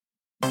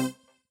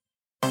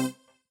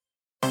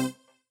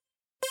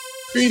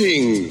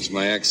Greetings,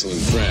 my excellent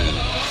friend.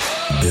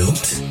 Built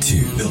to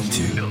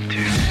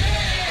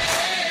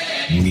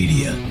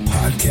Media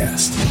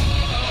Podcast.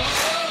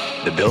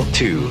 The Built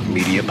to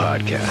Media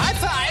Podcast. High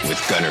five!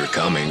 With Gunnar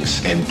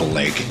Cummings and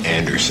Blake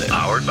Anderson.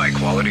 Powered by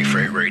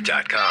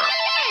QualityFreightRate.com.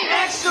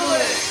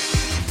 Excellent!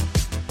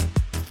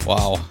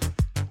 Wow.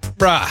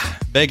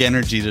 Bruh. Big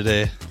energy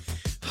today.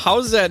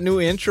 How's that new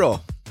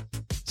intro?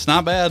 It's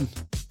not bad.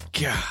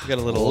 God. We got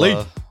a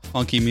little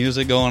funky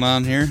music going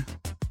on here.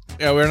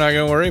 Yeah, we're not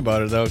going to worry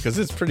about it, though, because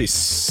it's pretty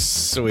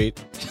sweet.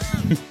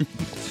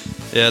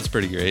 Yeah, it's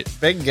pretty great.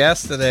 Big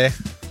guest today.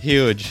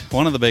 Huge.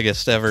 One of the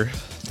biggest ever.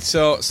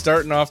 So,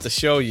 starting off the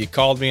show, you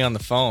called me on the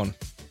phone.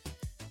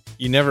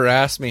 You never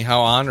asked me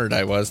how honored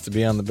I was to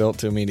be on the Built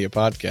to Media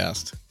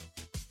podcast.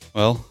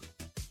 Well,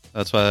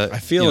 that's why I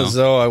feel as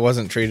though I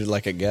wasn't treated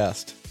like a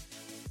guest.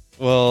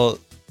 Well,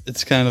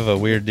 it's kind of a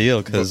weird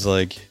deal because,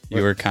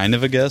 you were kind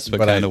of a guest,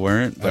 but kind of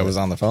weren't. I was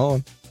on the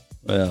phone.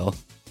 Well,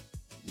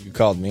 you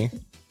called me.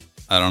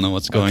 I don't know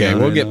what's going on. Okay,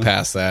 we'll right get now.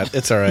 past that.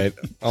 It's all right.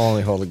 I'll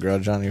only hold a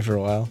grudge on you for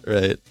a while.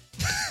 Right.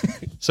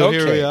 So Okay.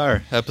 here we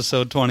are,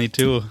 episode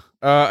 22.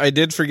 I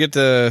did forget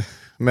to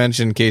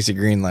mention Casey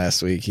Green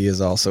last week. He is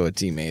also a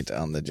teammate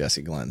on the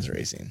Jesse Glenn's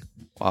Racing.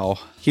 Wow.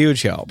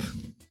 Huge help.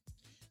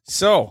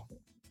 So,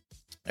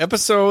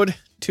 episode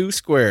 2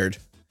 squared.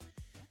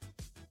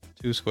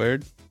 2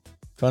 squared.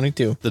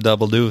 22. The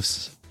double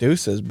deuce.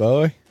 Deuces,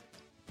 boy.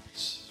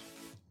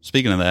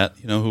 Speaking of that,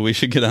 you know who we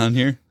should get on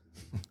here?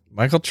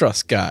 Michael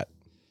Truscott.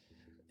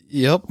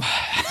 Yep.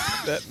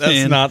 That's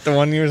not the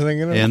one you were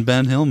thinking of? And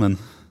Ben Hillman.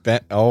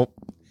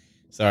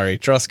 Sorry.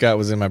 Truscott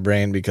was in my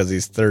brain because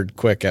he's third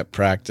quick at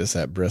practice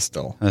at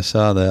Bristol. I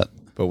saw that.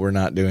 But we're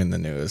not doing the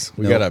news.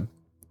 We Nope.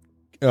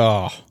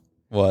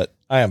 What?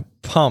 I am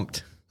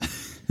pumped.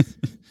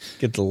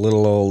 Get the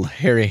little old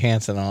Harry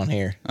Hansen on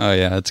here. Oh,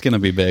 yeah, it's going to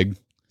be big.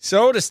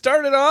 So to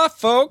start it off,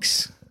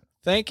 folks,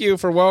 thank you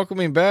for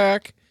welcoming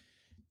back.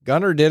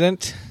 Gunnar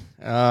didn't.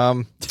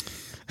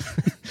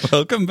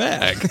 Welcome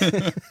back.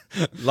 A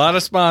lot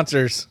of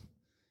sponsors.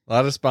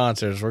 We're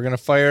going to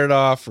fire it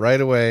off right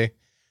away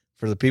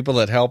for the people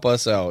that help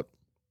us out.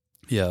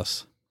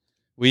 Yes.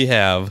 We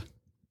have,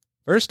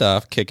 first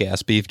off,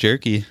 Kick-Ass Beef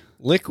Jerky.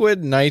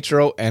 Liquid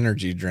Nitro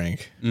Energy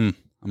Drink. I'm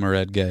a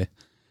red guy.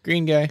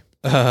 Green guy.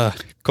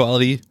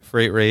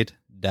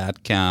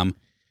 QualityFreightRate.com.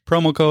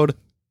 Promo code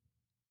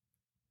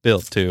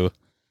BUILT2.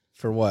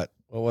 For what?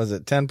 What was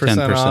it? 10%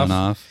 10%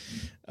 off.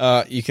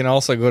 You can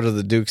also go to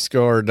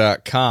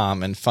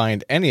thedukescore.com and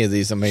find any of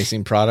these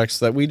amazing products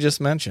that we just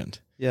mentioned.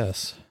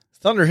 Yes.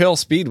 Thunderhill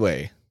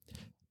Speedway.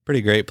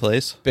 Pretty great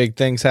place. Big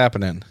things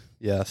happening.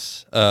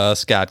 Yes.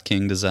 Scott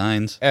King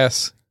Designs.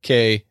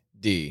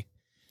 SKD.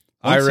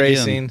 Once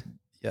iRacing, again,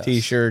 yes.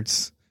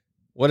 T-shirts,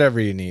 whatever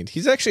you need.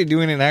 He's actually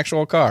doing an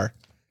actual car.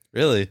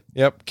 Really?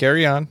 Yep,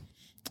 carry on.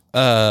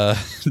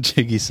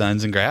 Jiggy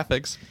Signs and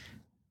Graphics.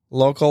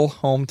 Local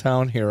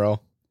hometown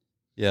hero.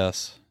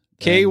 Yes.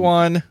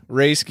 K1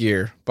 Race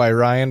Gear by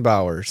Ryan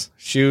Bowers.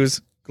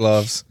 Shoes,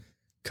 gloves,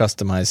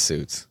 customized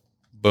suits.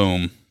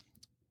 Boom.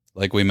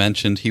 Like we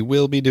mentioned, he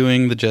will be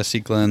doing the Jesse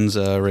Glenn's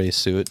race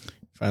suit.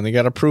 Finally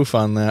got a proof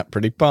on that.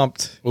 Pretty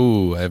pumped.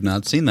 Ooh, I have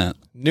not seen that.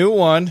 New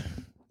one.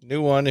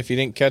 If you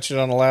didn't catch it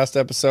on the last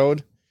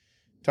episode.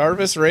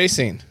 Tarvis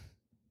Racing.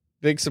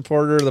 Big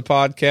supporter of the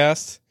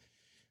podcast.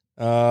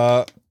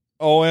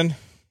 Owen.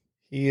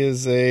 He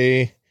is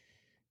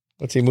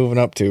what's he moving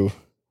up to?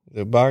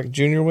 The Bach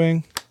Junior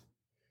Wing?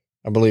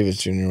 I believe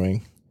it's Junior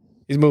Wing.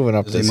 He's moving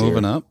up Is this he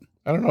moving year. up?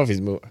 I don't know if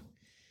he's moving.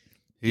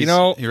 He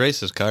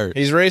races carts.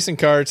 He's racing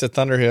carts at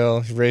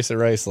Thunderhill. He raced at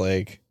Rice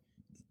Lake.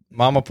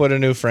 Mama put a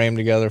new frame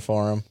together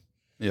for him.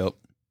 Yep.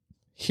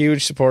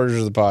 Huge supporters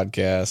of the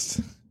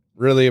podcast.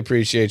 Really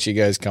appreciate you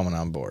guys coming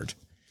on board.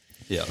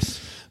 Yes.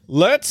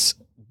 Let's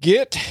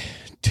get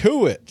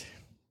to it.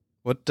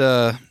 What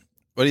do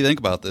you think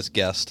about this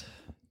guest?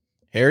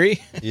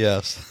 Harry?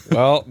 Yes.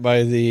 Well,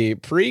 by the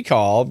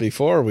pre-call,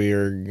 before we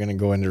are going to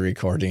go into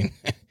recording,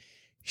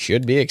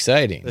 should be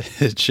exciting.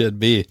 It should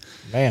be.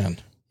 Man.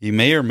 He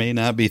may or may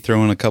not be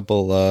throwing a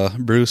couple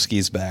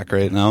brewskis back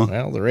right now.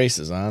 Well, the race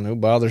is on. Who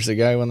bothers the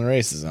guy when the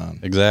race is on?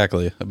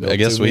 Exactly. I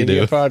guess Built to we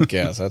Media do.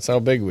 Podcast. That's how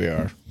big we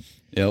are.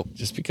 Yep.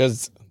 Just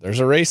because there's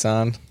a race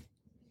on,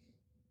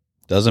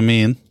 Doesn't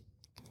mean.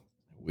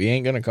 we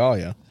ain't going to call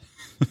you.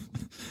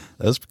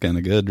 That's kind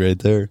of good right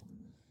there.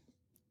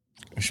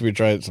 Should we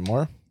try it some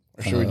more?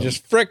 Or should we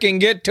just frickin'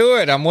 get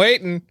to it? I'm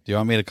waiting. Do you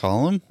want me to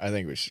call him? I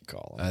think we should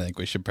call him. I think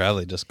we should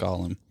probably just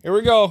call him. Here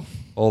we go.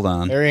 Hold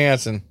on. Harry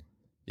Hansen.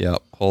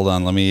 Yep. Hold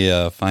on. Let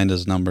me find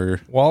his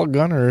number. While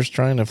Gunnar is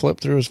trying to flip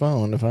through his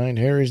phone to find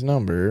Harry's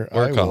number,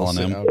 We're I calling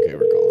will him. Okay,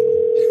 we're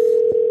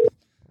calling him.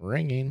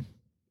 Ringing.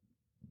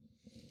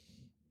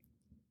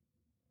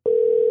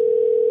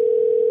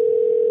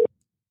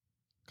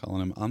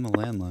 Calling him on the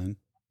landline.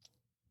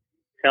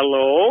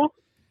 Hello?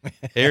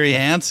 Harry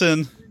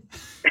Hansen.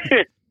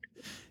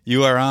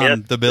 You are on Yes,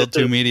 the Build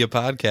this 2 is- Media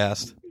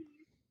podcast.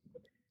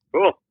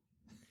 Cool.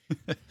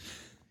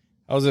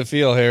 How's it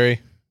feel,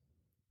 Harry?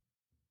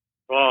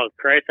 Oh, Oh,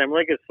 Christ, I'm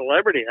like a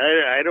celebrity.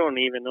 I don't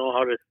even know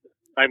how to...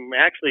 I'm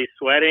actually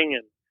sweating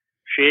and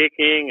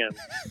shaking.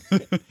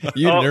 And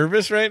You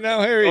nervous right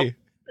now, Harry?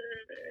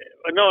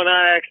 no,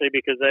 not actually,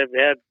 because I've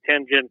had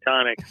 10 gin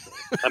tonics.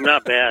 I'm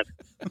not bad.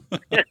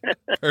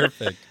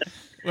 Perfect.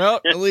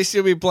 Well, at least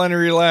you'll be plenty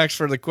relaxed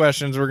for the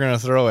questions we're going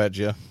to throw at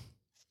you.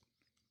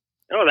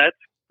 Oh, that's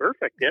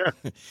perfect,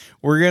 yeah.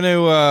 We're going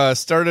to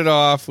start it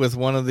off with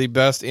one of the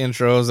best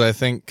intros I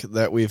think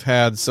that we've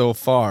had so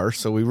far.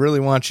 So we really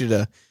want you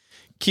to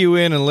cue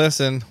in and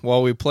listen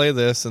while we play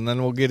this, and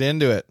then we'll get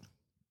into it.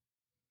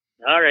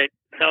 All right,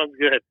 sounds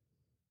good.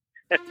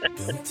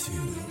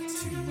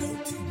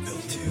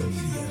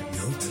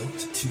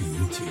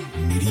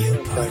 Media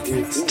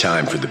Podcast.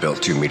 Time for the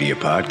Built 2 Media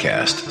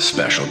Podcast.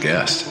 Special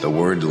guest. The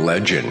word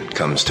legend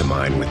comes to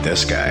mind with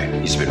this guy.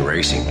 He's been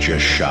racing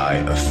just shy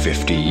of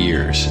 50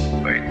 years.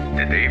 Wait,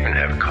 did they even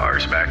have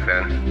cars back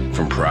then?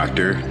 From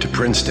Proctor to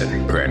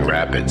Princeton, Grand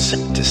Rapids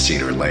to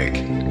Cedar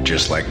Lake.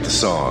 Just like the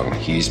song,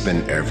 he's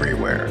been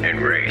everywhere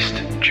and raced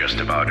just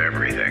about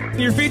everything.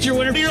 Your feature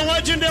winner, your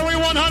legendary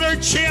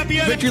 100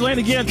 champion, Victory Lane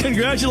again.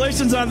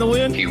 Congratulations on the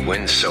win. He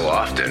wins so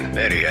often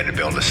that he had to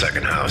build a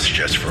second house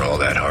just for all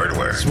that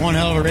hardware. It's one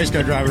hell of a race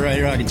car driver right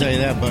here, I can tell you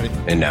that, buddy.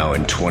 And now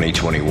in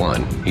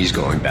 2021, he's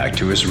going back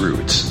to his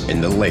roots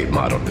in the late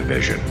model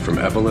division from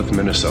Eveleth,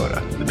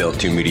 Minnesota. The Built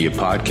 2 Media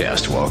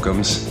Podcast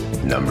welcomes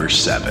number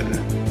 7,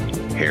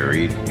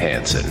 Harry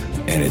Hansen.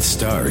 And it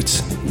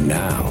starts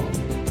now.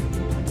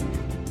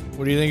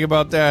 What do you think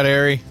about that,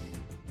 Harry?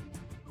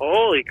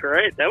 Holy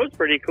Christ, that was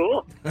pretty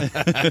cool.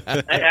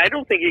 I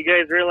don't think you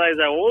guys realize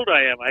how old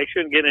I am. I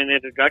shouldn't get an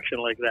introduction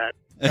like that.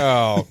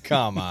 Oh,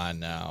 come on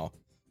now.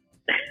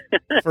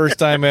 First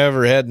time I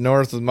ever head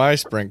north with my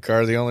sprint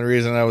car, the only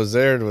reason I was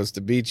there was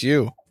to beat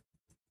you.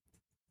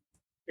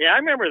 Yeah, I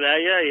remember that.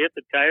 Yeah, you hit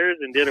the tires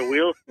and did a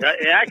wheel.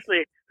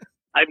 Actually,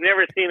 I've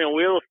never seen a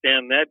wheel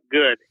stand that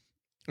good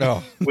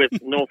Oh, with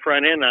no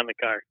front end on the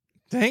car.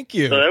 thank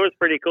you. So that was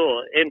pretty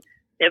cool. And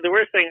the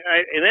worst thing,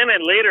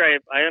 later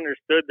I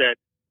understood that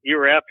you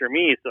were after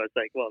me. So it's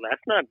like, well,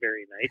 that's not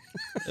very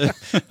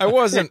nice. I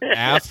wasn't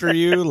after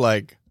you,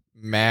 like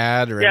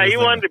mad or Yeah, anything.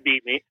 you wanted to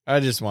beat me. I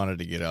just wanted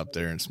to get up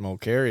there and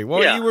smoke Harry.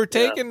 Well, Yeah, you were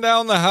taking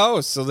down the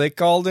house, so they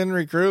called in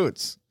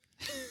recruits.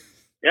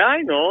 Yeah,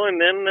 I know. And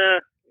then,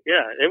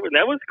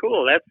 that was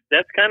cool.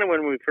 That's kind of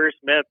when we first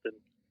met.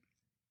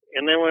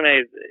 And then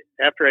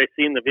after I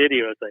seen the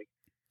video, it's like,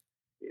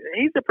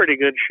 he's a pretty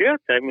good shit.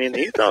 I mean,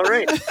 he's all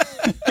right.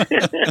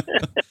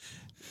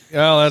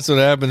 Well, that's what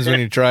happens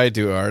when you try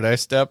too hard. I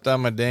stepped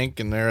on my dink,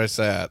 and there I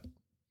sat.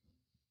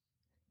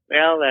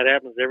 Well, that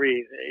happens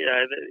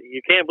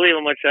you can't believe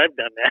how much I've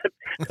done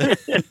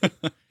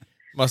that.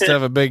 Must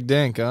have a big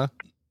dink, huh?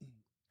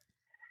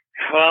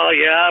 Well,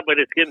 yeah, but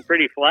it's getting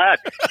pretty flat.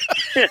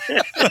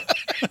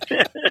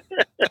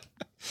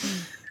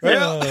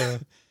 Well,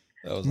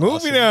 That was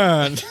moving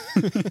awesome.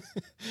 on.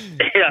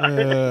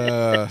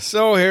 Yeah.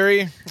 So,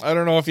 Harry, I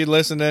don't know if you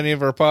listened to any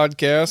of our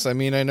podcasts. I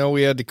mean, I know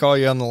we had to call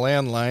you on the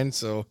landline,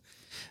 so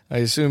I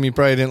assume you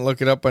probably didn't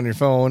look it up on your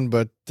phone,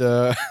 but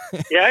Yeah,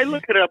 I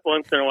look it up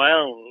once in a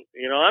while.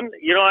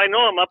 I know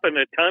I'm up in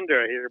the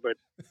tundra here, but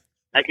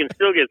I can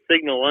still get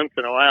signal once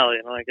in a while.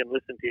 I can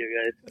listen to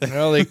you guys.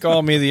 well, they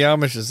call me the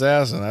Amish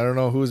assassin. I don't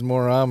know who's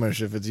more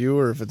Amish, if it's you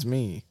or if it's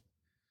me.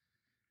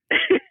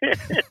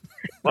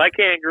 Well, I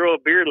can't grow a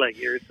beard like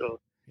yours, so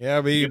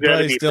Yeah, but you gotta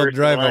probably be still first in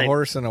drive a line.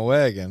 horse in a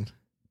wagon.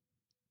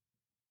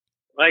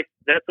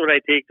 that's what I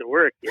take to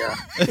work. Yeah.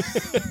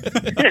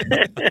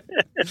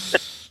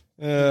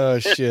 Oh,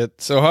 shit.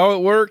 So how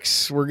it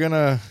works, we're going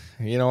to,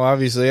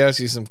 obviously ask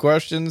you some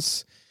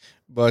questions.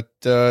 But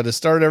to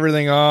start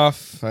everything off,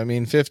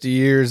 50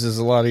 years is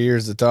a lot of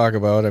years to talk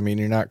about. I mean,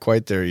 you're not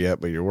quite there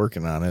yet, but you're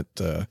working on it.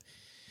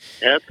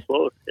 That's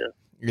close, yeah.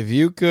 If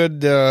you could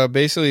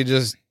basically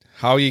just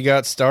how you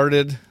got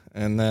started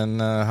and then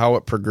how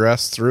it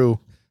progressed through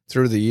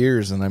the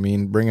years,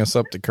 and bring us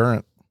up to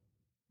current.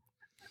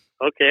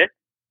 Okay.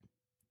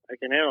 I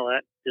can handle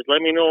that. Just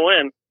let me know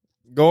when.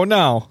 Go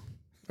now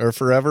or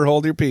forever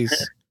hold your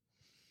peace.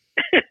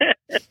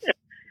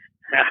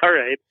 All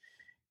right.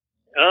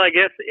 Well, I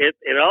guess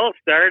it all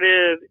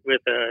started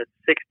with a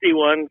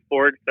 61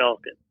 Ford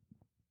Falcon.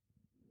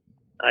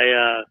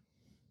 I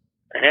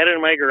had it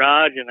in my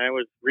garage, and I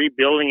was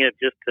rebuilding it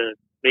just to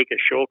make a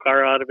show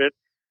car out of it.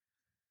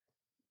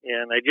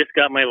 And I just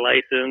got my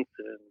license,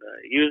 and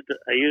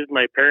I used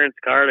my parents'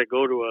 car to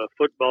go to a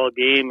football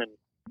game. And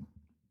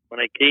when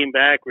I came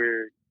back, we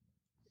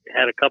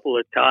had a couple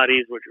of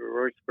toddies, which we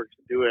weren't supposed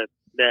to do at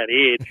that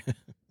age.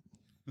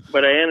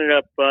 But I ended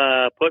up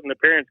putting the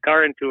parents'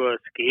 car into a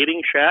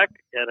skating shack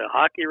at a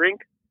hockey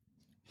rink.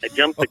 I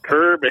jumped the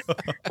curb and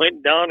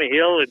went down a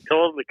hill and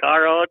towed the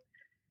car out,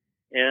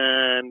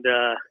 and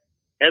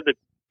had the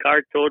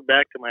car towed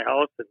back to my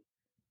house. And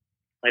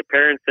my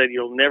parents said,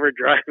 "You'll never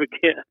drive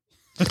again."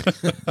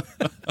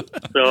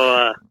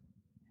 So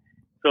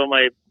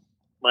my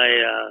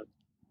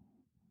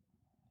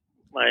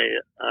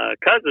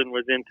cousin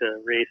was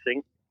into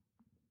racing,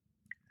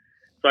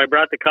 So I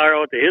brought the car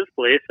out to his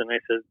place, and I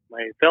said,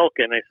 my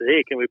Falcon, I said,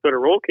 hey, can we put a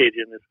roll cage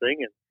in this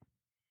thing? And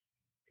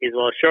he's,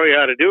 well, I'll show you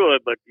how to do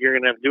it, but you're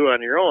going to have to do it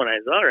on your own.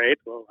 I said, all right,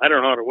 well, I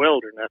don't know how to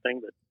weld or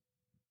nothing, but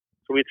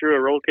so we threw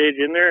a roll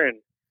cage in there and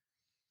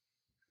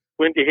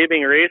went to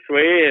Hibbing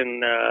Raceway,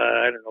 and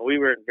I don't know, we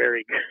weren't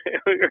very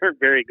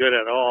good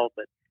at all,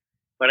 but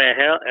I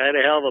had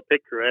a hell of a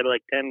pit crew. I had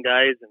like 10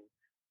 guys, and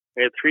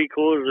we had 3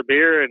 coolers of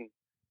beer, and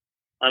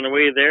on the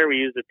way there, we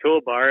used a tow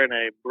bar, and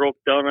I broke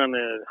down on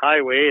the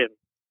highway, and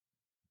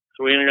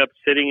so we ended up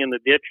sitting in the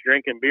ditch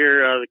drinking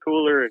beer out of the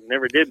cooler and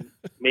never did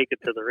make it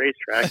to the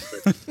racetrack.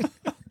 But,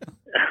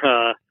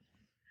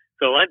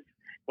 so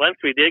once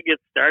we did get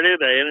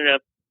started, I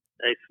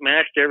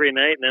smashed every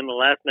night, and then the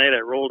last night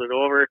I rolled it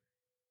over.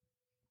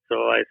 So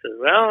I said,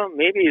 well,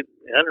 maybe,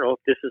 I don't know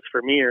if this is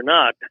for me or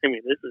not. I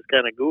mean, this is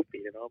kind of goofy,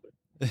 you know.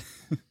 But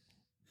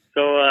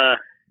so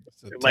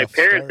my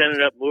parents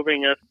ended up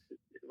moving us.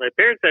 My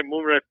parents had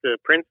moved us to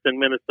Princeton,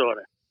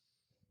 Minnesota,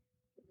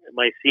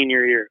 my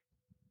senior year.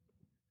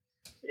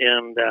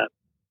 And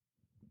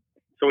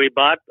so we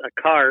bought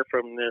a car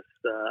from this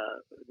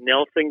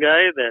Nelson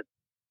guy that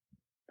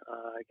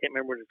I can't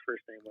remember what his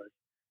first name was,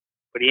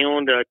 but he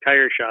owned a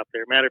tire shop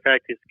there. Matter of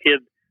fact, his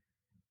kid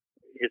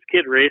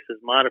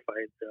races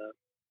modified.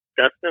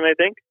 Dustin, I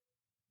think.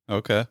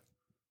 Okay.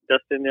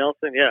 Dustin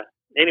Nelson, yeah.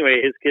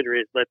 Anyway, his kid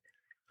raced. But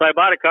so I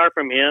bought a car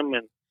from him,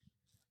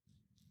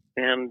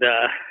 and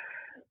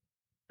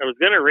I was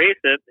going to race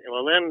it.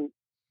 Well, then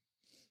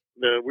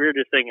the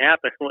weirdest thing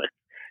happened.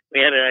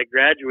 I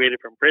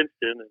graduated from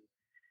Princeton,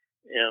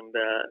 and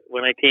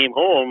when I came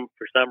home,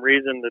 for some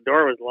reason the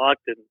door was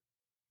locked, and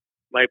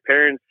my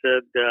parents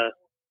said,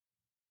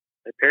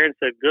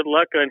 "Good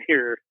luck on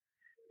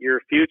your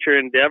future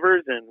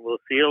endeavors, and we'll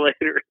see you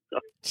later." So,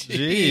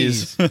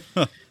 jeez.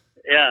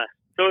 Yeah.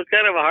 So it's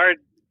kind of a hard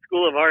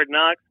school of hard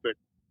knocks, but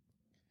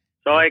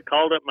so I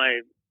called up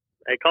my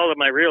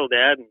real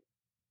dad,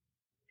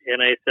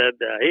 and I said,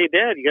 "Hey,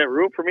 Dad, you got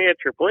room for me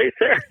at your place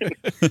there?"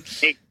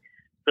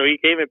 So he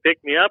came and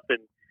picked me up,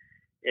 and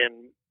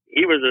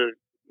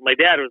my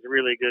dad was a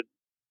really good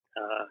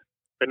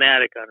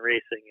fanatic on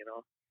racing, you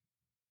know.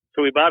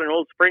 So we bought an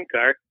old sprint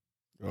car.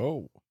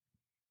 Oh.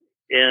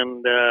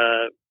 And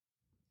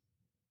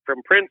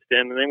from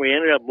Princeton, and then we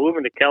ended up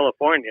moving to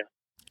California.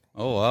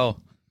 Oh, wow.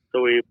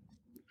 So we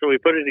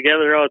put it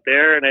together out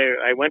there, and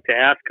I went to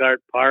Ascot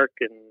Park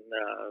and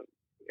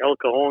El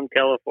Cajon,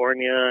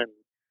 California, and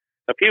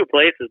a few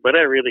places, but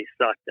I really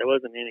sucked. I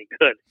wasn't any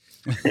good.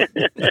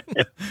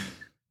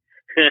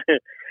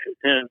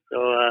 And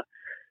so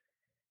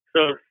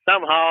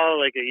somehow,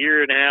 like a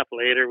year and a half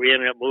later, we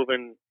ended up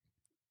moving.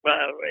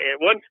 Well,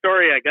 one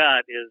story I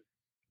got is,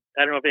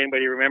 I don't know if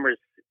anybody remembers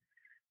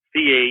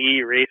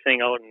CAE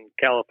racing out in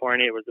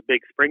California. It was a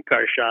big sprint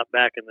car shop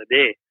back in the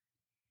day.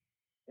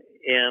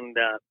 And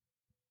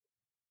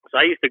so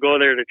I used to go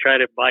there to try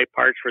to buy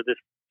parts for this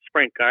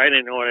sprint car. I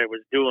didn't know what I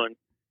was doing.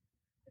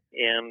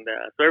 And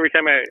so every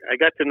time I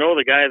got to know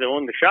the guy that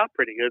owned the shop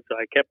pretty good, so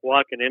I kept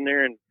walking in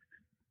there, and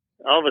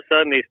all of a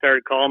sudden they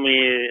started calling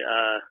me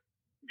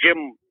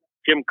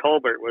Jim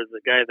Colbert was the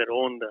guy that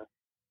owned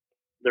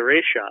the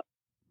race shop,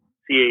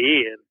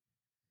 CAE.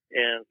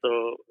 And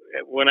so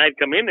when I'd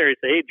come in there, he'd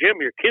say, "Hey,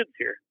 Jim, your kid's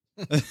here."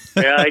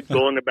 Yeah, I'd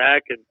go in the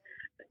back, and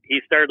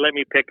he started letting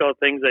me pick out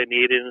things I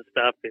needed and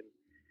stuff. And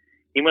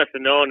he must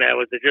have known that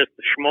was just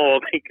a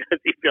schmo because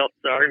he felt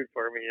sorry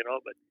for me, you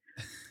know. But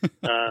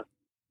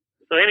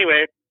so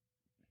anyway,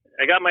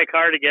 I got my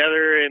car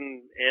together,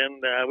 and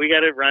we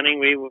got it running.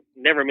 We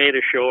never made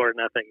a show or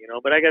nothing, you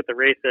know. But I got to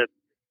race at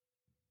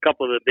a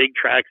couple of the big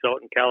tracks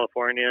out in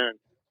California. And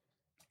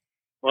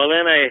well,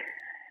 then I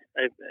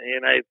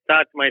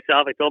thought to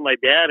myself, I told my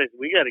dad,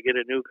 we got to get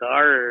a new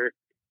car or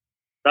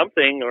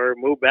something, or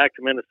move back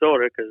to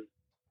Minnesota, because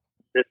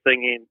this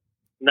thing ain't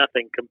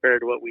nothing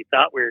compared to what we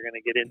thought we were going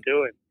to get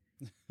into.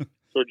 And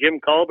so Jim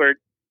Colbert,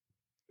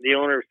 the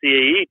owner of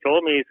CAE,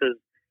 told me, he says,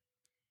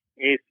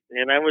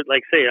 and I would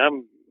like say,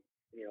 I'm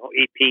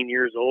 18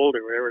 years old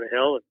or whatever the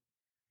hell. And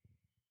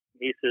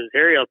he says,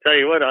 "Harry, I'll tell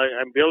you what,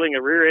 I'm building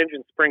a rear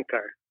engine sprint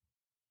car.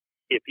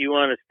 If you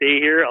want to stay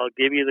here, I'll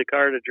give you the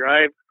car to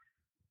drive.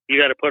 You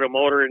got to put a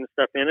motor and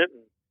stuff in it."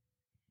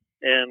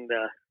 And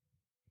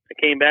I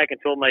came back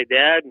and told my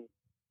dad, and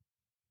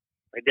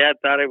my dad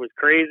thought I was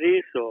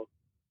crazy. So,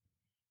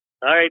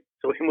 all right,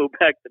 so we moved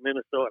back to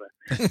Minnesota.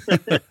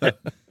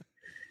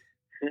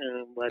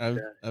 But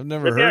I've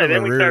never heard of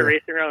then a we started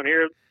racing around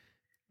here.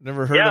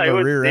 Never heard of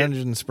a rear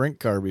engine sprint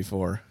car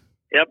before.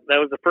 Yep, that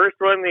was the first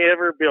one they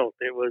ever built.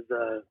 It was,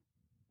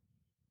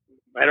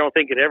 I don't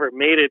think it ever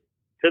made it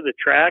to the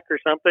track or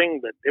something,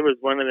 but it was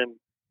one of them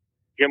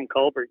Jim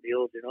Colbert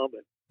deals, you know.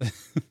 But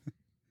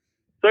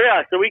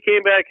so we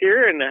came back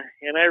here, and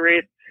I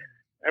raced.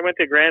 I went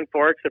to Grand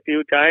Forks a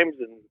few times,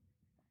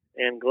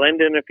 and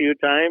Glendon a few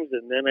times,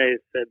 and then I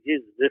said,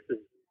 "Jesus,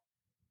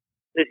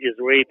 this is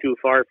way too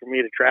far for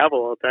me to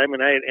travel all the time,"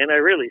 and I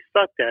really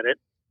sucked at it.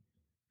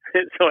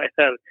 So I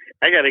thought,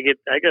 I got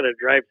to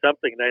drive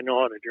something that I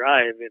know how to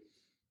drive,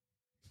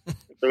 and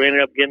so we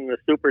ended up getting the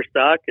super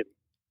stock, and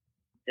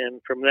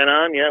And from then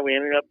on, yeah, we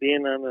ended up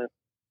being on the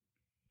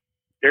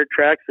dirt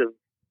tracks of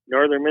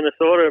northern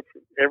Minnesota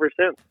ever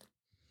since.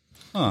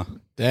 Huh.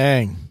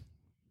 Dang.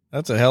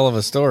 That's a hell of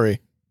a story.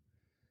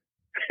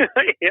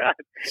 Yeah,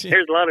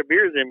 there's a lot of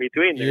beers in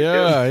between there.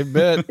 Yeah, I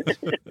bet.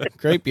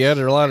 Crepe, you had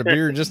a lot of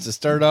beer just to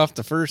start off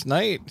the first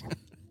night.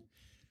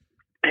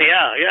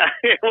 Yeah,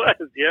 it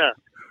was, yeah.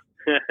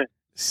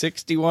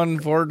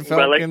 61 Ford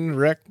Falcon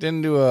wrecked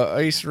into a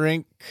ice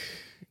rink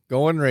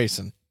going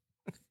racing.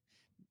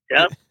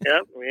 Yep.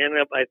 We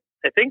ended up, I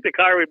think the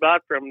car we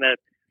bought from that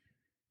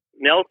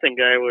Nelson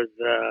guy was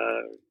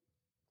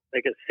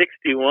like a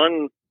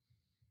 61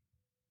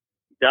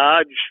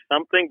 Dodge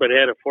something, but it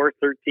had a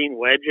 413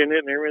 wedge in it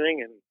and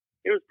everything, and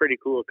it was a pretty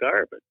cool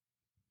car. But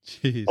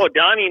Jeez. oh,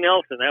 Donnie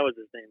Nelson, that was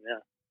his name.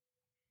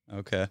 Yeah.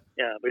 Okay.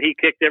 Yeah, but he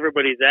kicked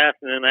everybody's ass,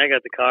 and then I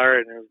got the car,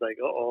 and it was like,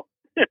 uh-oh.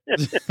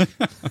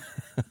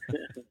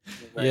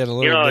 You had a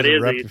little you know, bit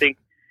it of is. You think,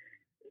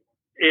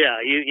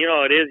 yeah, you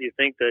know, it is. You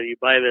think that you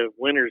buy the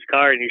winner's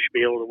car and you should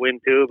be able to win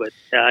too, but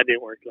yeah, it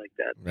didn't work like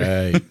that.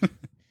 Right.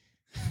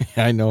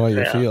 I know how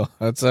you feel.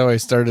 That's how I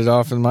started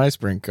off in my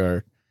sprint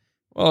car.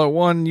 Well, it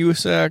won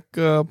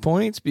USAC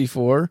points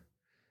before.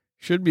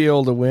 Should be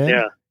able to win.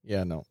 Yeah.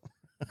 Yeah, no.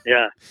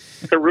 Yeah.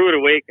 It's a rude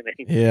awakening.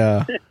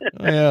 Yeah.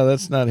 Yeah,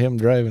 that's not him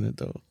driving it,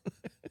 though.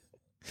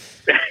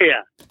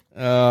 Yeah.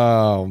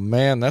 Oh,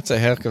 man, that's a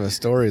heck of a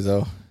story,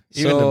 though.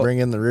 Even to bring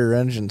in the rear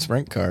engine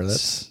sprint car,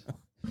 that's...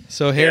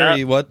 So,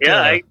 Harry,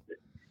 yeah.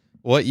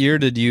 What year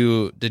did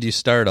you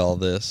start all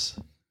this?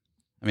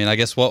 I mean, I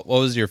guess what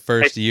was your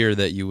first year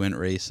that you went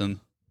racing?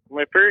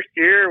 My first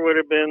year would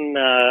have been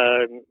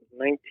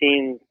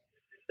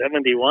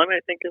 1971, I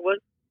think it was,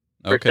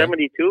 or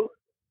 72.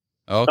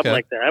 Okay. Something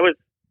like that. It was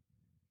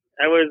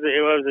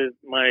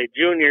my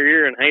junior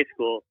year in high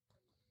school.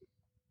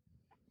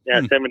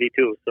 Yeah,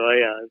 72. So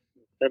yeah,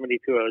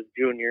 72. I was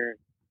junior.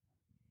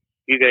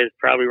 You guys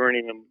probably weren't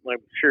even.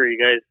 I'm sure you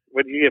guys.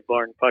 What did you get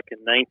born? Fucking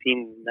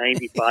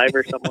 1995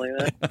 or something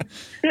like that.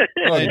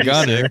 Well,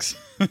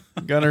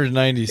 Gunner's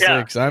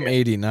 96. Yeah. I'm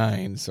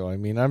 89, so I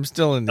mean, I'm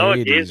still in the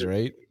 80s, Jesus.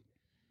 right?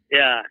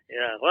 Yeah.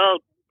 Well,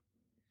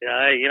 yeah.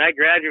 I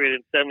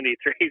graduated in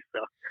 73,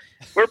 so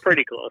we're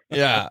pretty close.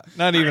 Yeah,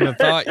 not even a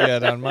thought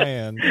yet on my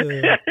end.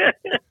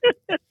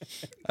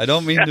 I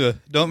don't mean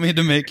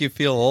to make you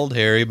feel old,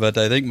 Harry, but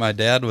I think my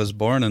dad was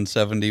born in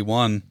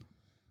 71.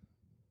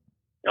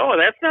 Oh,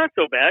 that's not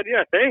so bad.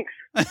 Yeah, thanks.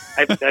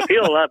 I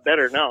feel a lot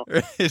better now.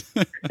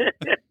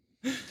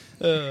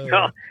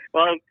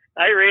 Well,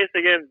 I raced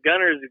against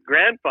Gunner's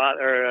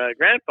grandfather,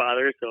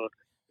 so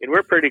and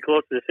we're pretty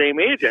close to the same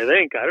age, I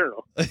think. I don't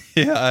know.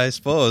 Yeah, I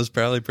suppose.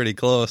 Probably pretty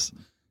close.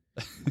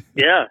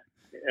 Yeah.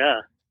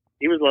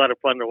 He was a lot of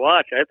fun to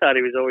watch. I thought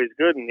he was always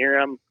good, and here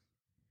I'm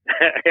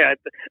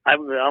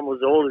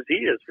as old as he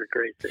is, for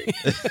Christ's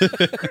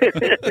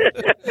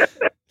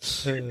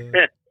sake.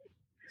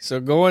 So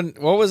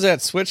what was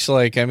that switch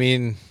like? I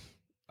mean,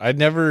 I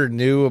never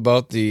knew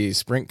about the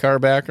sprint car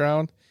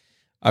background.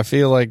 I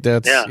feel like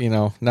that's,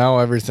 now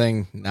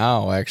everything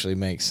actually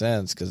makes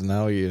sense, because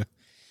now you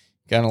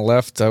kind of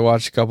left. I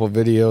watched a couple of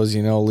videos,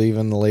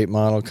 leaving the late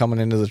model, coming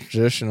into the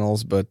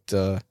traditionals, but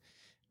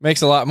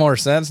makes a lot more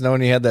sense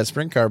knowing you had that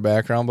sprint car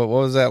background. But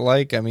what was that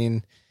like? I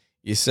mean,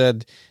 you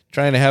said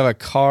trying to have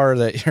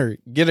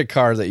get a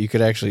car that you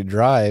could actually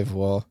drive.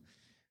 Well,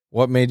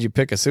 what made you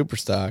pick a super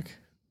stock?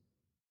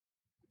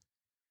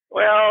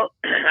 Well,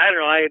 I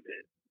don't know.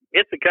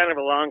 It's a kind of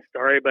a long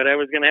story, but I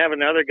was going to have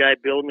another guy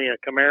build me a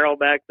Camaro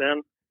back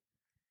then.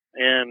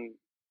 And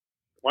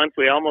once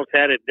we almost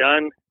had it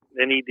done,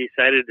 then he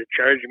decided to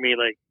charge me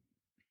like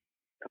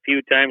a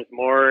few times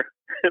more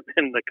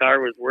than the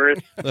car was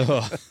worth.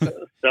 Oh.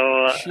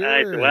 So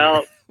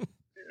Sure.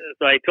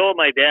 So I told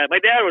my dad. My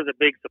dad was a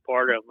big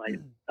supporter of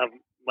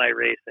my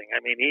racing.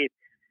 I mean, he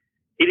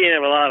didn't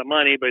have a lot of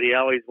money, but he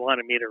always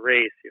wanted me to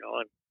race,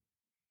 And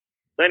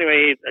so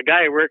anyway, a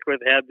guy I worked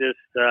with had this,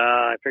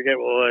 I forget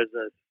what it was,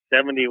 a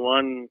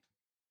 71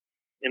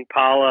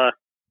 Impala,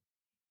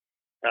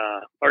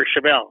 or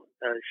Chevelle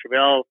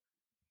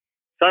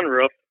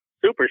sunroof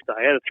Superstar.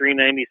 I had a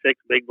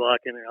 396 big block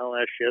in it and all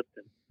that shit.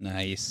 And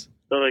Nice.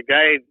 so the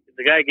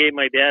guy gave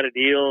my dad a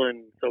deal,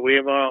 and so we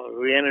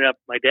ended up,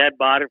 my dad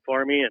bought it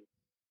for me, and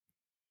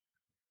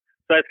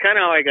so that's kind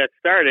of how I got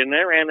started. And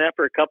I ran that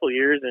for a couple of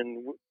years,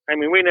 and I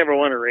mean, we never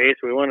won a race.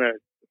 We won a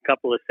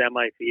couple of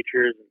semi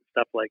features and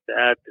stuff like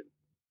that. And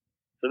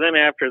so then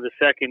after the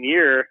second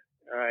year,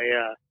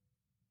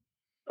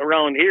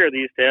 around here they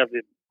used to have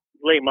the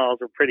late models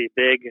were pretty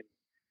big, and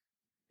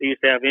they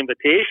used to have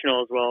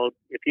invitationals. Well,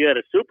 if you had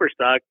a super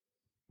stock,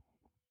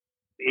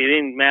 it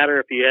didn't matter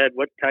if you had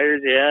what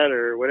tires you had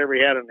or whatever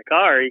you had in the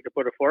car. You could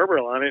put a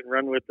 4-barrel on it and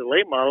run with the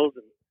late models.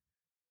 And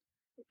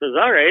it was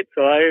all right.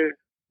 So a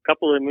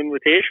couple of them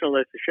invitational,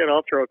 I said, shit,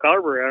 I'll throw a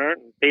carburetor on it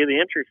and pay the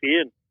entry fee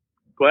and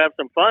go have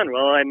some fun.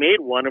 Well, I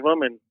made one of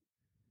them, and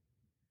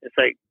it's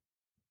like,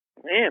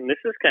 man, this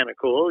is kind of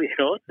cool,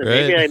 So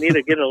maybe I need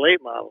to get a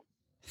late model.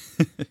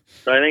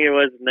 So I think it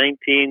was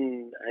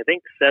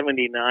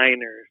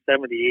 79 or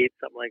 78,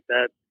 something like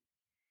that.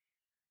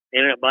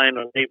 ended up buying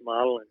a late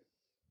model,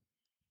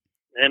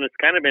 and it's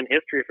kind of been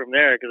history from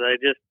there because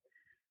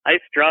I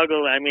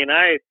struggled. I mean,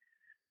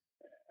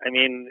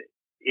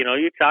 you know,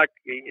 you talk.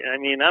 I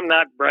mean, I'm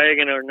not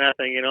bragging or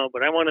nothing, you know,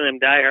 but I'm one of them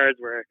diehards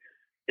where,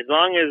 as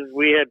long as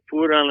we had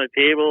food on the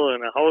table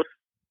and a house,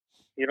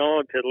 you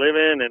know, to live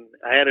in, and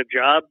I had a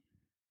job,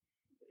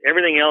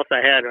 everything else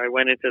I had, I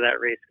went into that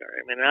race car.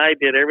 I mean, I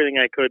did everything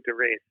I could to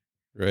race.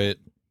 Right.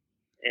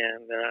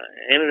 And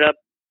ended up,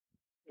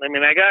 I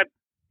mean, I got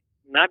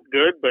not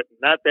good, but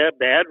not that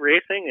bad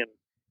racing, and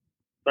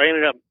so I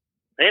ended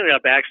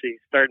up actually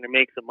starting to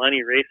make some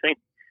money racing,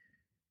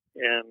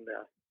 and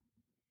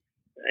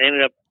I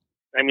ended up,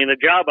 I mean, the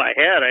job I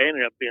had, I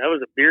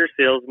was a beer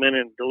salesman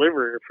and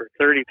deliverer for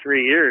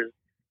 33 years.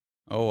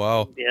 Oh,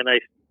 wow.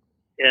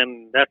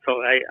 And that's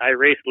how I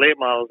raced late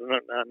models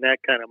on that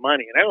kind of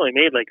money. And I only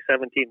made like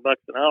 $17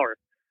 an hour.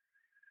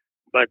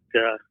 But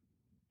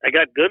I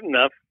got good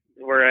enough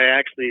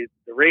where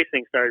the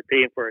racing started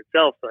paying for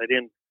itself, so I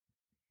didn't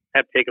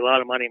have to take a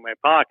lot of money in my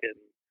pocket.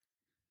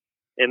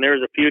 And there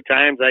was a few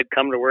times I'd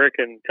come to work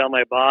and tell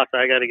my boss,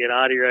 I got to get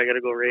out of here, I got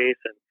to go race.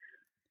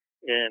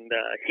 And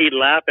he'd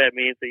laugh at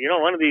me and say, you know,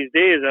 one of these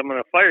days I'm going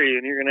to fire you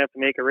and you're going to have to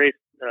make a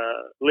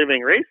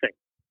living racing.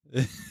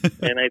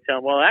 And I tell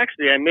him, well,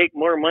 actually, I make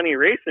more money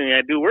racing than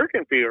I do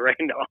working for you right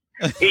now.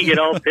 He'd get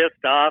all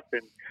pissed off,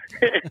 and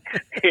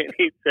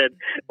he said,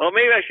 well,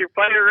 maybe I should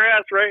fire your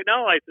ass right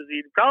now. I said,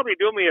 you'd probably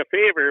do me a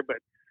favor,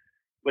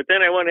 but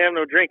then I wouldn't have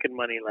no drinking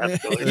money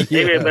left, so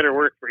maybe I better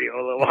work for you a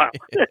little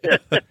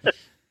while.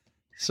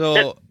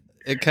 So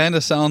it kind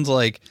of sounds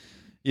like,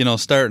 you know,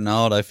 starting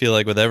out, I feel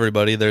like with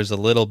everybody, there's a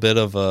little bit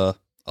of a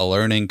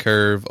learning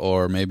curve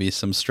or maybe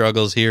some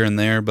struggles here and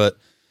there. But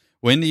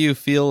when do you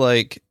feel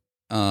like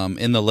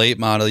in the late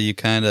model you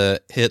kind of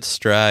hit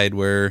stride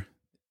where,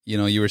 you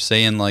know, you were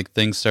saying like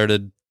things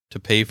started to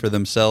pay for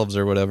themselves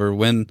or whatever?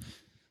 When,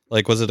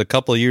 like, was it a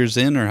couple years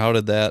in, or how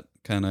did that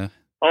kind of?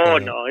 Oh,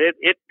 no,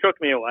 it took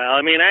me a while.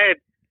 I mean, I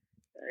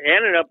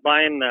ended up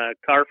buying a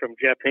car from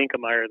Jeff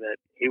Hinkemeyer that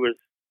he was,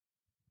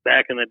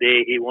 back in the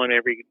day, he won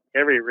every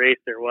race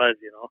there was,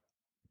 you know.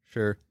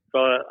 Sure. So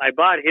I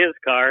bought his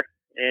car,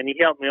 and he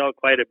helped me out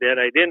quite a bit.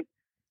 I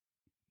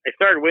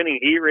started winning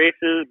heat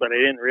races, but I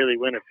didn't really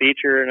win a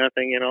feature or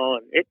nothing, you know.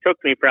 And it took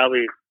me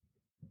probably,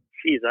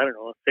 I don't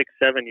know,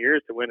 6-7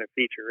 years to win a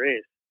feature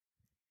race.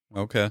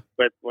 Okay.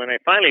 But when I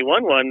finally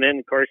won one, then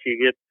of course you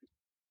get,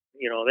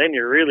 you know, then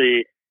you're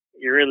really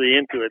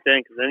into it then,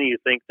 because then you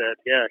think that,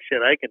 yeah,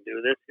 shit, I can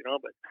do this, you know.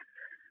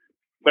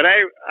 But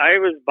I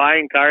was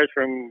buying cars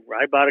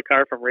I bought a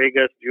car from Ray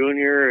Gus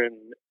Jr. and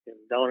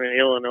down in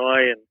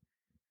Illinois, and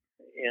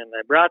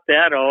I brought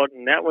that out,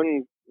 and that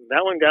one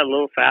got a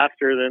little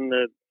faster than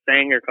the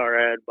Sanger car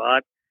I had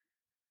bought.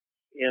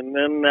 And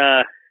then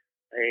I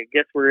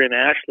guess we were in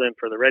Ashland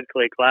for the Red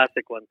Clay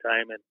Classic one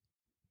time,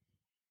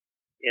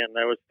 and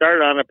I was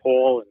started on a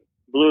pole and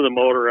blew the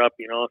motor up,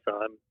 you know,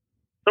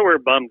 so we're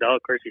bummed out.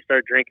 Of course, you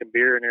start drinking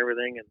beer and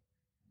everything,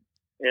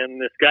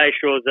 and this guy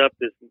shows up.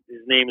 His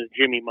name is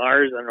Jimmy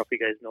Mars. I don't know if you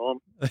guys know him.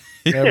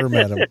 Never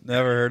met him.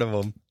 Never heard of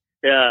him.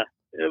 Yeah.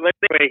 But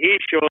anyway, he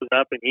shows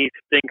up and he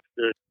stinks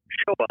to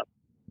show up.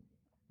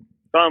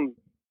 So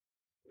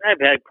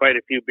I've had quite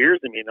a few beers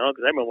in me, you know,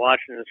 because I've been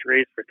watching this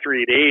race for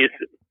 3 days.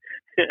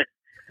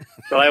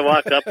 So I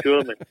walk up to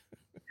him and,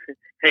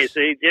 hey,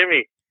 say,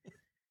 Jimmy.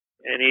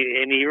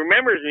 And he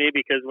remembers me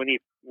because when he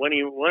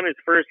won his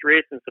first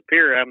race in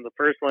Superior, I'm the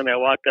first one that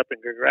walked up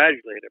and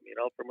congratulated him, you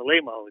know, from a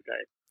late model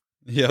guy.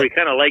 Yeah. So he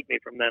kind of liked me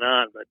from then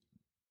on. But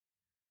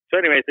so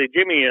anyway, I say,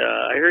 Jimmy,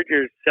 I heard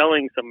you're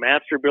selling some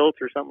master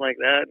builds or something like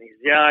that. And he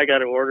says, yeah, I got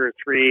to order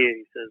 3. And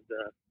he says,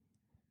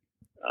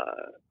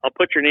 I'll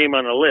put your name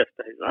on the list.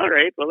 I said, all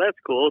right, well, that's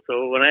cool.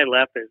 So when I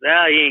left, I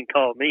said, he ain't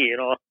called me, you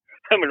know.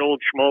 I'm an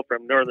old schmo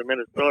from northern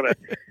Minnesota.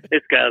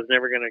 This guy's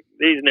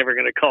he's never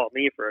gonna call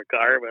me for a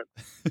car. But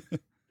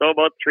so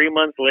about 3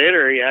 months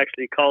later, he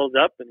actually calls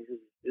up and he says,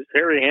 is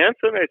Harry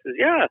Hansen? I says,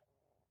 yeah.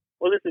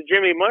 Well, this is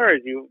Jimmy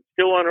Mars. You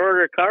still want to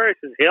order a car? I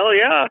says, hell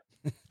yeah.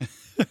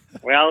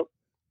 Well,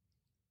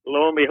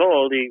 lo and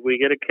behold, we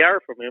get a car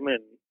from him,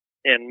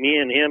 and me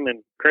and him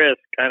and Chris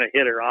kind of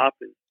hit her off.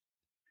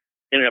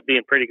 Ended up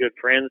being pretty good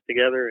friends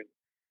together. And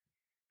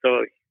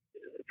so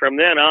from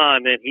then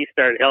on, then he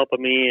started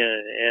helping me,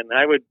 and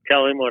I would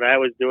tell him what I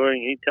was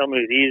doing. He'd tell me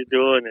what he's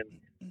doing,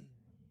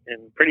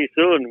 and pretty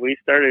soon we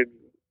started.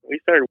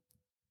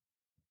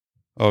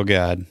 Oh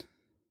God,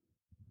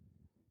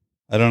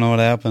 I don't know what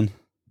happened,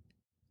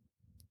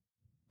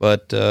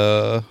 but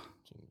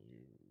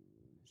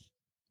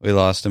we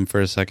lost him for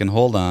a second.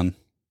 Hold on.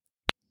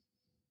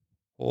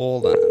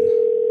 All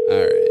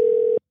right.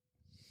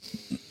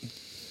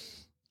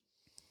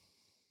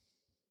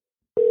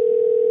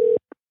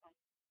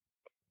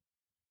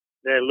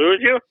 Did I lose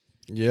you?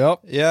 Yep.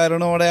 Yeah, I don't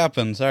know what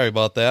happened. Sorry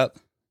about that.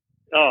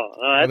 Oh,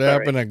 that's what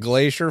happened? right. A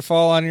glacier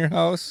fall on your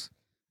house?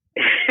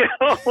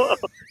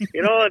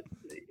 You know,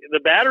 the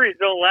batteries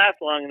don't last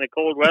long in the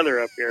cold weather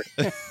up here.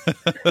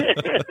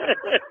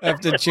 Have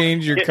to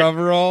change your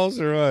coveralls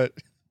or what?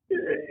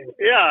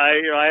 Yeah,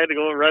 I had to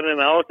go run in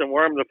the house and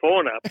warm the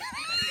phone up.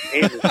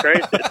 Jesus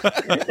Christ.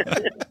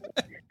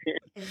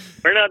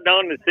 We're not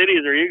down in the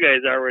cities where you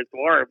guys are where it's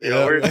warm. You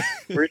know,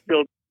 we're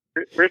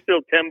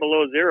still 10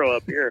 below zero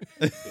up here.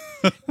 You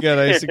got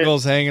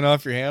icicles hanging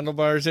off your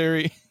handlebars,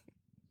 Harry?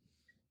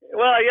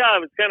 Well, yeah,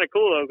 it's kind of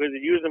cool though because we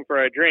use them for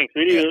our drinks.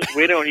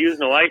 We don't use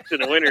no ice in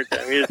the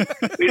wintertime.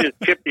 We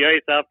just chip the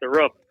ice off the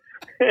roof.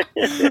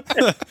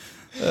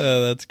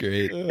 Oh, that's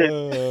great.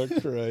 Oh,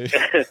 Christ.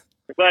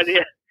 But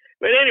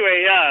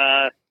anyway,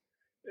 yeah.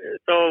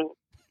 So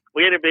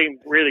we ended up being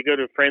really good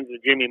with friends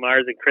with Jimmy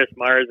Mars and Chris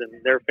Mars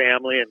and their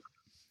family,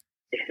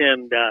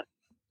 and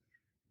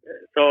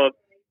so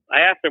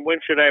I asked him when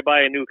should I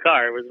buy a new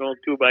car. It was an old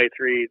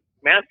 2x3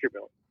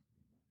 Masterbuilt,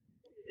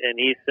 and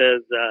he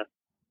says,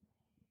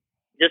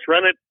 just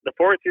run it. The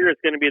fourth year is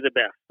going to be the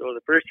best. So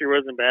the first year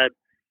wasn't bad.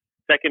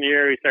 Second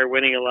year we started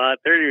winning a lot.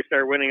 Third year we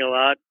started winning a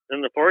lot.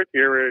 Then the fourth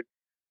year,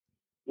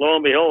 lo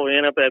and behold, we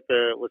end up at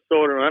the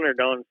Wissota 100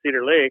 down in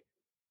Cedar Lake,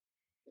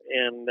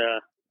 and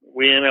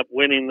we end up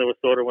winning the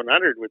Wissota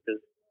 100 with this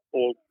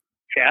old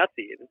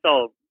chassis. It's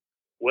all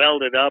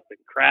welded up and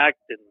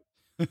cracked,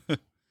 and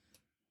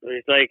so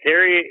he's like,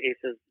 Harry, he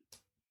says,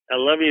 I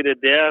love you to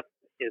death.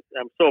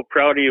 I'm so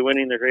proud of you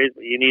winning the race,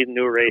 but you need a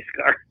new race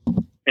car.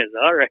 It's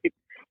all right.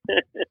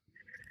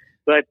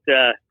 But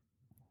so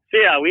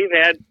yeah, we've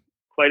had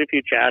quite a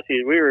few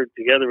chassis. We were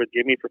together with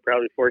Jimmy for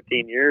probably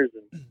 14 years,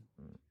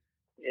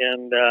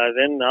 and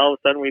then all of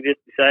a sudden we just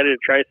decided to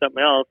try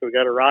something else. We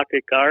got a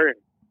rocket car,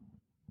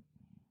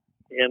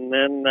 and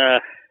then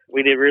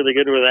we did really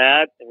good with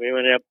that, and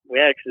we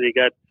actually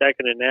got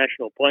second in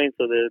national points.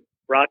 So the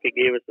rocket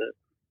gave us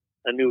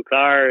a new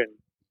car, and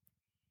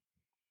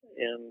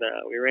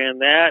we ran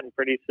that, and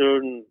pretty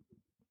soon,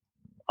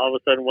 all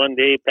of a sudden one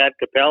day, Pat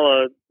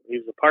Capella,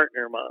 he's a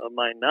partner of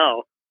mine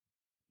now,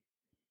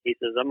 he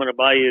says, I'm going to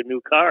buy you a new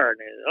car. And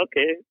I said,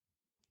 okay,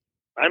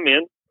 I'm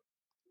in.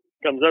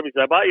 Comes up, he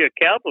says, I bought you a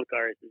capital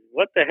car. He says,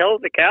 what the hell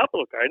is a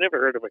capital car? I never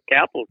heard of a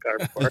capital car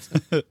before.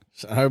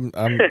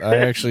 I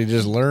actually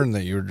just learned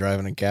that you were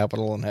driving a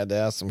Capital and had to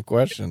ask some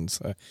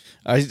questions.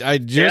 I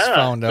just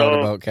found out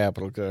about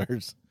capital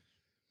cars.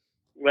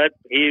 But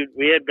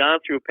we had gone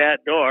through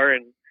Pat Dorr,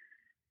 and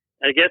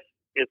I guess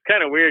it's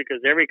kind of weird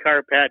because every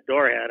car Pat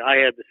Dorr had, I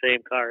had the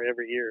same car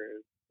every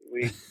year.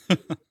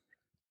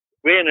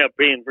 We ended up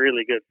being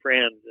really good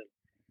friends,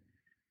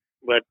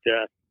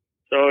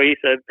 so he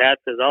said, Pat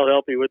says, I'll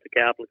help you with the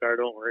capital car,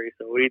 don't worry.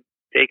 So we'd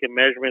taken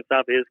measurements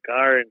off his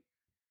car and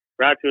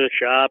brought to the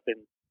shop,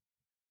 and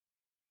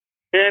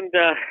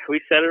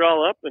we set it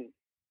all up and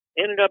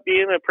ended up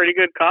being a pretty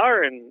good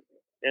car. And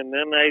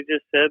then I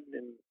just said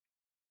in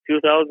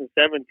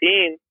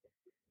 2017,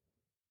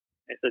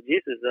 I said,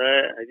 Jesus,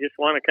 I just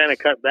want to kind of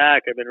cut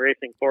back. I've been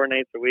racing 4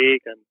 nights a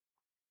week.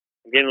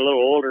 I'm getting a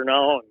little older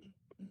now,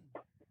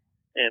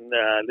 and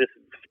this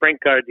sprint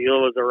car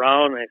deal was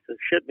around. I said,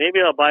 shit, maybe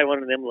I'll buy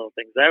one of them little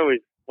things. I always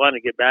want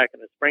to get back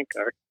in a sprint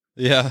car.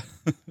 Yeah.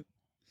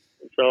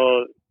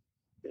 So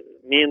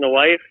me and the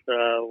wife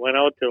went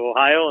out to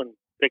Ohio and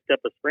picked up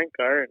a sprint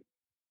car and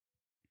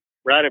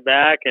brought it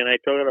back, and I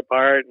took it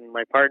apart. And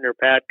my partner,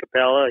 Pat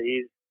Capella,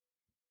 he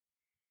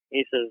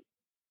says,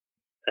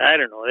 I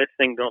don't know, this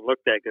thing don't look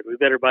that good. We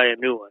better buy a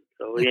new one.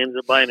 So we ended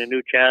up buying a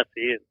new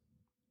chassis, and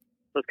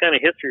so it's kind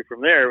of history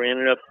from there. We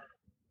ended up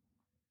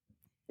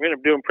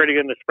doing pretty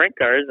good in the sprint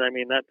cars. I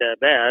mean, not that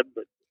bad,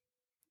 but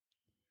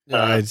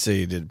I'd say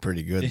you did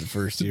pretty good the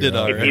first year. Did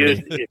all right.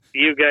 If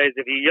you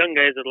young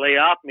guys would lay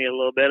off me a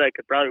little bit, I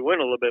could probably win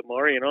a little bit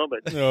more,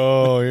 But you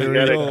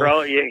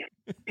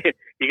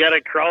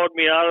gotta crowd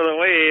me out of the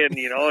way, and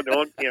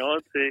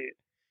don't see.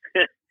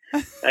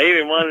 I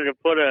even wanted to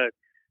put a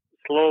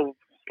slow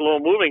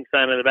moving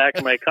sign in the back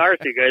of my car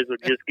so you guys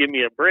would just give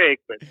me a break,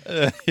 but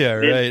yeah,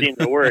 it didn't seem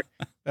to work.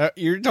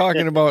 You're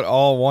talking about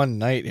all one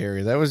night,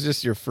 Harry. That was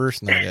just your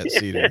first night at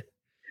Cedar.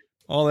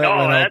 All that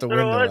went out the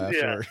window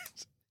afterwards.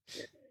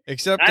 Yeah.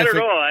 Except I don't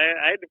know.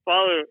 I had to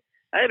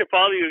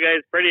follow you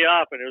guys pretty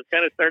often. It was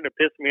kind of starting to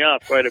piss me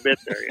off quite a bit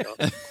there,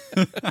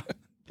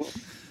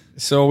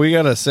 So we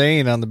got a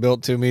saying on the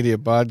Built 2 Media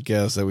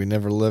podcast that we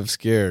never live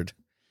scared.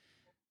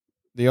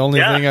 The only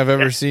thing I've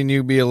ever seen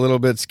you be a little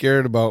bit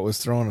scared about was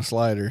throwing a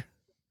slider.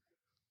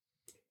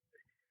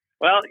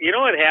 Well, you know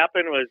what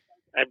happened was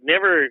I've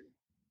never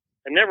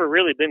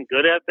really been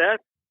good at that.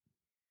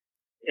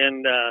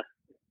 And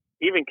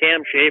even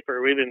Cam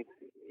Schaefer, we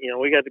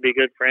got to be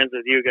good friends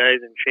with you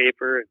guys and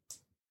Schaefer.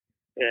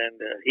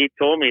 And he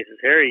told me, he says,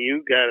 Harry,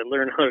 you got to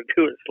learn how to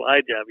do a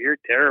slide job. You're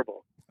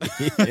terrible.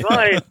 Yeah.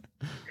 Well,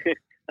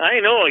 I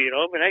know,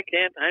 but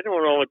I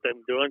don't know what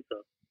I'm doing.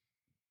 So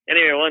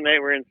anyway, one night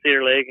we're in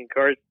Cedar Lake, and of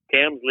course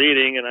Cam's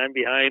leading, and I'm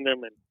behind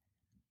him, and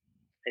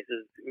he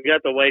says, we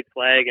got the white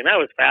flag, and I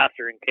was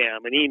faster than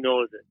Cam, and he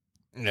knows it.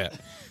 Yeah.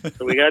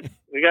 So we got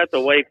the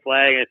white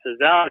flag, and it says,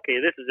 okay,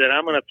 this is it.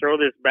 I'm going to throw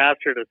this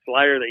bastard a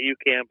slider that you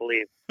can't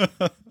believe.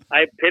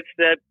 I pitched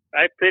that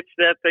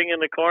thing in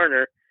the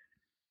corner,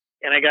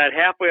 and I got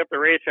halfway up the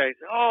racetrack. I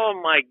said,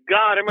 oh my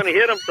God, I'm going to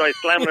hit him. So I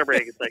slammed the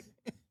brake. It's like,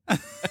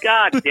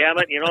 God damn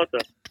it. So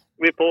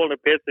we pull in the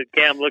pits, and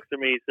Cam looks at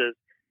me. He says,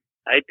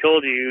 "I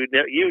told you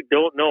you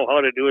don't know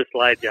how to do a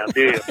slide job,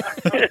 do you?"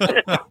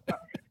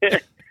 I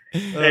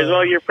said,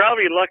 "Well, you're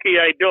probably lucky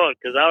I don't,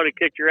 because I would have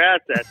kicked your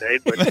ass that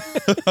night." But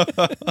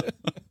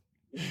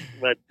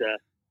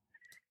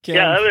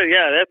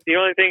that's the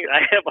only thing I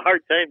have a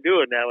hard time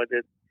doing now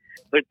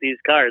with these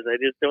cars. I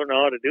just don't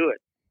know how to do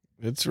it.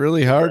 It's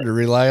really hard to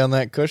rely on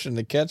that cushion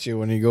to catch you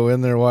when you go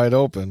in there wide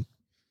open.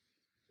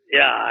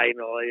 Yeah, I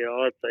know.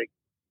 It's like,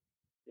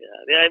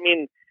 yeah. I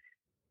mean,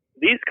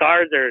 these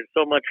cars are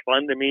so much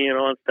fun to me,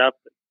 and stuff.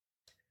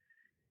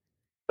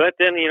 But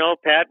then,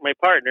 Pat, my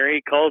partner,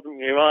 he calls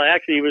me. Well,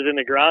 actually, he was in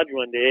the garage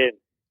one day, and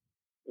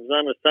it was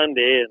on a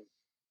Sunday,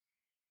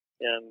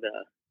 and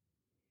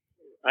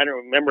I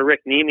don't remember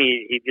Rick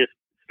Nemi. He just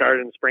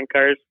started in sprint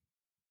cars.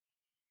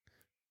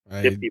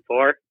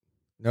 54.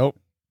 Nope.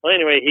 Well,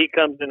 anyway, he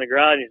comes in the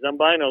garage. He says, "I'm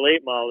buying a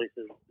late model." He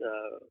says,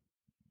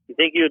 "You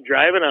think you would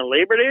drive it on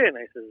Labor Day?" And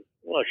I says,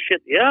 "Well,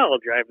 shit, yeah, I'll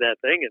drive that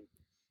thing." And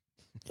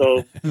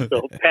so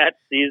Pat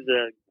sees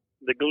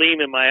the gleam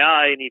in my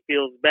eye, and he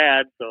feels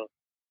bad. So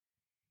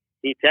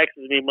he texts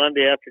me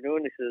Monday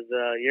afternoon. He says,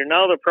 "You're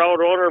now the proud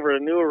owner of a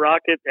new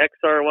Rocket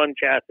XR1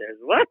 chassis." I said,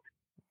 "What?"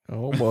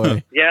 Oh,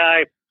 boy.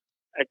 Yeah,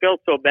 I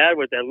felt so bad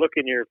with that look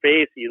in your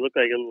face. You look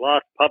like a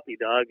lost puppy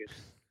dog.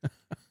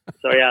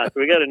 So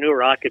we got a new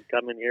Rocket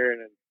coming here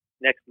in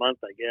next month,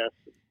 I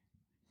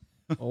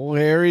guess. Oh,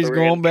 Harry's so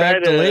going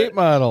back to late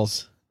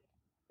models.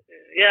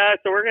 Yeah,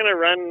 so we're gonna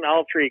run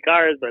all three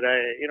cars, but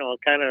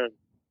kind of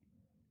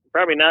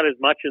probably not as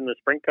much in the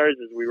sprint cars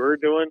as we were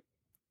doing.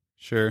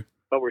 Sure.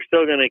 But we're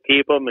still gonna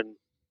keep them and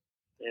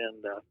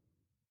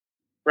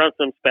run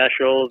some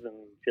specials, and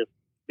just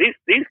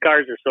these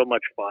cars are so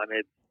much fun.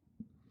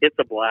 It's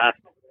a blast.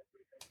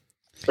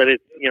 But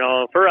it's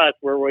for us,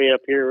 we're way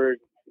up here.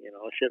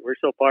 We're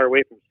so far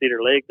away from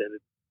Cedar Lake that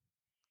it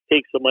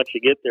takes so much to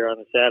get there on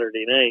a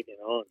Saturday night,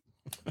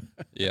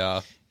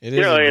 Yeah. It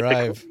is a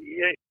drive.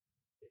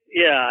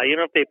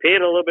 If they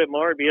paid a little bit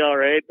more, it'd be all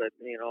right. But,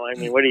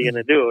 what are you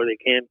going to do?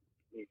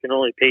 You can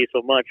only pay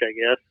so much, I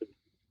guess.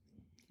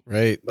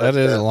 Right. But,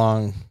 that is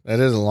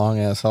a long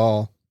ass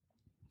haul.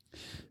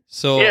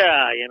 So,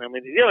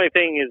 the only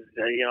thing is,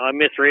 I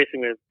miss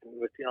racing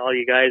with all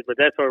you guys, but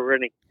that's what we're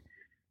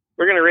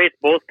going to race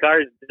both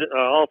cars,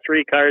 all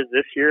three cars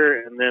this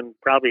year, and then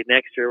probably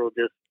next year we'll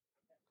just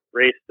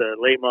race the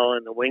late model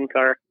and the wing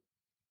car.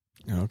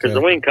 Because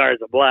the wing car is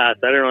a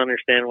blast. I don't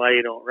understand why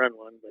you don't run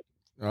one.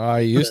 But I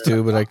used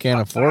to, but I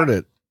can't afford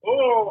it.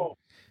 Oh,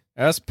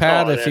 ask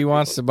Pat if he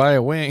wants to buy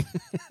a wing.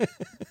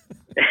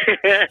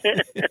 I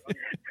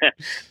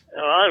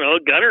don't know.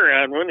 Gunner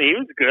on one. He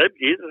was good.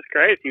 Jesus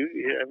Christ.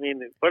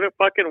 Put a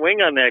fucking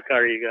wing on that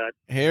car you got.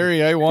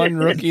 Harry, I won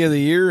Rookie of the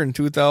Year in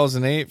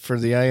 2008 for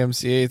the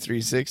IMCA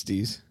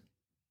 360s.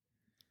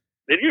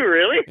 Did you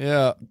really?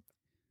 Yeah.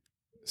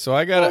 So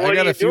I got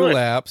a few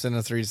laps in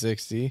a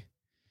 360.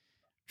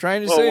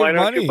 Trying to save money. Why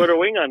don't you put a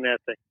wing on that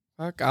thing?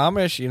 Fuck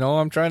Amish,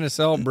 I'm trying to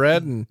sell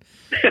bread and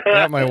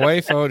got my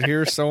wife out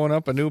here sewing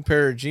up a new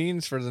pair of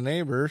jeans for the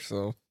neighbor,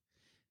 so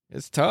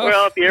it's tough.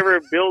 Well, if you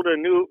ever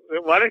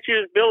why don't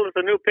you just build us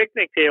a new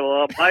picnic table?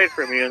 I'll buy it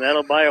from you, and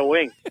that'll buy a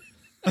wing.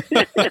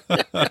 That's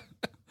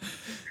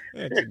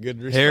a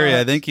good response. Harry,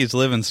 I think he's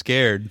living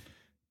scared.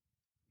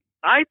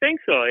 I think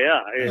so,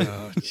 yeah.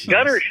 Oh,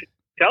 Gunner,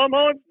 tell him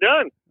how it's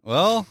done.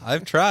 Well,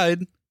 I've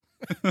tried.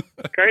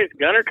 Christ,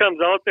 Gunner comes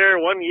out there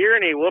 1 year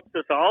and he whoops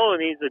us all,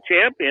 and he's a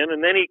champion,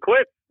 and then he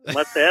quit.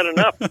 Must have had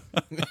enough.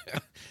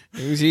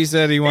 He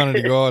said he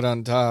wanted to go out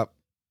on top.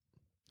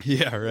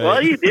 Yeah, right.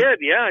 Well, he did.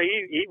 Yeah,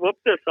 he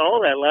whooped us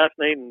all that last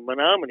night in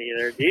Menominee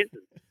there.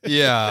 Jesus.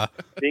 Yeah.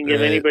 Didn't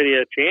give anybody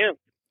a chance.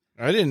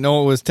 I didn't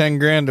know it was 10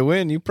 grand to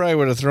win. You probably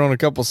would have thrown a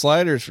couple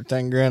sliders for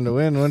 10 grand to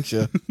win, wouldn't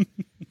you?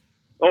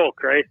 Oh,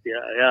 Christ,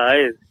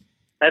 yeah.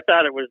 I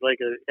thought it was like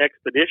an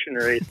expedition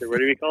race, or what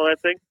do we call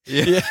that thing?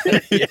 Yeah.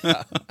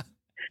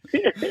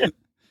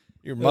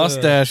 Your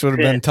mustache would have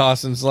been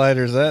tossing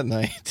sliders that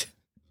night.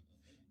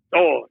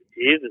 Oh,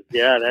 Jesus.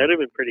 Yeah, that would have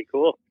been pretty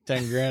cool.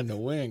 10 grand to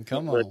win.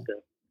 Come on.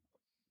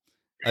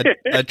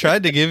 I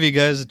tried to give you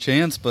guys a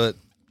chance, but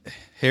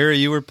Harry,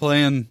 you were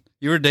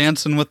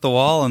dancing with the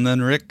wall, and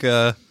then Rick,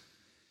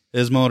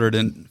 his motor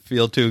didn't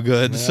feel too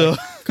good. So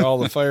call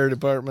the fire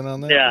department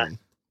on that. Yeah. One.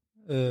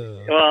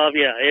 Well,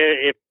 yeah.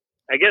 If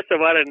I guess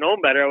if I'd have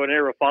known better, I would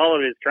never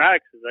followed his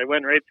tracks. I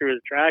went right through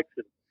his tracks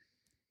and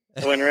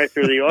I went right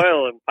through the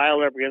oil and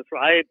piled up against.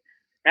 I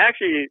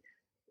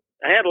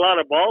had a lot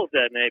of balls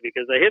that night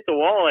because I hit the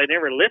wall. I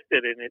never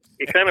lifted, and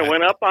it kind of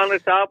went up on the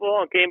top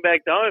wall and came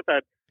back down. I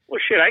thought, well,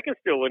 shit, I can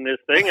still win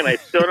this thing. And I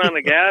stood on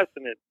the gas,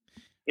 and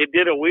it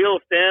did a wheel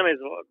stand. I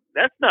said, well,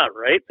 that's not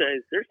right.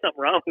 There's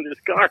something wrong with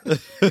this car.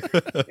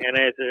 And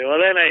I said,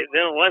 well,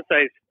 then once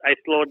I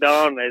slowed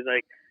down, I was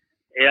like,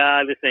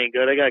 yeah, this ain't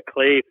good. I got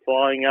clay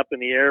falling up in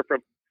the air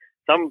from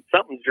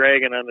something's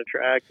dragging on the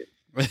track.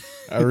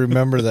 I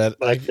remember that.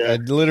 But, I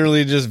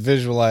literally just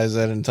visualized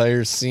that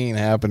entire scene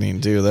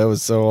happening too. That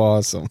was so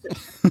awesome.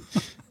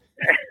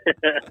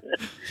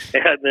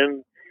 And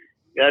then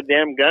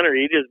goddamn Gunner,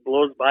 he just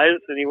blows by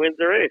us and he wins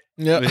the race.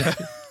 Yeah.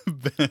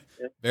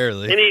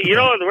 Barely. And he,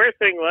 what the worst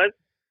thing was?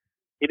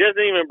 He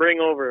doesn't even bring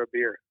over a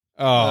beer.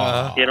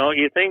 Oh.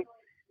 You think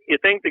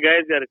the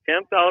guy's got a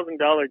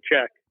 $10,000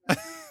 check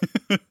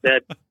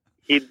that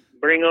he'd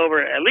bring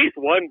over at least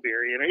one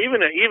beer,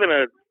 even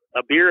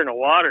a beer and a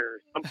water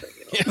or something.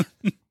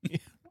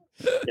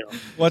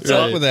 What's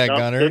up with that,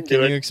 Gunner?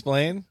 Can you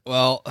explain?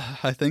 Well,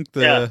 I think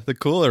the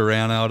cooler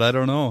ran out. I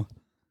don't know.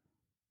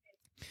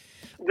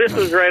 This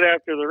was right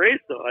after the race,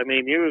 though. I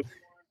mean,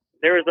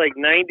 there was like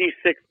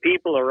 96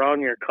 people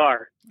around your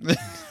car.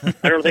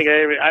 I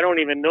don't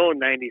even know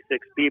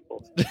 96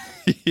 people.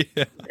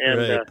 Yeah, and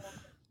right.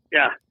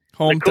 The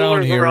Hometown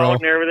coolers were hero. out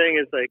and everything.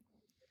 It's like,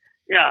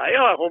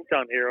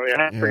 hometown hero.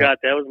 Yeah, I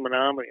forgot that was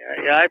Menominee.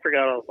 I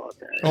forgot all about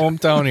that.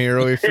 Hometown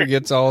hero. He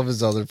forgets all of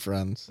his other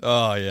friends.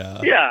 Oh, yeah.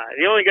 Yeah,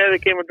 the only guy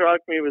that came and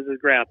talked to me was his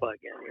grandpa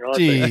again. It's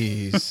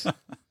Jeez. like,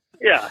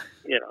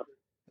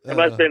 I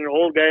must have been an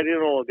old guy to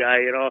an old guy,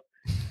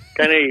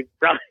 kind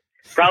of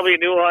probably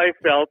knew how I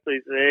felt. So he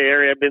said, "Hey,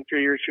 Harry, I've been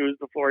through your shoes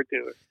before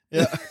too."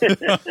 Yeah.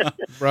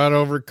 Brought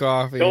over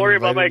coffee. Don't worry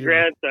about my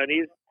grandson.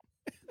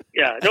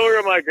 Don't worry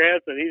about my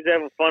grandson. He's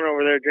having fun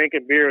over there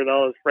drinking beer with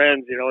all his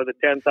friends, with a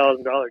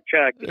 $10,000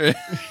 check.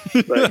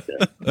 But,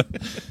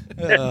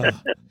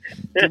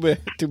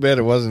 too bad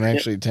it wasn't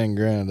actually 10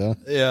 grand, huh?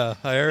 Yeah,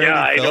 I already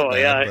I felt know.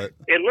 that, But...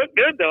 It looked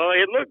good though.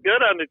 It looked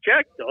good on the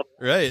check though.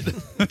 Right.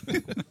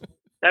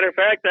 Matter of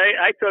fact,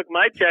 I took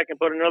my check and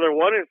put another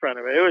one in front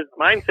of it.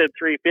 Mine said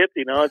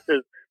 $350. Now it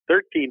says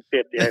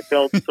 $1350. I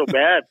felt so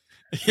bad.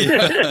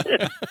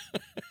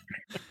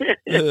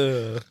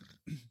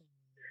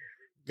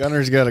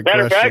 Gunner's got a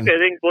Matter of question. fact, I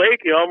think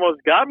Blake, you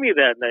almost got me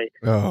that night.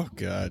 Oh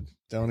God!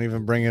 Don't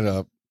even bring it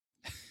up.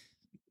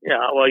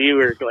 Yeah, well, you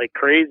were like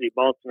crazy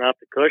bouncing off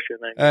the cushion.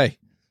 Hey,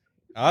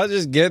 I was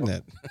just getting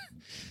it.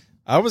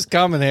 I was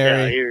coming,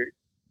 Harry.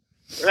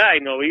 I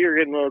know you were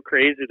getting a little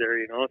crazy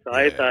there, So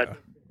I thought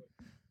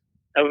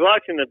I was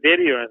watching the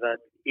video and I thought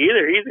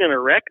either he's going to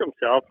wreck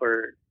himself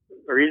or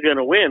he's going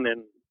to win.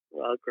 And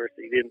well, of course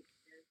he didn't.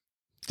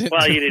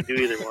 Well, you didn't do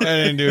either one. I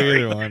didn't do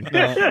either one.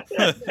 No.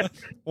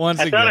 Once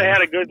I again, thought I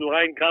had a good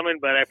line coming,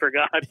 but I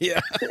forgot.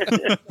 Yeah.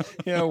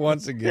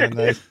 Once again,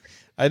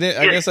 I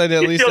didn't. I guess I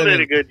did. At least still I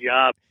did a good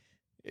job.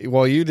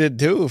 Well, you did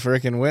too.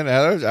 Freaking win.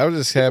 I was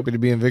just happy to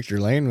be in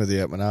Victor Lane with you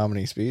at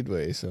Menominee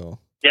Speedway. So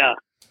yeah,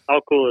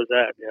 how cool is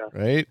that? Yeah,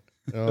 right.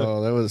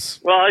 Oh, that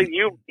was. Well,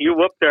 you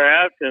whooped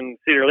our ass in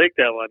Cedar Lake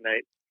that one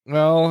night.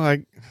 Well,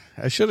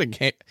 I should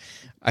have.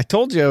 I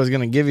told you I was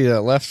going to give you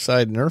that left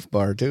side Nerf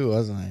bar too,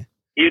 wasn't I?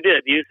 You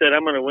did. You said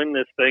I'm going to win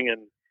this thing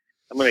and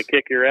I'm going to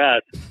kick your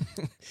ass.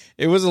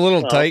 It was a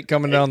little tight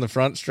coming down the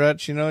front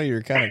stretch. You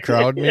were kind of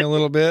crowding me a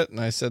little bit, and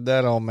I said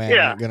that, "Oh man,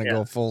 I'm going to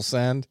go full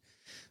send."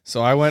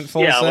 So I went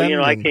full send. Yeah,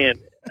 well, I can't.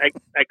 I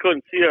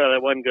couldn't see out of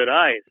that one good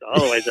eye. So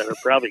otherwise, I'd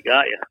have probably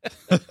got you.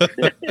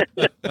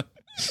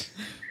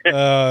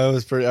 It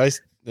was pretty.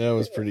 That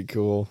was pretty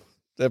cool.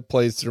 That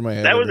plays through my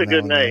head. That was a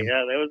good night. Then.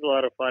 Yeah, that was a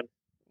lot of fun.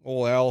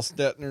 Old Al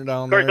Stetner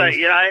down there. Of course,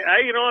 there. I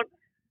you know what?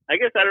 I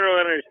guess I don't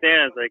really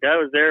understand. It's like I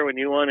was there when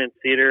you won in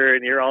Cedar,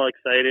 and you're all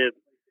excited.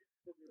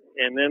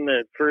 And then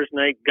the first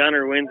night,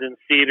 Gunner wins in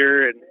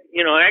Cedar, and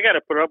I got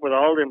to put up with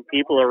all them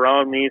people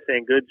around me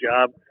saying "good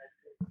job."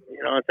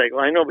 It's like,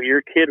 well, I know, but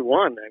your kid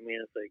won. I mean,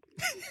 it's like,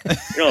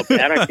 how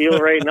bad I feel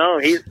right now.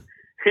 He's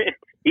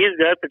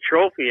got the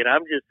trophy, and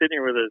I'm just sitting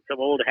here with some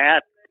old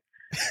hat.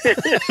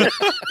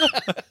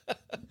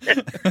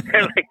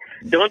 Like,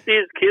 don't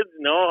these kids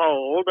know how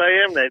old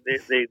I am? That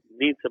they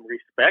need some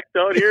respect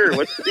out here? Or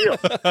what's the deal?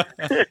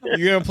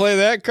 You gonna play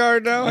that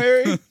card now,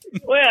 Harry?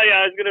 Well,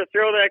 yeah, I was gonna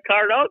throw that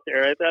card out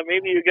there. I thought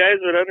maybe you guys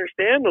would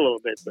understand a little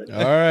bit. But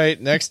all right,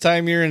 next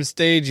time you're in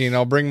staging,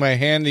 I'll bring my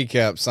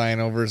handicap sign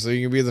over so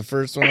you can be the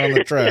first one on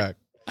the track.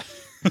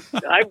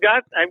 I've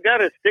got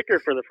a sticker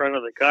for the front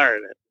of the car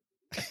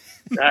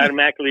that I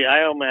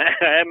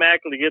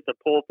automatically get the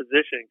pole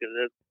position because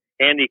it's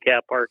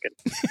handicap parking.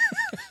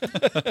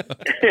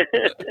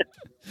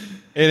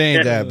 It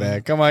ain't that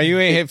bad. Come on, you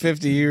ain't hit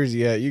 50 years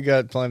yet. You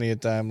got plenty of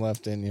time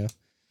left in you.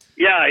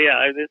 Yeah.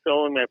 This is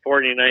only my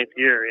 49th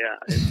year.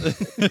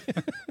 Yeah.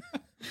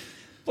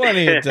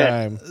 Plenty of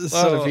time. A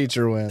lot of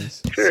feature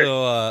wins. Sure.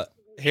 So,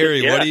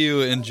 Harry, what do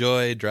you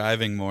enjoy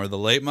driving more, the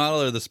late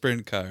model or the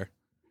sprint car?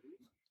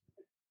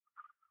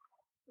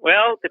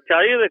 Well, to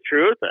tell you the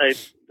truth, I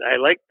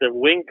like the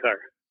wing car.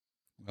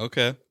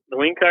 Okay. The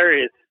wing car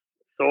is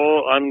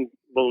so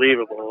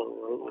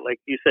unbelievable. Like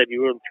you said,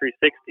 you were in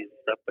 360s and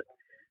stuff, but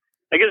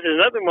I guess there's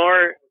nothing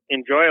more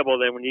enjoyable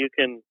than when you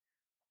can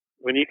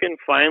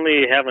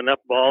finally have enough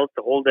balls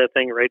to hold that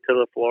thing right to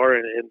the floor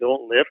and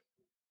don't lift.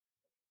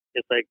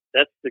 It's like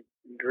that's the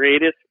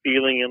greatest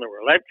feeling in the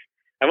world.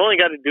 I've only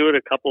got to do it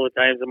a couple of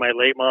times in my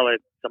late model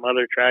at some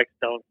other tracks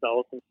down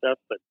south and stuff,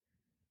 but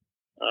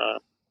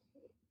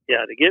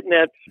to get in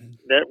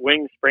that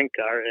wing sprint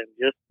car and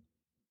just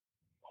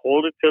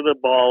hold it to the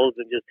balls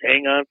and just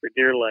hang on for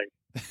dear life,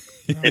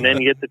 and then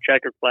get the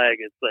checkered flag.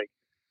 It's like,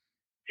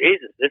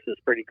 Jesus, this is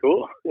pretty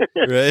cool,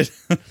 right?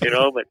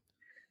 But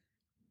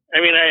I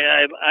mean,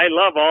 I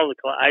love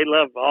I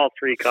love all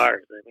three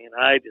cars. I mean,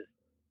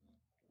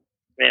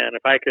 man,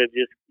 if I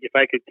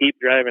could keep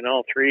driving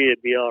all three,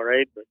 it'd be all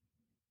right.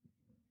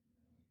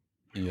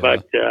 Yeah.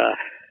 But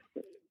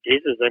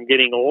Jesus, I'm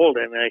getting old,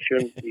 and I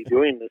shouldn't be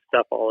doing this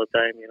stuff all the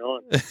time, you know.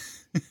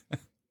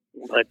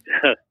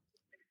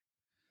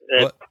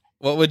 But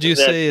what would you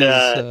say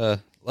is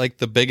like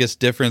the biggest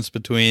difference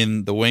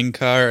between the wing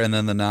car and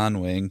then the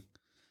non-wing?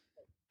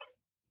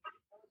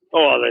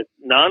 Oh, the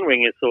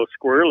non-wing is so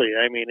squirrely.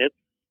 I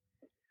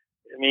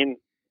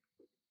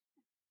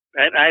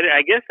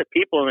guess the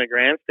people in the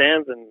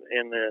grandstands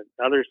and the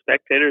other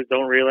spectators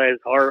don't realize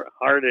how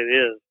hard it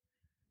is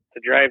to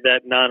drive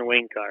that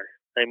non-wing car.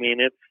 I mean,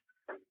 it's,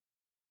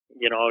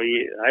 you know,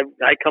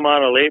 I come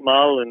out a late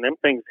model and them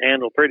things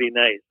handle pretty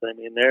nice. I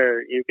mean,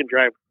 you can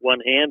drive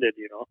one-handed,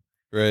 you know.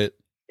 Right.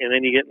 And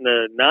then you get in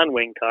the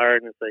non-wing car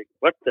and it's like,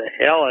 what the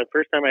hell? The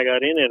first time I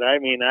got in it, I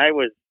mean,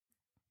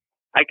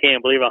 I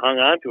can't believe I hung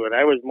on to it.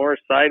 I was more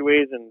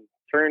sideways and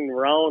turned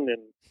around,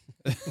 and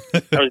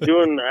I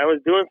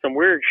was doing some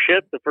weird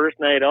shit the first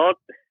night out.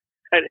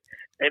 And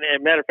as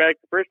a matter of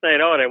fact, the first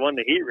night out, I won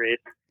the heat race.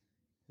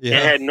 Yeah.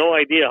 I had no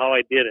idea how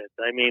I did it.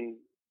 I mean,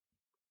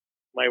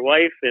 my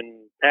wife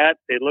and Pat,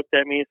 they looked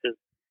at me and said,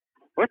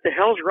 "What the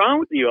hell's wrong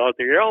with you out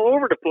there? You're all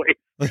over the place."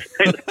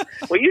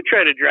 Well, you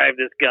try to drive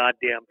this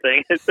goddamn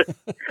thing.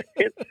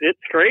 It's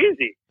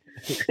crazy.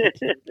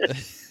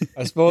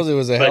 I suppose it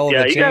was a hell of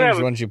a change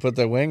once once you put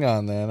the wing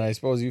on. Then I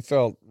suppose you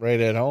felt right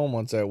at home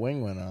once that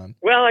wing went on.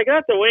 Well, I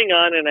got the wing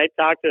on, and I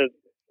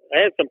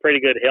had some pretty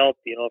good help,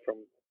 you know,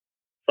 from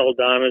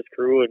Saldana's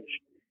crew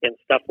and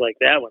stuff like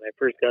that when I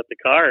first got the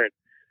car.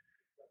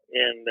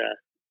 And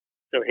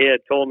so he had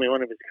told me,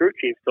 one of his crew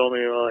chiefs told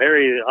me, "Well,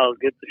 Harry, I'll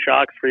get the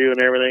shocks for you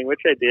and everything,"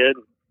 which I did.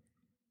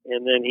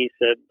 And then he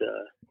said,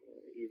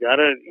 "You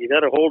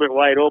gotta hold it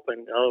wide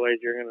open,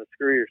 otherwise you're gonna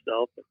screw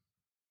yourself.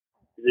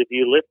 If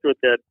you lift with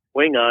that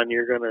wing on,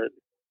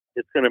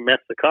 it's gonna mess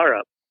the car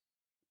up."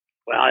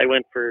 Well, I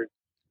went for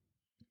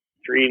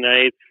 3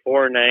 nights,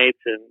 4 nights,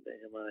 and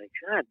I'm like,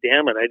 God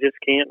damn it, I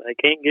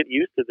can't get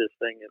used to this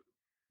thing. And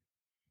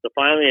so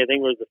finally, I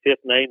think it was the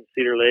 5th night in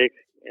Cedar Lake,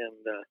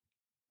 and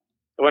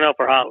I went out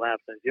for hot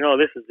laps. And you know,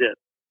 this is it.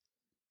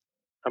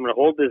 I'm gonna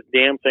hold this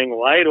damn thing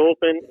wide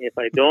open. If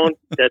I don't,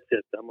 that's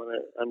it. I'm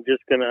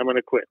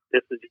gonna quit.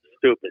 This is just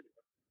stupid.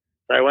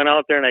 So I went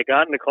out there and I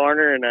got in the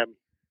corner and I'm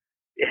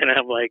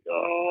like,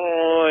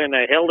 oh, and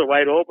I held it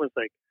wide open. It's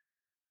like,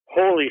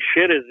 holy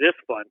shit, is this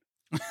fun?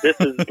 This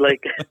is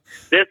like,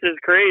 this is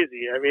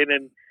crazy. I mean,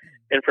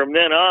 and from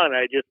then on,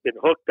 I just been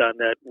hooked on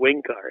that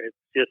wing car.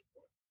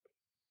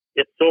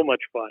 It's so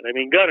much fun. I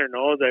mean, Gunner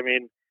knows. I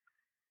mean,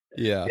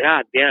 yeah,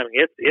 God damn,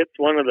 it's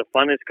one of the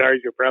funnest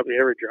cars you'll probably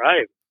ever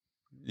drive.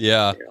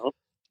 Yeah. You know?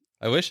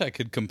 I wish I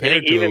could compare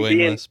it to a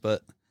wingless,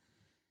 but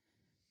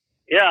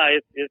yeah,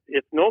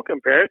 it's no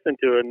comparison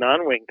to a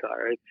non-wing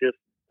car. It's just,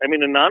 I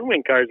mean, the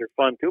non-wing cars are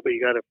fun too, but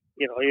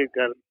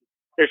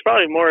there's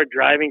probably more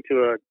driving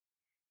to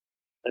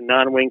a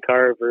non-wing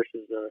car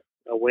versus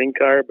a wing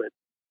car, but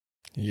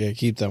you gotta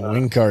keep that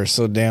wing car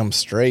so damn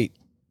straight,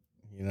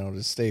 you know,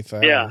 to stay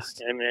fast. Yeah,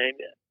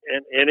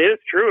 and it is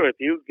true. If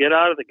you get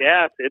out of the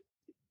gas,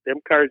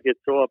 them cars get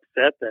so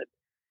upset that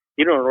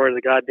you don't know where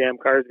the goddamn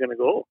car is going to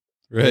go.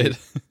 Right.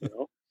 You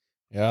know?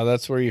 Yeah,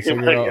 that's where you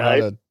figure out how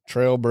to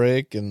trail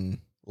brake and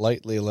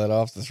lightly let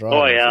off the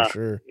throttle. Oh yeah, for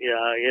sure.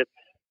 Yeah,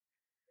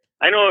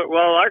 I know.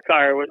 Well, our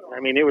car was. I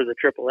mean, it was a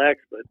triple X,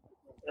 but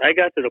I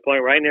got to the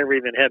point where I never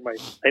even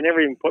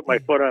put my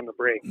foot on the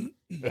brake.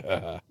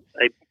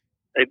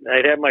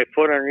 I'd have my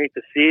foot underneath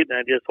the seat and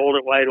I'd just hold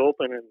it wide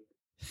open and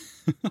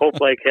hope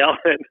like hell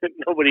that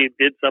nobody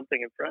did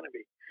something in front of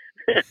me.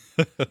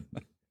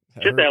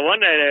 Just that one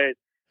night,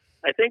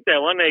 I think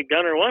that one night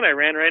Gunner won, I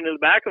ran right into the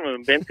back of him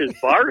and bent his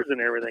bars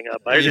and everything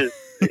up.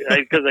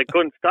 Because I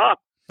couldn't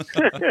stop.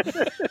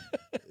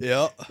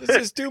 Yeah, this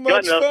is too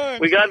much fun.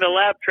 We got into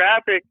lap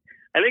traffic.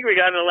 I think we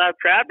got into lap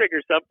traffic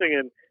or something,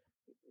 and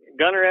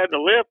Gunner had the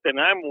lift, and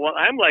I'm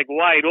like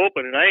wide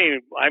open, and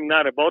I'm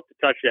not about to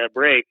touch that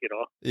brake, you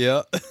know.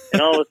 Yeah.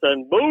 And all of a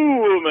sudden,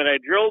 boom! And I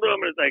drilled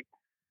him, and it's like,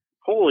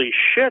 holy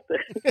shit!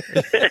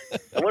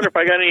 I wonder if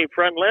I got any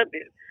front left.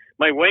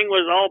 My wing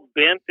was all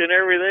bent and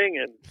everything,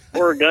 and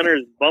poor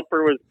Gunner's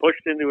bumper was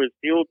pushed into his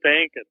fuel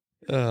tank,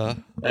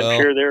 and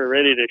I'm sure they were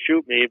ready to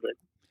shoot me, but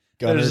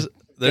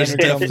there's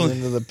definitely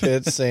into the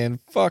pits saying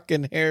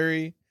 "fucking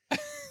Harry."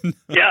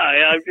 Yeah,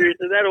 I'm sure he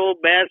said, "That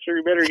old bastard,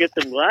 you better get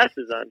some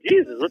glasses on."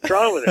 Jesus, what's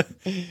wrong with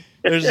it?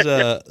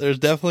 There's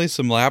definitely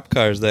some lap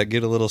cars that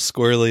get a little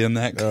squirrely in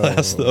that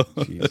class, though.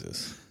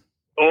 Jesus.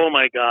 Oh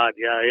my God,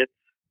 yeah,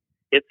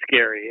 it's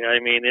scary. I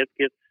mean, it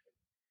gets.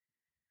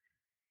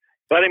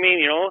 But I mean,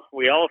 you know,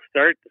 we all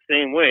start the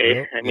same way.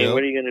 Yep, I mean,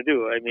 what are you going to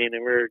do? I mean,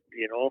 and we're,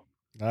 you know,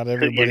 not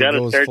everybody you got to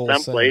goes start full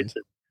someplace.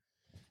 send.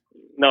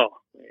 No,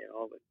 you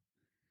know,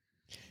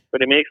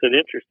 but it makes it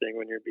interesting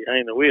when you're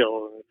behind the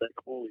wheel and it's like,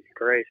 holy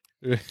Christ,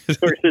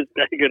 where's this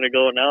guy going to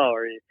go now?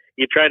 Or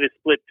you try to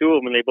split two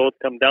of them and they both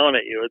come down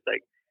at you. It's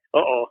like,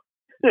 uh-oh.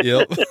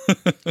 Yep.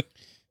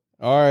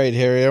 All right,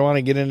 Harry, I want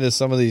to get into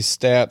some of these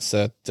stats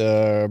that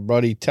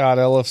buddy Todd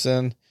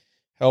Ellefson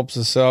helps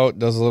us out,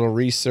 does a little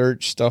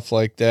research, stuff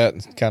like that,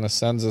 and kind of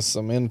sends us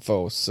some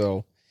info.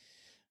 So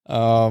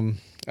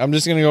I'm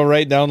just going to go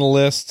right down the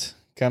list,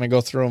 kind of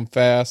go through them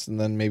fast, and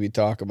then maybe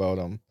talk about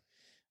them.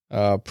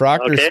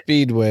 Proctor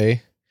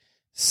Speedway,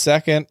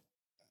 second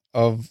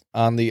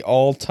on the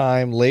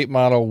all-time late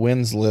model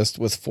wins list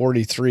with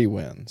 43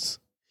 wins.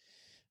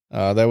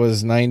 That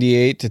was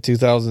 98 to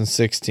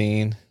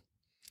 2016.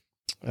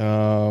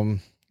 And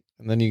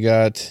then you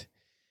got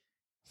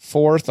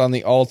fourth on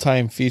the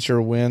all-time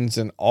feature wins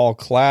in all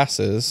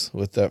classes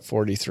with that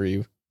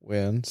 43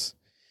 wins.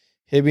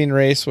 Hibbing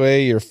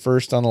Raceway, you're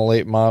first on the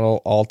late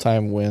model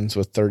all-time wins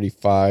with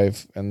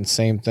 35, and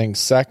same thing,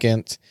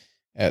 second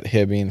at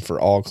Hibbing for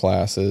all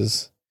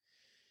classes.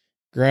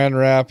 Grand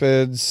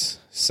Rapids,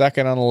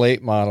 second on the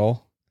late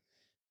model,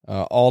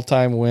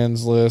 all-time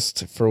wins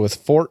list with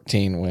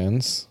 14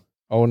 wins,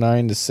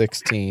 09 to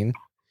 16,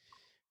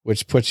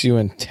 which puts you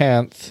in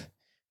 10th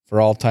for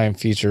all-time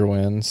feature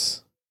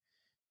wins.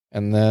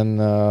 And then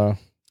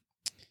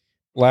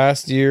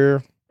last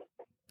year,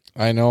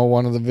 I know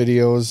one of the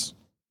videos,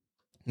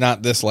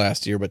 not this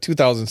last year, but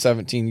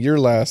 2017, your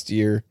last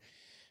year,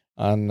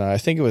 on I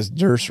think it was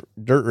Dirt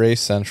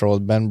Race Central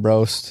with Ben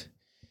Brost.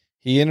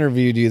 He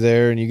interviewed you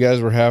there, and you guys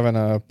were having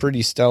a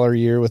pretty stellar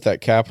year with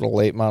that Capital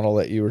late model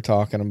that you were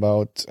talking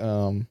about,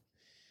 and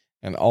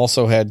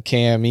also had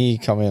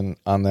KME come in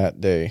on that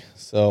day.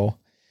 So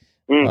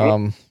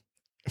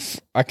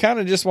I kind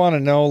of just want to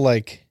know,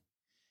 like,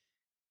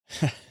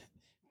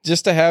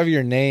 just to have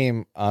your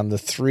name on the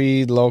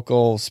 3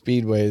 local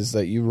speedways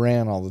that you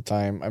ran all the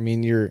time. I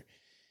mean, you're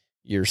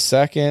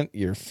second,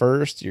 you're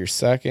first, you're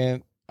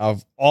second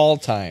of all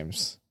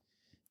times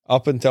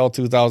up until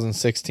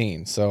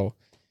 2016. So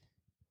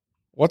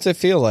what's it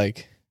feel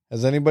like?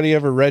 Has anybody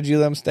ever read you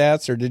them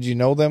stats, or did you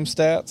know them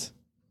stats?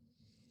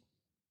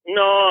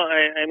 No,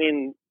 I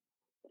mean,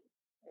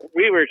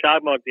 we were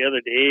talking about the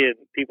other day, and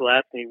people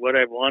asked me what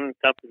I've won and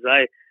stuff. Because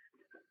I've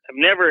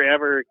never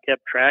ever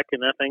kept track of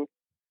nothing.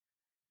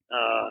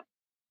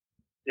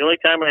 The only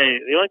time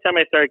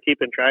I started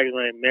keeping track is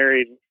when I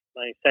married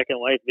my second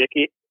wife,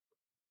 Vicky,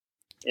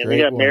 and we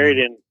got married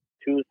in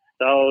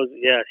 2000.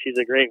 Yeah, she's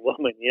a great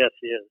woman. Yes,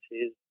 she is.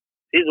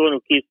 She's the one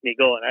who keeps me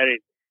going. I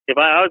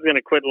was going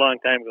to quit a long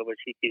time ago, but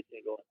she keeps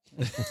me going.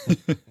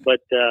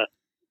 But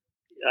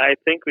I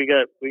think we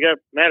got.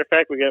 Matter of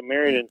fact, we got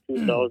married in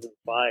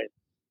 2005,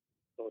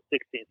 so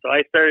 16. So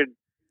I started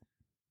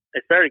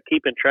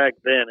keeping track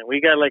then, and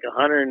we got like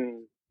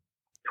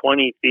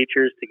 120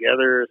 features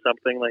together or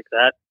something like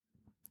that.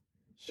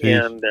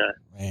 Jeez. And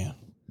man,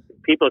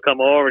 people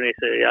come over and they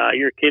say, "Yeah,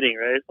 you're kidding,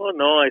 right?" Oh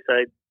no, I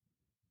said,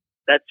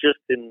 that's just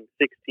in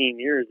 16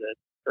 years that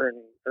her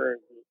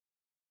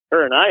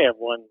and I have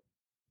won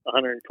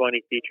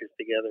 120 features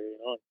together. You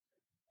know,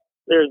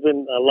 there's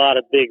been a lot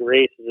of big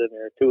races in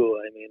there too.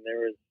 I mean, there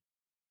was,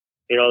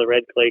 the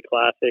Red Clay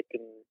Classic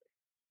and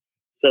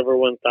Silver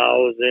 1000,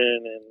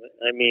 and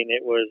I mean,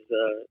 it was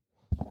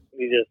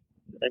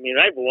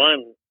I've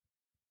won.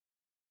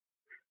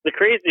 The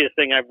craziest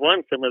thing, I've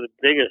won some of the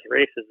biggest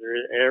races there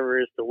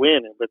ever is to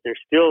win, but there's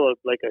still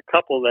like a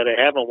couple that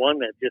I haven't won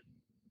that just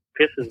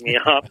pisses me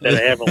off that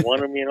I haven't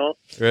won them,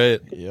 Right.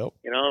 Yep.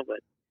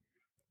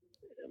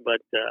 But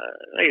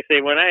like I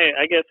say, when I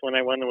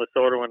won the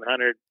WISSOTA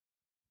 100,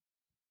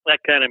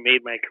 that kind of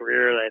made my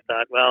career. I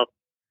thought, well,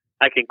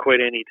 I can quit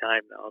any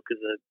time now,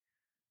 because the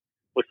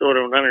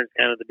WISSOTA 100 is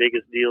kind of the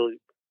biggest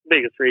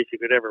race you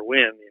could ever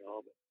win,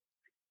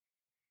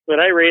 But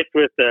I raced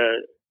with,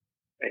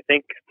 I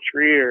think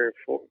 3 or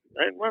 4,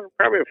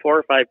 probably 4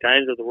 or 5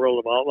 times with the World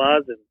of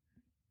Outlaws, and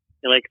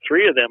like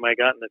 3 of them I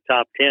got in the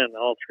top 10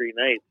 all 3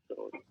 nights.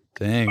 So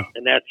dang,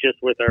 and that's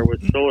just with our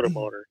WISSOTA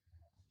motor.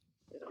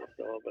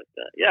 But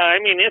I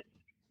mean,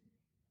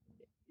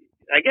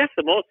 I guess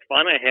the most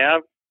fun I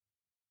have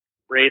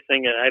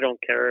racing, and I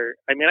don't care.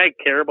 I mean, I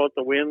care about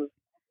the wins,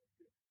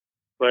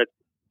 but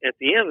at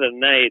the end of the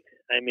night,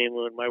 I mean,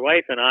 when my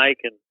wife and I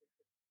can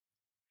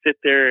sit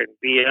there and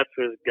BS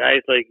with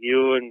guys like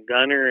you and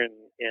Gunner and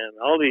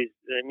all these,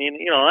 I mean,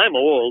 I'm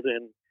old,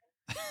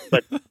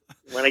 but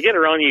when I get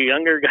around you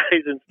younger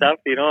guys and stuff,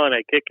 and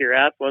I kick your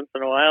ass once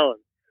in a while,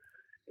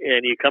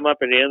 and you come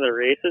up at the end of the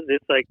races,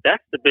 it's like,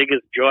 that's the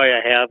biggest joy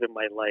I have in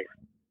my life.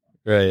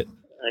 Right.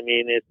 I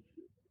mean, it's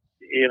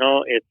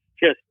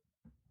just,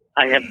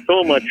 I have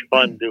so much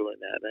fun doing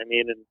that. I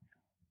mean,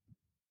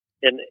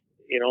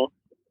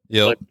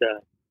 yep. But,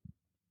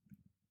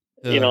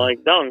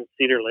 like down in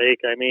Cedar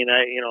Lake, I mean,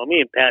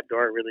 me and Pat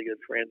Dorr are really good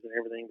friends and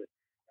everything, but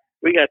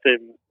we got to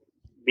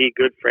be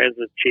good friends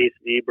with Chase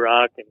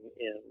Debrock and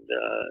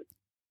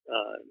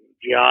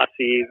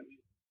Giassi,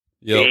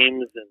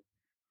 James,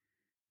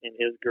 and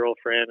his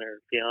girlfriend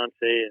or fiance.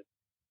 And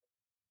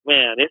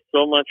man, it's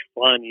so much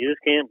fun. You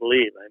just can't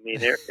believe. I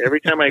mean, every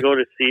time I go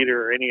to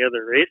Cedar or any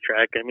other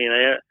racetrack, I mean,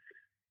 I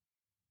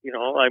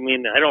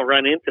don't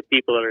run into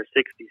people that are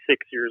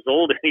 66 years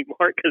old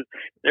anymore, because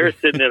they're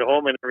sitting at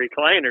home in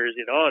recliners,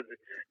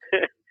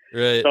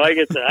 Right. So I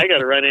got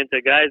to run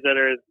into guys that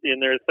are in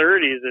their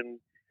 30s and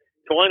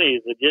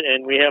 20s,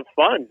 and we have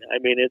fun. I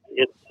mean,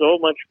 it's so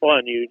much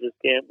fun. You just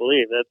can't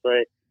believe. That's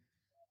why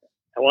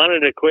I wanted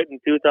to quit in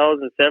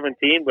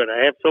 2017, but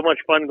I have so much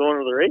fun going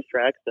to the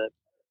racetracks that,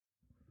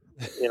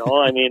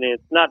 I mean,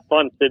 it's not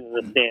fun sitting in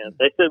the stands.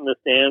 I sit in the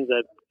stands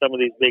at some of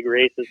these big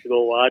races to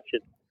go watch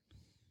it,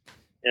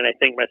 and I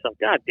think to myself,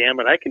 God damn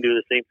it, I can do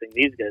the same thing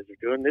these guys are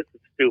doing. This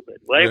is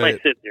stupid. Why am I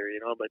sitting here?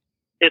 But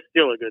it's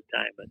still a good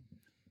time. But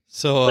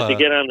to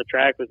get on the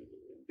track with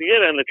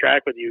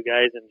you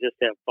guys and just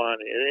have fun,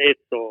 it's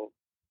so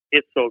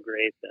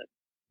great that.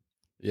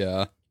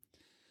 Yeah.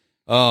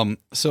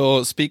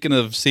 So speaking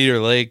of Cedar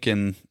Lake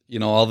and,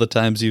 all the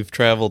times you've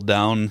traveled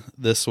down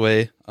this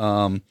way,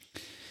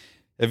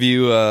 have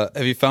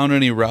you found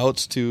any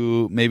routes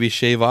to maybe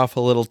shave off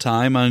a little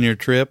time on your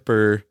trip,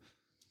 or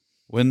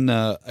when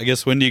do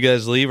you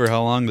guys leave, or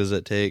how long does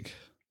it take?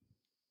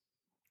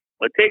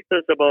 Well, it takes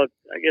us about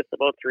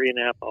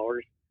 3.5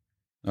 hours.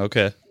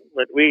 Okay.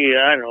 But we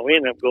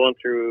end up going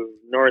through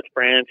North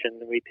Branch,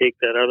 and we take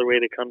that other way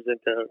that comes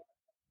into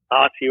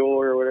Osseo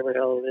or whatever the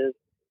hell it is.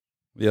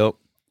 Yep.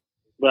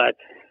 But,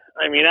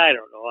 I mean, I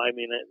don't know. I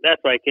mean,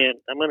 that's why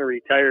I'm going to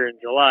retire in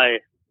July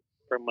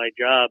from my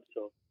job,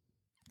 so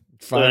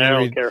I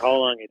don't care how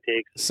long it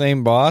takes.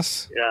 Same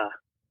boss? Yeah.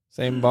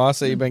 Same boss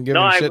that you've been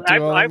giving shit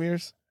to all them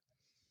years?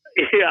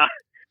 Yeah.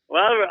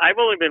 Well, I've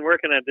only been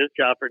working at this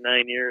job for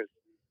 9 years.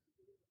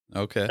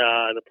 Okay.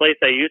 The place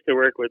I used to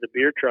work with, the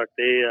beer truck,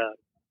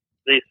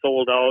 they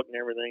sold out and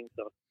everything.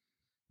 So,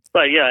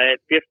 but yeah, at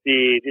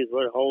 50,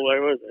 how old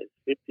was I?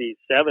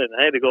 57.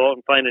 I had to go out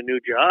and find a new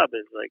job.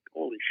 It's like,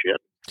 holy shit.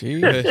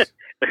 Jeez.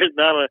 There's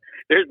not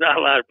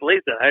a lot of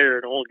places that hire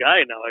an old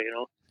guy now.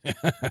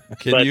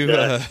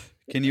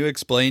 Can you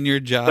explain your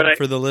job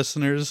for the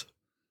listeners?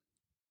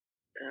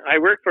 I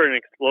work for an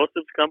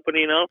explosives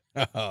company now.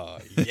 Oh,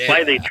 yeah.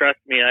 Why they trust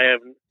me, I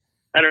don't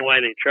know why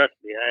they trust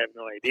me. I have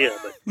no idea,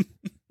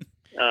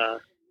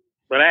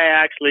 but I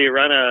actually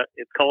run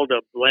it's called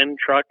a blend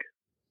truck.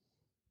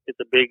 It's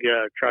a big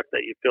truck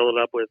that you fill it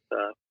up with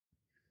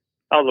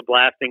all the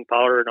blasting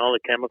powder and all the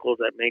chemicals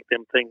that make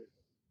them things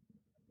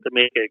to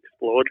make it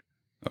explode.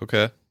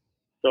 Okay.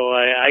 So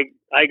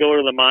I go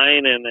to the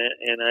mine and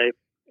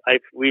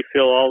we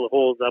fill all the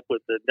holes up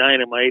with the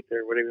dynamite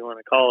or whatever you want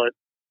to call it,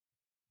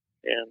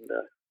 and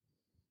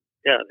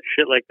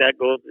shit like that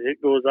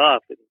goes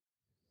off. And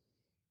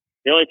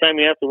the only time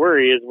you have to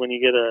worry is when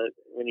you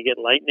get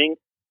lightning.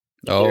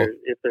 Oh.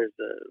 If there's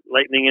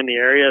lightning in the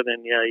area,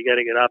 then you got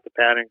to get off the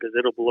pattern because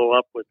it'll blow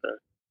up with the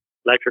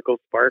electrical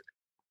spark.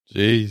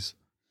 Jeez.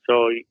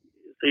 So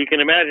you can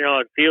imagine how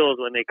it feels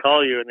when they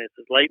call you and it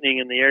says lightning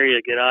in the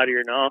area. Get out of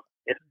here now.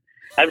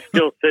 I'm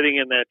still sitting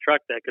in that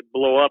truck that could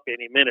blow up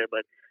any minute,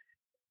 but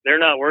they're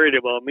not worried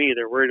about me.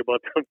 They're worried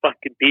about the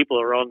fucking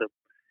people around the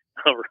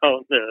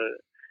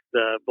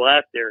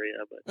blast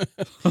area. But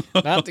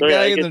not the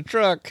guy in the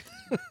truck.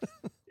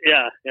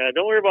 Yeah,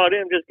 don't worry about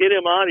him. Just get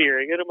him out of here.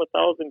 Get him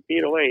 1,000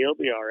 feet away. He'll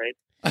be all right.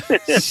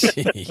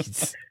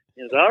 Jeez.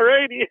 It's all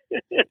right.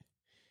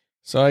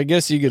 So I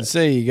guess you could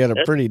say you got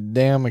a pretty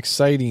damn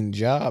exciting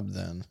job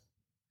then.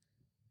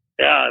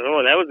 Yeah,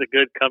 that was a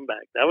good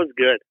comeback. That was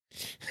good.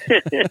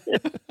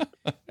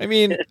 I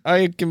mean,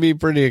 I can be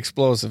pretty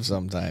explosive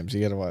sometimes.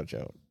 You got to watch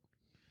out.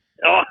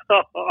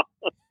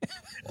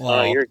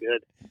 Oh, you're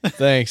good.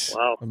 Thanks.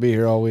 Wow. I'll be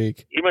here all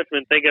week. You must have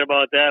been thinking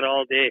about that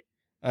all day.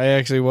 I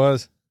actually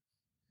was.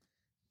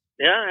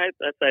 Yeah,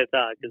 that's what I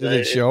thought. Did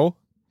it show?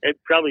 It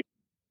probably.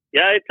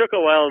 Yeah, it took a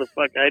while to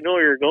fuck. I know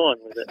where you're going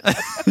with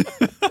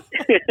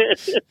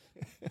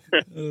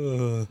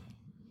it.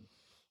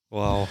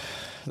 Wow.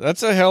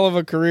 That's a hell of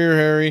a career,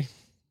 Harry.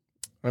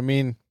 I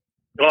mean.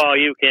 Oh,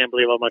 you can't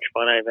believe how much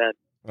fun I've had.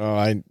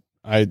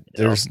 Oh,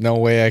 there's no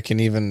way I can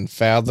even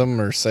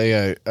fathom or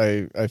say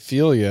I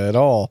feel you at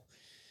all.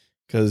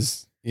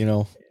 Because,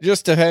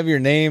 just to have your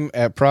name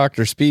at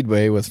Proctor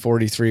Speedway with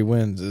 43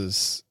 wins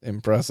is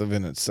impressive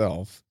in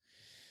itself.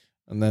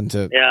 And then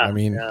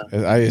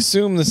I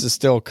assume this is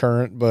still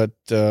current, but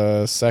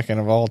second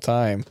of all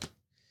time.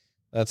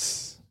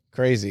 That's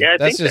crazy. Yeah,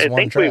 I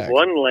think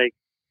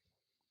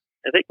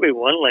we've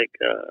won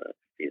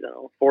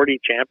 40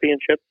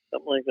 championships,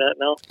 something like that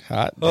now.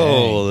 Hot dang.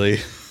 Holy.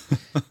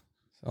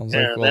 Sounds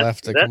like we'll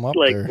have to come up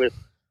there.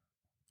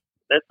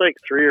 That's like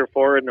 3 or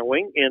 4 in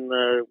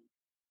the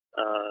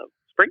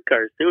sprint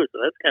cars too, so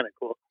that's kind of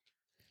cool.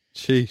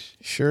 Sheesh.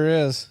 Sure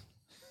is.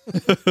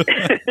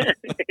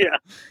 Yeah.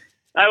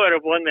 I would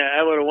have won that.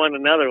 I would have won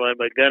another one,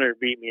 but Gunnar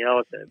beat me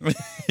out at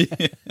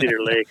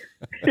Cedar Lake.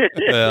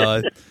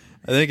 Well,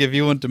 I think if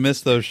you wouldn't have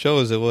missed those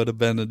shows, it would have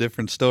been a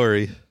different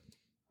story.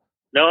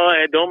 No,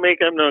 don't make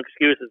up no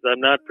excuses. I'm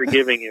not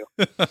forgiving you.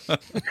 All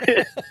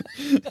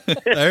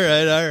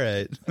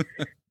right.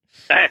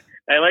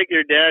 I like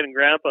your dad and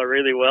grandpa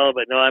really well,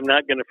 but no, I'm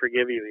not going to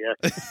forgive you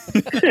yet.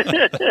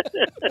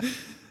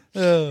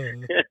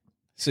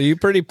 So you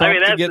pretty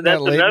pumped to get in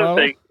that late model?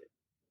 Thing.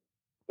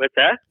 What's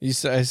that?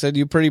 I said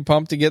you pretty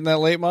pumped to get in that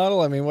late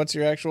model? I mean, what's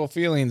your actual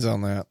feelings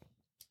on that?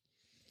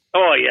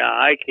 Oh, yeah,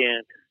 I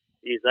can't.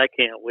 geez, I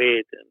can't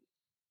wait. And,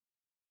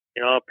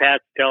 you know,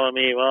 Pat's telling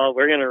me, well,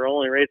 we're going to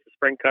only race the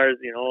sprint cars,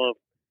 you know,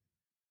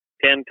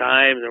 10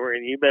 times,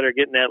 and you better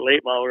get in that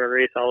late model. We're going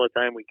to race all the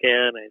time we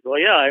can. And I said, well,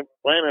 yeah, I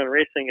plan on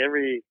racing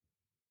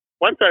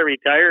once I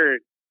retire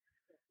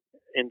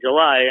in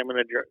July, I'm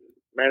going to,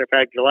 matter of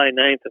fact, July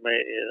 9th,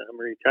 I'm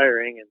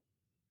retiring, and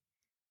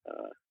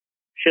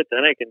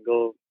then I can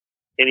go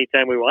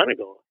anytime we want to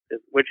go,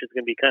 which is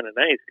going to be kind of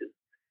nice, because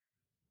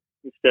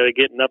instead of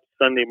getting up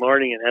Sunday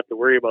morning and have to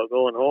worry about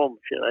going home,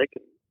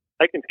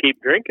 I can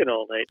keep drinking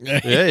all night,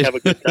 and have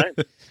a good time.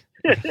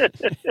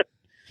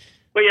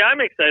 But yeah,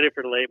 I'm excited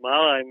for the late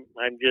model.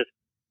 I'm just,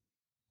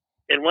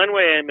 in one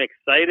way I'm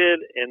excited,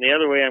 and the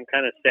other way I'm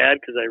kind of sad,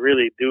 because I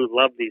really do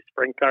love these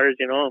sprint cars.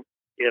 You know,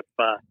 if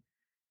I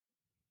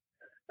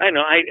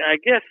know, I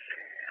guess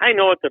I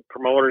know what the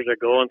promoters are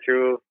going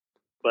through,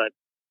 but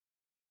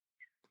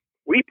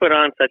we put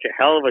on such a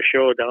hell of a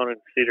show down in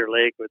Cedar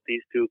Lake with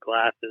these two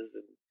classes,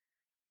 and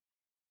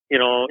you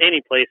know,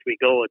 any place we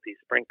go with these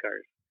sprint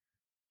cars.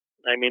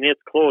 I mean,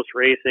 it's close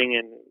racing,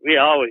 and we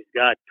always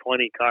got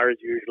 20 cars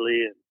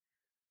usually, and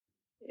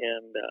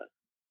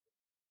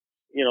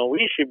you know,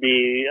 we should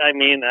be, I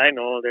mean, I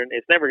know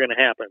it's never going to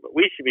happen, but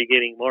we should be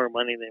getting more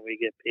money than we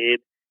get paid.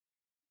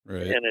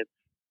 Right. And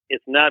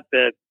it's not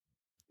that,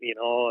 you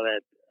know,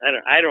 that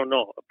I don't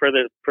know, for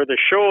the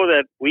show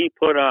that we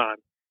put on.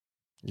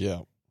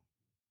 Yeah.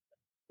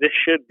 This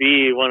should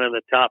be one of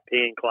the top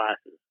paying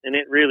classes, and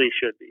it really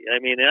should be. I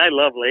mean, and I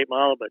love late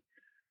model, but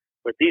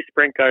these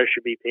sprint cars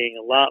should be paying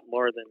a lot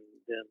more than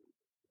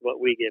what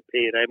we get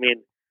paid. I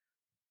mean,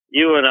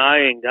 you and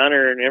I and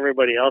Gunner and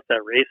everybody else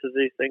that races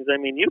these things, I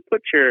mean, you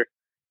strap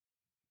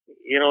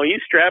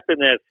in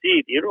that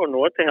seat, you don't know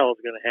what the hell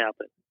is going to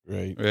happen.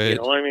 Right. You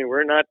know, I mean,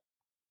 we're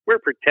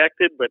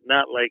protected, but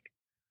not like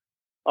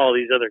all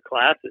these other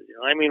classes. You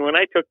know, I mean, when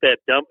I took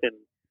that dump in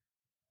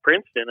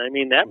Princeton, I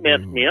mean, that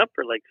messed me up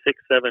for like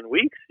 6-7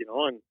 weeks, you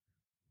know, and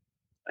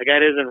a guy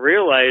doesn't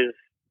realize,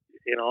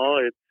 you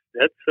know,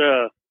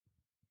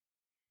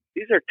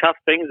 these are tough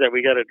things that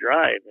we got to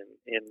drive,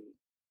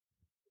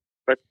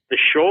 but the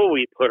show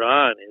we put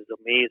on is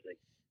amazing.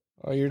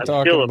 Oh, you're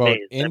talking about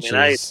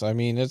inches. I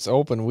mean, it's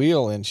open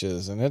wheel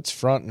inches, and it's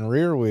front and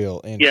rear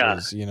wheel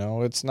inches. Yeah. You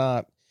know, it's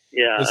not.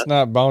 Yeah. It's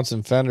not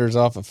bouncing fenders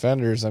off of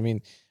fenders. I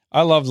mean,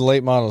 I love the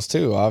late models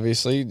too.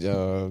 Obviously,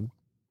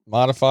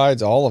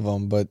 modifieds, all of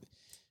them. But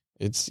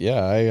I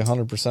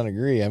 100%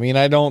 agree. I mean,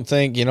 I don't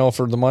think, you know,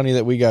 for the money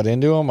that we got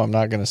into them, I'm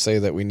not going to say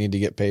that we need to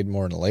get paid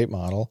more in a late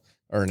model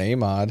or an A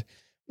mod.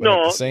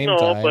 No,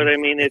 but I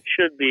mean, it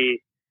should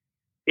be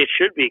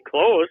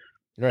close.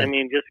 Right. I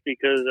mean, just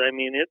because, I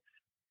mean,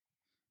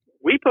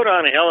 we put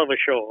on a hell of a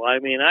show. I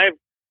mean, I've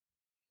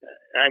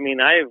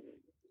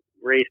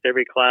raced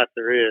every class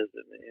there is,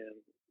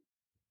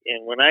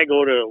 and when I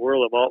go to a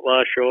World of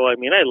Outlaw show, I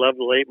mean, I love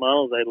the late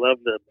models. I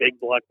love the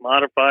big block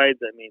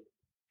modifieds. I mean,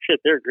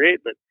 they're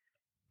great. But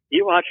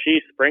you watch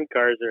these sprint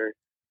cars,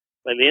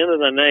 by the end of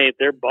the night,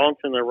 they're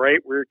bouncing the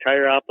right rear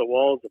tire off the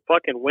walls. The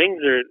fucking wings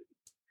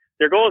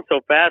they're going so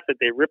fast that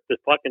they rip the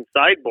fucking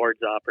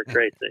sideboards off, for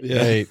Christ's sake.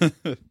 Yeah.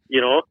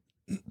 You know,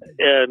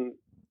 and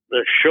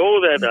the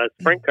show that a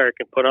sprint car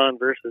can put on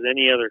versus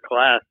any other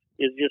class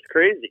is just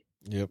crazy.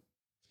 Yep.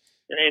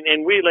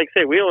 And we, like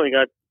I say, we only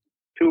got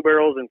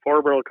 2-barrels and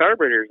 4-barrel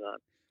carburetors on.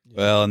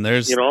 Well, and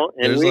there's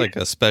like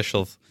a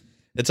special,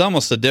 it's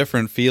almost a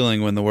different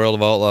feeling when the World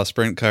of Outlaw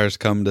sprint cars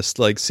come to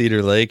like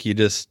Cedar Lake. You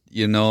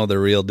know the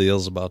real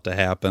deal's about to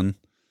happen.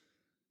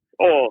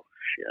 Oh,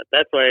 shit.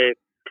 That's why,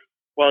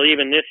 well,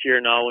 even this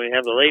year now, when we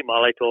have the late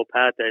model, I told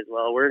Pat as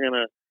well, we're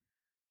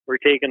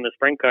taking the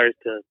sprint cars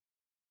to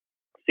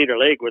Cedar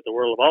Lake with the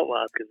World of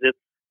Outlaws, because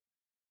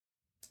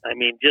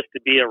just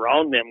to be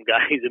around them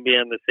guys and be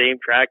on the same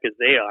track as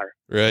they are.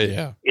 Right.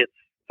 Yeah.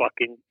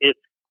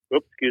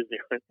 Excuse me.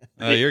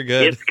 Oh, you're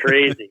good. It's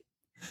crazy.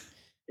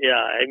 Yeah.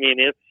 I mean,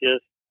 it's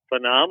just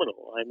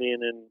phenomenal. I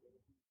mean, and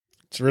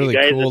it's really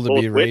cool to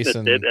be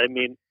racing. I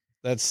mean,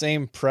 that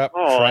same prep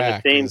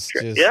track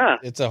yeah.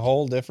 It's a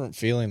whole different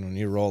feeling when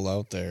you roll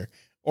out there.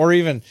 Or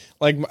even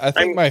like, I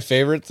think my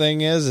favorite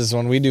thing is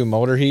when we do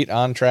motor heat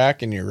on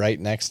track and you're right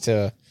next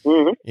to,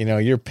 you know,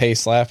 you're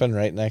pace lapping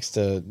right next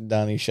to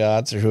Donnie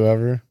Schatz or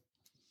whoever.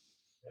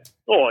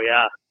 Oh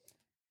yeah.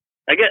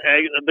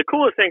 The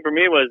coolest thing for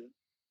me was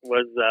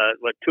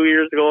 2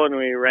 years ago when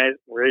we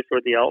raced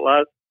with the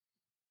Outlaws.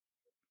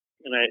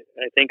 And I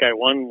think I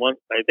won one.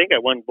 I think I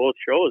won both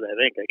shows.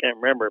 I can't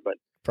remember, but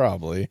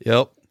probably.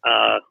 Yep.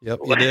 Yep.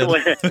 You did.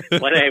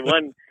 when I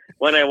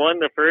won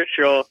the first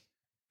show,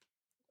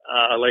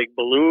 like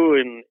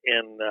Baloo and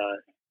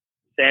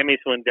Sammy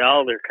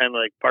Swindell, they're kind of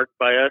like parked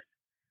by us.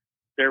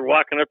 They're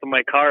walking up to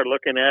my car,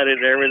 looking at it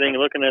and everything,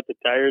 looking at the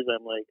tires.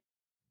 I'm like,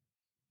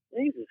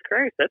 Jesus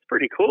Christ, that's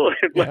pretty cool.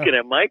 Looking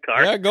at my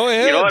car. Yeah, go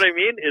ahead. You know what I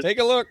mean? Take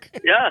a look.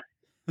 Yeah.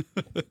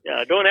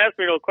 Yeah, don't ask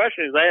me no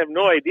questions. I have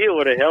no idea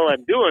what the hell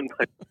I'm doing.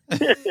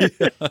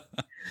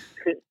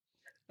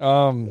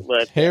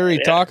 But, Harry,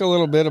 talk a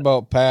little bit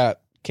about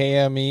Pat,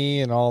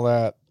 KME, and all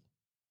that.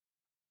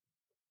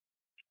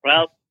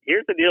 Well,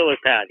 here's the deal with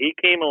Pat. He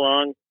came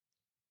along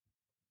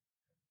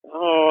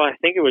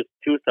think it was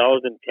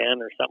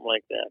 2010 or something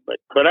like that. But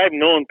I've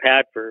known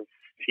Pat for,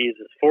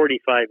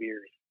 45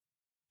 years.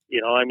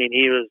 You know, I mean,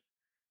 he was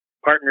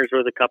partners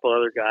with a couple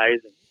other guys,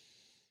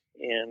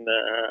 and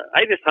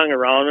I just hung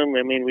around him.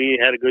 I mean, we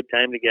had a good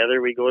time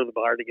together. We go to the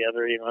bar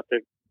together. You know,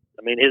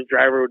 his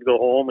driver would go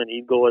home, and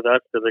he'd go with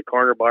us to the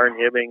corner bar in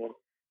Hibbing, and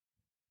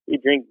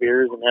we'd drink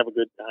beers and have a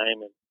good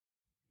time. And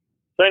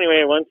so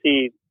anyway, once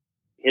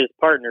his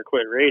partner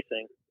quit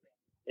racing,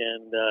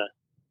 and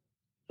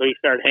so he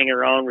started hanging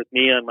around with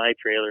me on my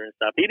trailer and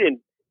stuff. He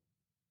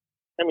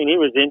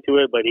was into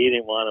it, but he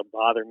didn't want to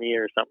bother me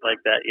or something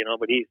like that, you know.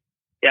 But he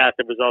asked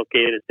if it was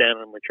okay to stand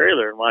on my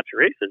trailer and watch the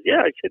races.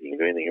 Yeah, I should. You can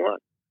do anything you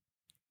want.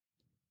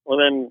 Well,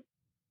 then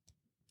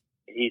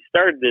he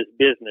started this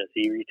business.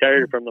 He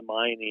retired from the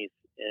mine,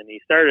 and he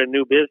started a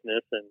new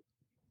business. And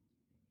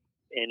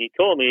he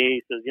told me,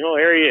 he says, you know,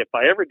 Harry, if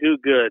I ever do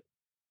good,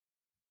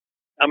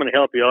 I'm going to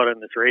help you out on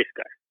this race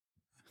car.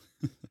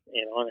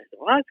 You know, and I said,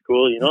 well, that's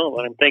cool, you know.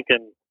 But I'm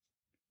thinking,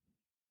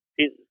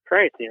 Jesus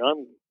Christ, you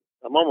know,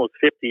 I'm almost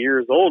 50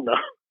 years old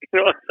now. You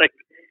know, it's like,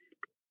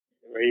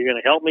 are you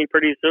going to help me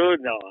pretty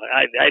soon? No,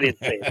 I didn't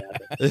say that.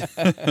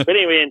 But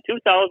anyway, in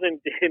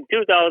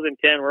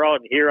 2010, we're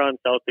out in Huron,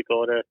 South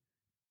Dakota,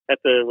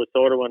 at the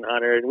Wissota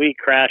 100, and we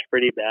crashed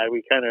pretty bad.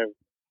 We kind of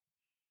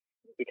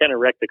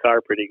wrecked the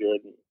car pretty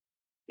good,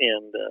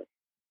 and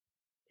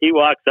he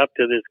walks up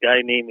to this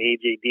guy named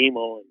AJ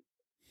Demo,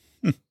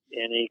 and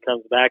he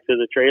comes back to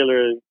the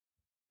trailer, and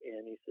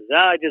he says,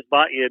 I just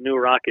bought you a new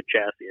rocket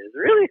chassis. I said,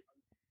 really?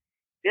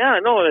 Yeah,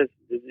 no,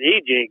 this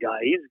AJ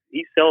guy,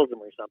 he sells them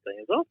or something.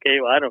 He says, okay,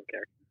 well, I don't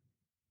care.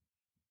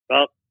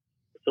 Well,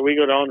 so we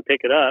go down to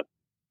pick it up,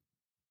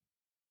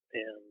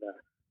 and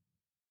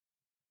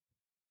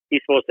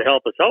he's supposed to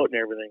help us out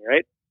and everything,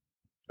 right?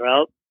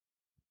 Well,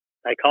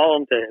 I call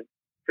him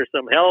for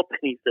some help, and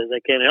he says, I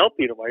can't help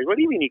you tomorrow. What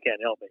do you mean you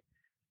can't help me?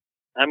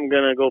 I'm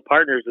going to go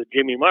partners with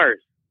Jimmy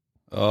Mars.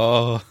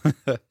 Oh.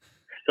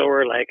 So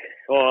we're like,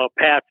 oh,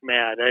 Pat's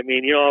mad. I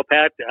mean, you know,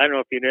 Pat, I don't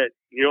know if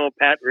you know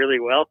Pat really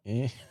well.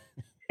 Yeah.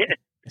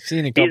 I've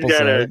seen a couple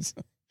sides.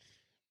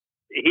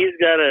 He's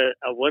got a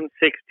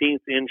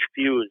 1/16 inch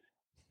fuse.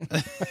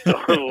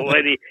 So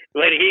when he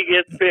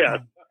gets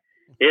pissed,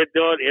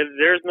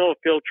 there's no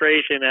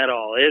filtration at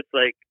all. It's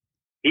like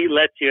he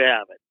lets you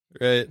have it.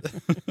 Right.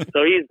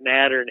 So he's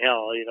madder than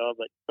hell, you know.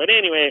 But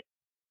anyway,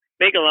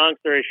 make a long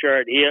story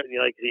short, he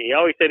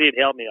always said he'd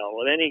help me out.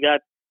 Well, then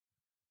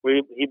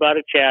he bought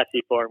a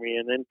chassis for me,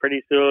 and then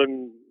pretty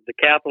soon the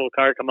Capital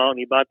car come out, and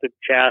he bought the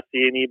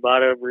chassis, and he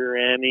bought a rear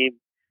end,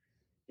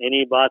 and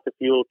he bought the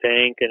fuel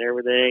tank and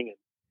everything.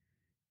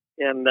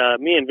 And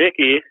me and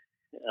Vicky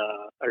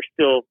are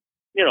still,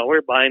 you know,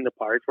 we're buying the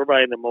parts, we're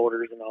buying the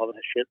motors and all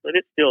that shit, but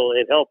it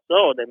helps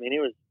out. I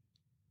mean,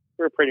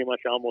 we're pretty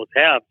much almost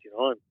halved, you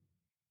know.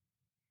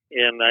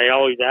 And I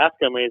always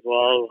ask him,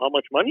 well, how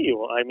much money you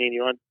want? I mean,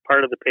 you want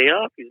part of the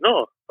payoff? He's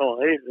no,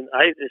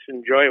 I just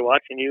enjoy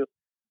watching you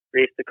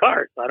race the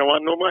car. So I don't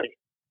want no money.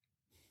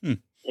 And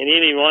he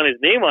didn't even want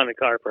his name on the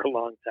car for a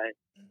long time.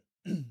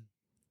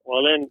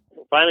 Well, then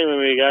finally when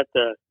we got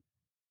the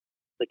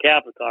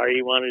Kappa car,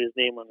 he wanted his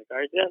name on the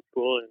car. I said, that's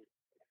cool. And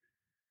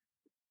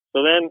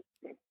so then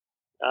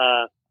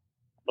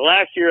the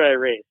last year I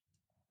raced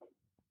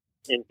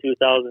in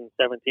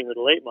 2017 with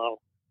a late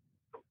model.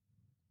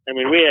 I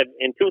mean,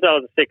 in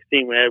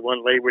 2016, we had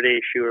one Labor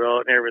Day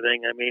shootout and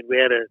everything. I mean, we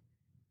had a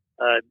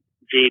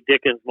Jay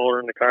Dickens motor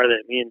in the car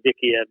that me and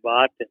Dickie had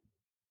bought. And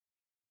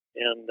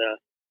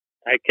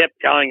I kept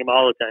telling him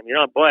all the time, you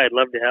know, boy, I'd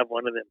love to have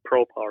one of them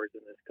Pro Powers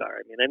in this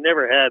car. I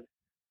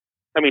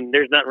mean,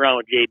 there's nothing wrong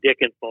with Jay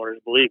Dickens motors,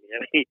 believe me. I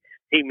mean,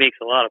 he makes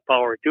a lot of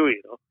power too,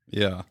 you know.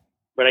 Yeah.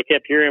 But I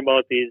kept hearing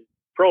about these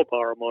Pro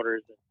Power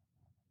motors.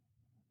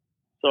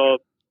 So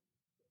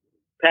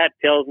Pat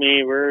tells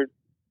me we're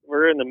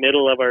in the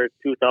middle of our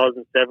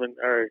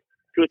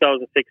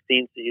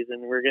 2016 season.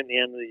 We're getting the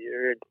end of the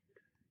year. And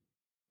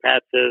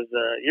Pat says,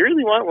 you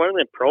really want one of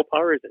them Pro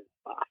Powers? And,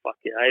 fuck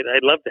yeah.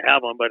 I'd love to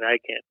have one, but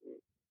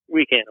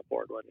we can't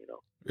afford one, you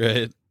know.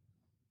 Right.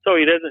 So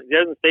he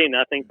doesn't say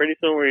nothing. Pretty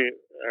soon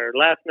our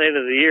last night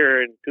of the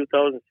year in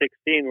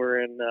 2016, we're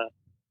in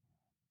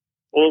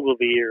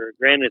Ogilvie or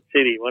Granite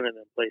City, one of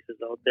them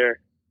places out there.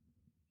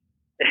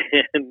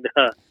 And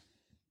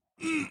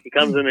he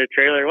comes in a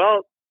trailer.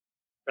 Well,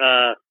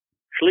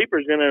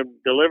 Schleeper's going to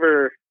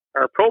deliver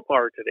our Pro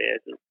Power today. I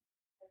said,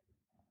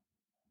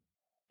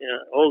 yeah,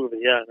 Ogilvie,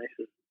 yeah. And I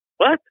said,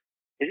 what?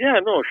 He said, yeah,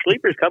 no,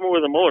 Schleeper's coming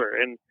with a motor.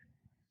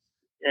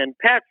 And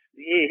Pat,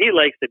 he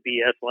likes to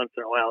BS once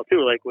in a while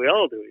too, like we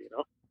all do, you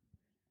know.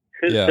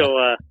 Yeah.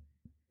 So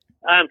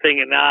I'm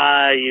thinking,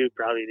 you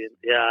probably didn't.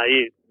 Yeah,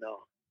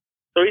 no.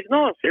 So he's,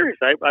 no, I'm serious.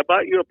 I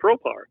bought you a Pro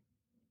Power.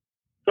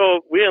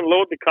 So we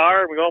unload the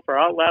car and we go for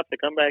out laps to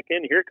come back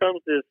in. Here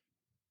comes this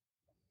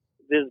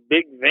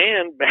big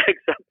van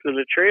backs up to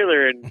the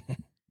trailer, and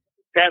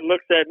Pat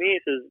looks at me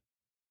and says,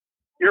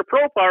 your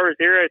Pro Power is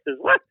here. I says,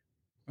 what?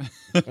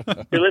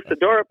 He lifts the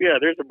door up. Yeah,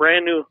 there's a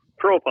brand new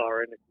Pro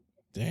Power in it.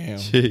 Damn.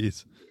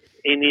 Jeez.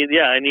 And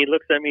he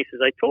looks at me and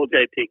says, I told you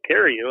I'd take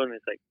care of you. And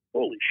it's like,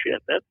 holy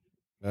shit,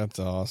 That's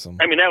awesome.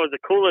 I mean, that was the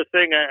coolest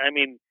thing. I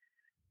mean,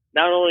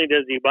 not only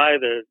does he buy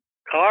the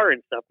car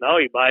and stuff, now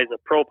he buys a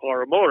Pro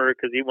Power motor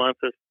because he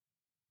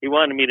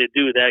wanted me to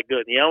do that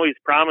good. And he always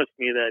promised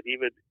me that he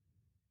would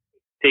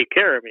take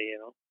care of me, you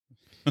know.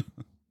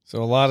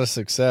 So a lot of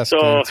success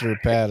came through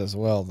Pat as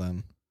well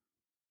then.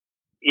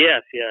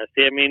 Yes.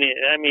 I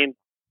mean,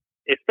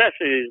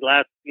 especially these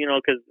last, you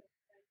know, because,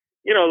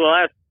 you know,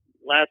 the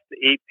last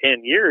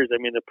 8-10 years, I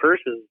mean, the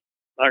purses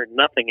aren't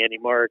nothing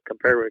anymore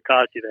compared to what it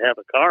costs you to have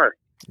a car.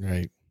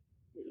 Right.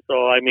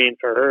 So, I mean,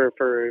 for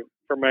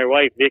my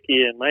wife,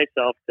 Vicky, and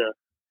myself to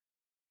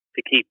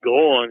keep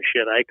going,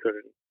 shit,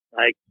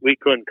 we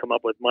couldn't come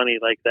up with money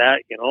like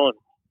that, you know.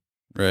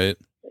 Right.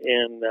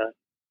 And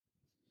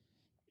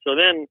so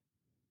then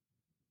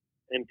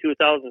in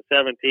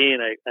 2017,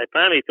 I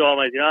finally told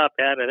him, I said,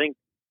 Pat, I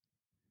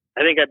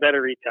think I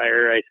better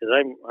retire. I said,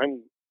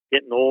 I'm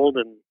getting old,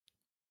 and,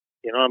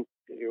 you know,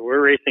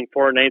 we're racing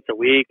 4 nights a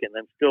week, and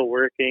I'm still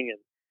working.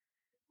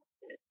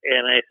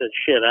 And I said,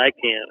 shit, I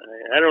can't.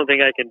 I don't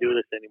think I can do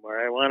this anymore.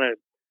 I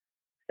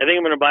think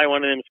I'm going to buy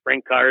one of them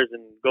sprint cars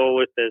and go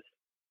with this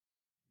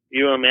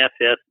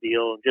UMSS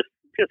deal and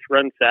just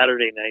run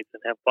Saturday nights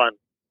and have fun.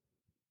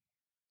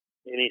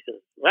 And he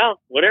says, well,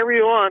 whatever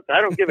you want.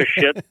 I don't give a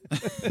shit.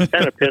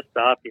 Kind of pissed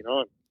off, you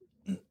know.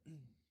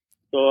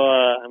 So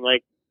I'm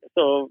like,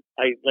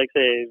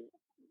 say,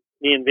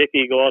 me and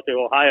Vicky go out to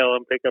Ohio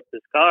and pick up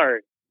this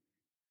car.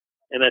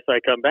 And that's why I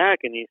come back,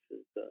 and he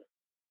says,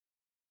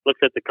 looks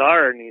at the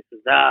car, and he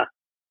says,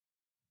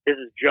 this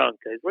is junk.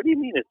 I said, what do you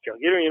mean it's junk?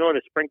 You don't even know what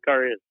a sprint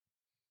car is.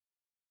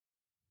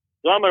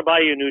 So I'm going to buy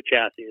you a new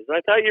chassis.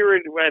 I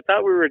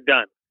thought we were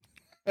done.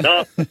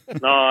 No,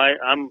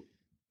 I'm.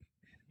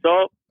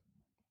 So,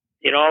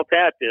 you know, all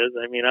Pat is,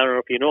 I mean, I don't know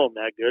if you know him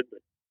that good,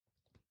 but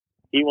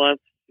he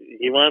wants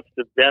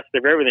the best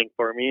of everything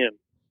for me. And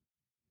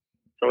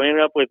so I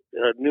ended up with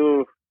a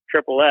new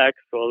XXX.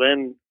 So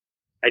then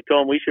I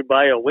told him we should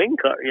buy a wing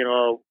car, you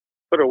know,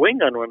 put a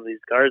wing on one of these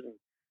cars, and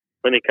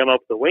when they come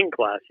up with the wing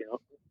class, you know.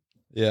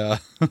 Yeah.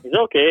 He's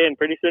okay, and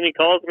pretty soon he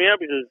calls me up.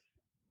 He says,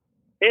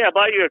 hey, I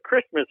bought you a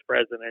Christmas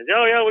present. I said,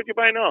 oh, yeah, what'd you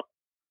buy now?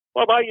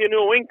 Well, I bought you a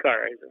new wing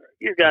car. I said,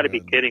 you've got to be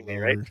kidding me,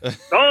 right?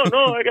 Oh,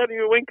 no, I got a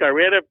new wing car.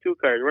 We had to have 2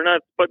 cars. We're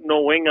not putting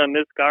no wing on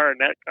this car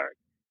and that car.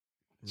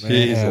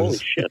 Jesus. Holy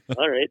shit.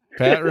 All right.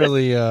 Pat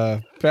really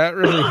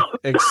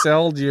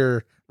excelled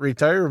your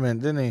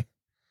retirement, didn't he?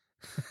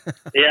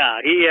 Yeah,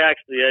 he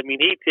actually, I mean,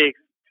 he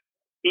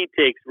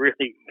takes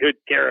really good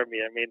care of me.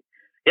 I mean,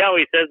 he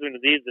always says when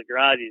he leaves the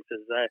garage, he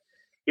says,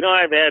 you know,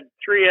 I've had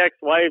 3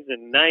 ex-wives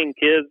and 9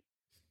 kids,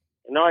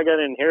 and now I got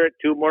to inherit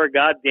 2 more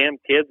goddamn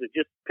kids. It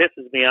just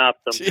pisses me off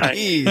sometimes.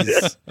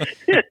 Jeez.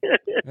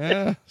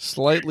 Yeah,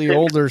 slightly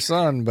older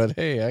son, but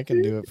hey, I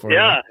can do it for you.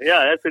 Yeah,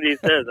 that's what he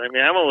says. I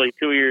mean, I'm only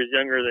 2 years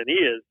younger than he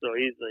is, so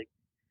he's like,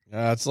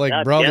 it's like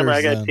God brothers. damn it,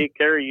 I got to then. take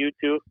care of you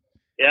two.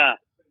 Yeah.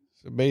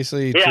 So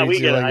basically, he treats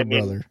you like a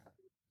brother.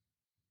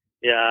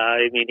 Yeah,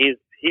 I mean,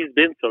 he's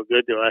been so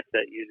good to us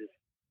that you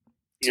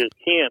just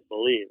can't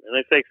believe. And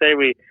it's like, say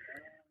we,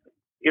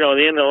 you know,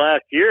 the end of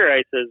last year,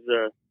 I says,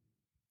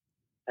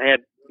 I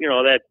had, you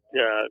know, that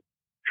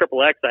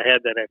XXX I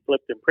had that I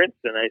flipped in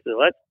Princeton. I said,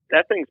 well,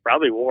 that thing's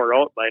probably wore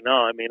out by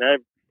now. I mean,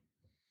 I've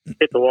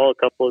hit the wall a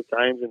couple of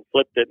times and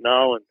flipped it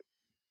now. And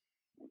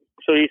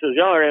so he says,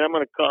 all right, I'm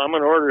going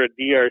to order a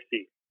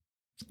DRC.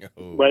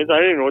 Oh. But I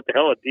didn't know what the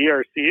hell a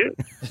DRC is.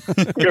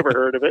 Never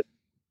heard of it.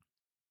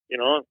 You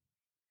know?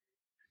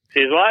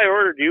 He says, well, I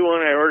ordered you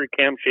one. I ordered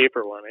Cam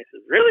Schaefer one. I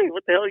says, really?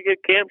 What the hell you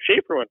get Cam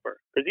Schaefer one for?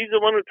 Because he's the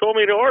one who told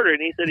me to order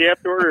it. And he said, you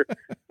have to order,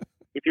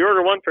 if you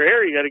order one for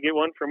Harry, you got to get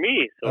one for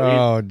me.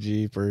 So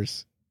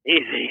jeepers.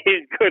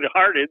 He's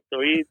good-hearted, so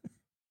he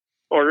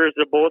orders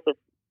the both of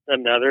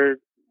another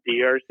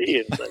DRC.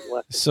 And it's like,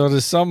 what? So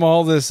to sum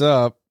all this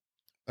up,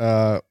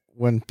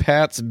 when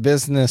Pat's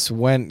business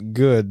went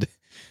good,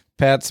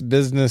 Pat's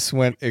business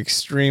went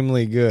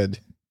extremely good.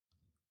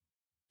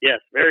 Yes,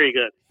 very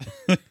good.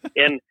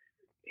 And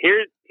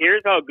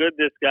here's how good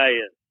this guy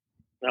is.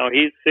 Now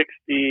he's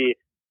 67.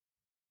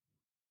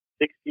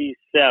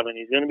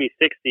 He's going to be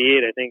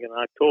 68, I think, in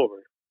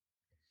October.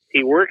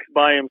 He works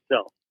by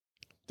himself.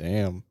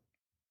 Damn.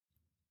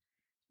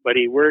 But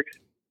he works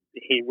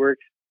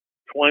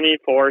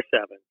 24/7.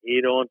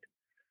 He don't,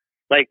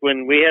 like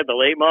when we had the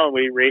late model,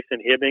 we raced in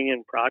Hibbing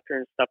and Proctor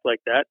and stuff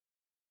like that.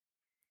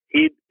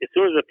 As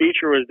soon as the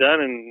feature was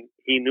done and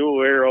he knew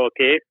we were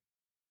okay,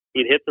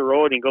 he'd hit the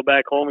road and he'd go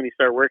back home and he'd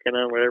start working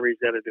on whatever he's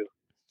got to do.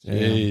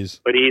 Jeez.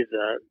 But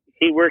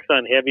he works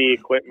on heavy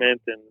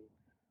equipment, and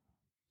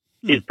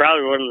he's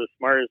probably one of the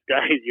smartest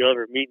guys you'll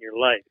ever meet in your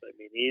life. I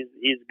mean,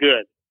 he's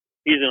good.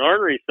 He's an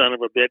ornery son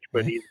of a bitch,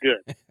 but he's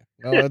good.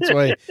 Well, that's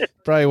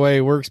probably why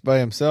he works by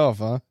himself,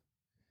 huh?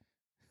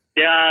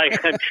 Yeah,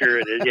 I'm sure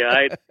it is.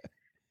 Yeah,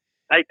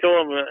 I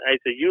told him, I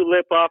said, you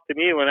lip off to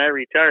me when I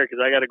retire because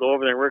I got to go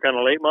over there and work on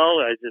a late model.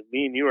 I said,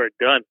 me and you are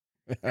done.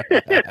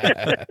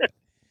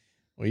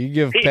 Well, you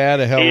give Pat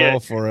a hello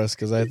for us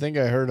because I think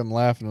I heard him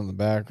laughing in the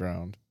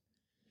background.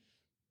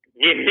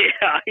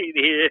 Yeah, he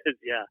is.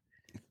 Yeah,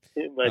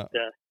 but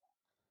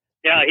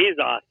Yeah, he's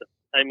awesome.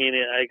 I mean,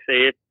 I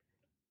say it.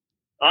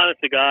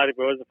 Honest to God, if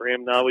it wasn't for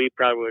him, now we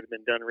probably would have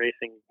been done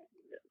racing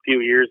a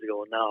few years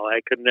ago. Now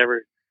I could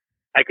never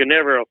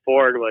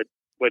afford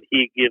what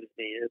he gives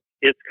me.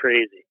 It's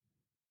crazy.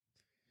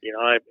 You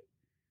know,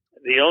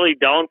 the only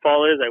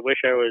downfall is I wish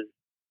I was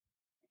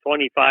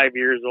 25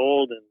 years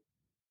old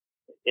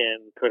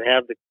and could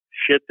have the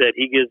shit that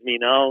he gives me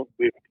now.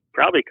 We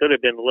probably could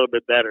have been a little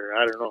bit better.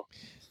 I don't know.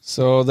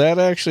 So that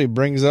actually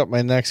brings up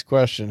my next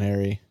question,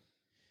 Harry.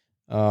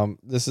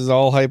 This is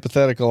all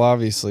hypothetical,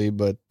 obviously,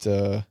 but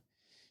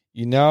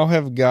you now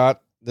have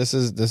got this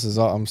is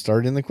all, I'm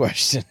starting the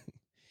question.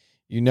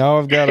 You now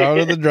have got out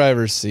of the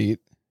driver's seat,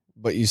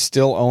 but you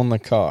still own the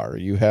car.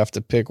 You have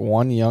to pick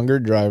one younger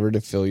driver to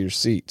fill your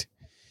seat.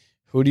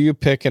 Who do you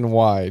pick and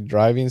why?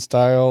 Driving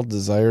style,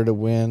 desire to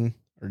win,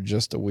 or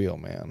just a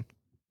wheelman?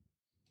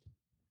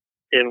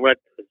 In what,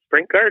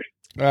 sprint cars?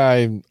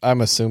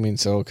 I'm assuming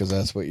so because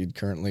that's what you'd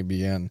currently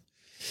be in.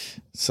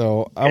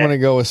 So I'm going to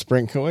go with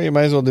sprint. Well, you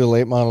might as well do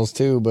late models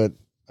too, but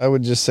I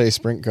would just say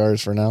sprint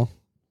cars for now.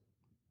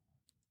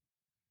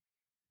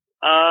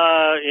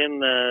 In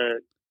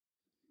the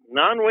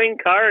non-wing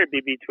car, it'd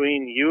be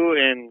between you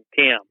and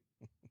Cam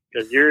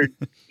because you're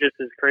just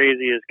as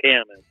crazy as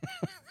Cam is.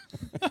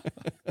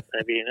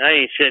 I mean, I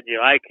ain't shitting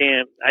you. I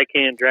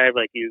can't drive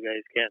like you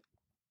guys can.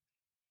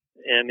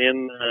 And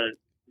in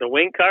the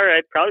wing car,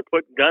 I'd probably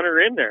put Gunner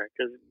in there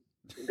because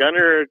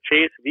Gunner or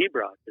Chase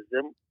Vebrock, because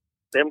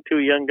them two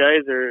young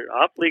guys are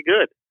awfully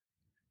good.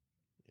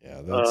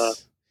 Yeah,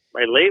 that's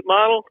my late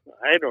model.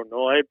 I don't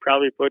know. I'd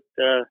probably put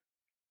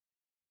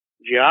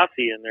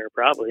Giassi in there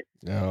probably.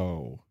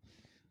 No,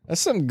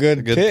 that's some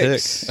good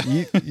picks.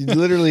 you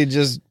literally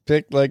just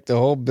picked like the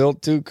whole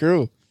Built 2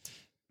 crew.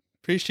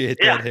 Appreciate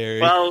that,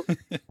 Harry. Well,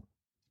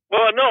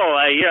 no,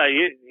 I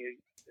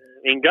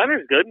mean,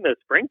 Gunner's good in the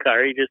sprint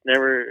car. He just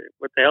never.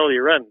 What the hell did he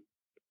run?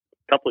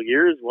 A couple of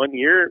years, 1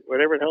 year,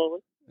 whatever the hell it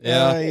was.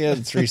 Yeah, he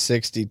had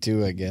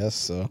 362, I guess.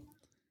 So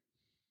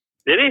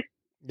did he?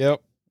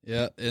 Yep.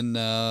 Yeah, in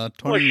 20.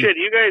 Oh shit!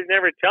 You guys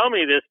never tell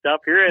me this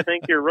stuff here. I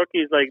think you're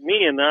rookies like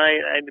me, and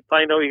I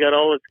find out you got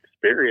all this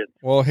experience.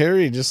 Well,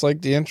 Harry, just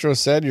like the intro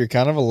said, you're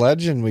kind of a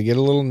legend. We get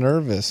a little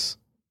nervous.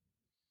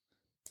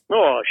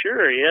 Oh,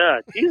 sure, yeah.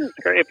 Jesus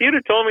Christ! If you'd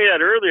have told me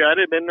that earlier, I'd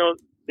have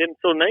been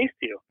so nice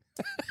to you.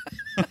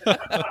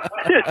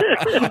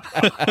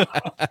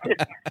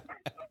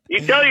 You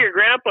tell your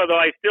grandpa, though,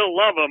 I still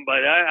love him,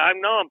 but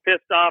I'm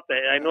pissed off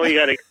that I know you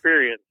got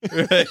experience.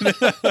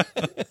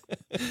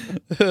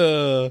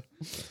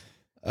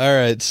 All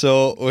right,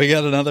 so we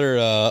got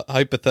another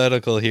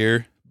hypothetical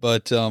here,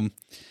 but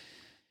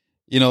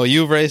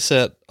you've raced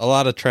at a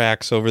lot of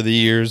tracks over the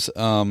years.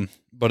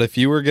 But if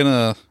you're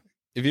gonna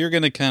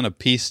kind of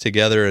piece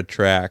together a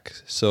track,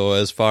 so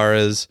as far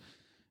as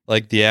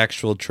like the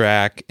actual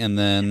track and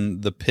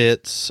then the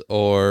pits,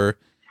 or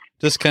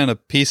just kind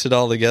of piece it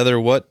all together,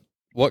 what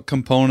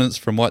components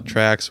from what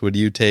tracks would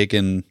you take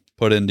and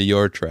put into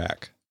your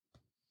track?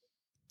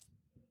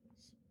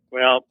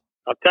 Well,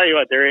 I'll tell you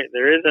what, there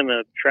isn't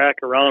a track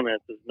around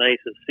that's as nice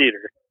as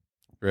Cedar.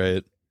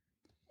 Right.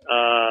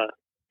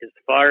 As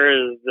far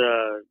as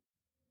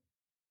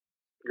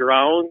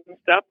ground and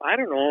stuff, I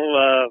don't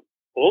know.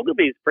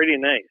 Ogaby's pretty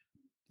nice.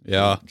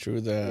 Yeah,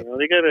 true that. You know,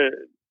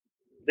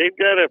 they've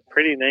got a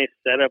pretty nice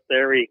setup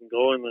there where you can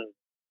go in the.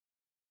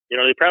 You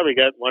know, they probably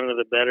got one of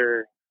the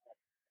better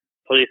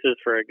places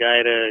for a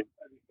guy to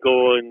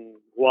go and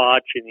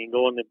watch, and you can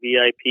go in the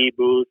VIP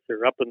booth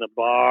or up in the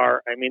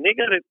bar. I mean, they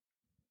got it,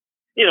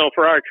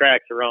 for our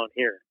tracks around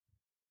here.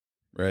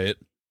 Right.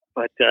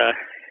 But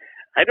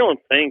I don't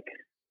think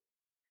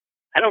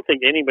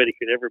anybody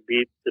could ever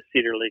beat the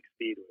Cedar Lake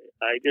Speedway.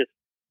 I just,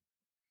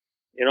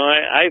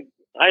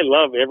 I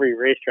love every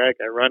racetrack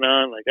I run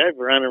on. Like I've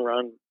run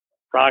around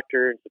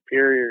Proctor and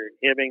Superior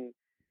and Hibbing,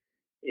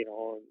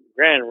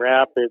 Grand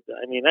Rapids.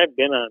 I mean, I've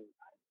been on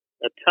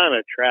a ton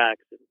of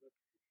tracks,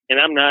 and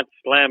I'm not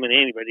slamming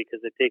anybody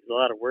because it takes a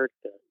lot of work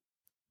to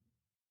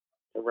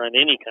run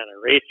any kind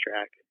of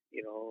racetrack.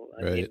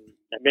 I mean,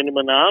 I've been to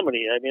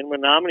Menominee.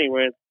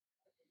 Went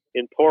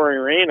in pouring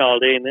rain all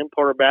day, and them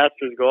poor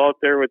bastards go out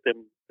there with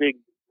them big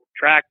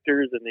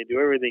tractors, and they do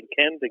everything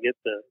can to get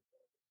the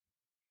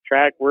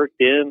track worked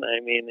in. I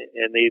mean,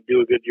 and they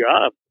do a good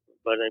job.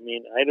 But I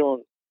mean,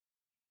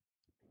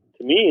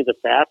 to me, the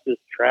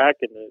fastest track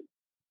and the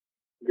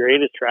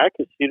greatest track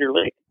is Cedar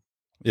Lake.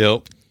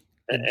 Yep.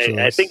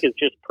 I think it's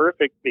just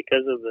perfect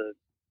because of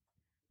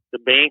the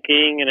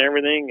banking and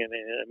everything, and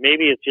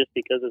maybe it's just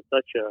because it's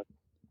such a,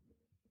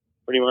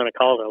 what do you want to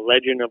call it, a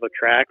legend of a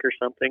track or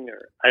something,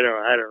 or I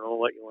don't know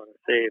what you want to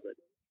say, but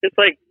it's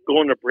like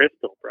going to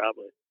Bristol,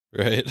 probably.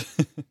 Right.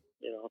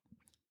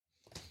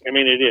 I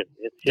mean, it is.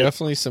 It's just,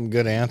 definitely some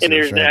good answers. And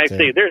there's right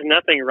there's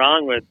nothing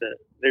wrong with the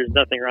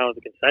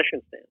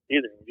concession stand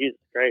either. Jesus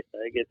Christ,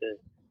 I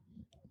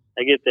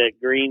get that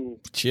green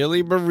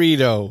chili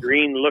burrito,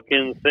 green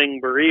looking thing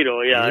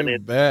burrito. Yeah, you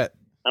bet.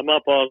 I'm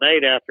up all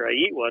night after I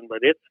eat one, but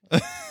it's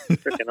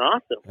freaking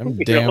awesome. Them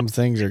damn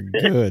things are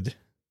good.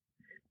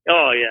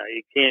 Oh yeah,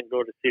 you can't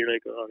go to Cedar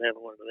Lake without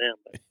having one of them.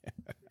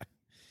 But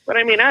But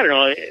I mean, I don't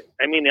know.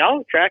 I mean, all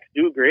the tracks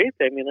do great.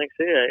 I mean, like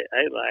I say,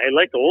 I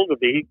like the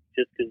Oldsby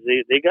just because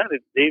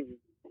they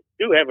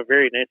do have a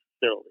very nice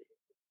facility.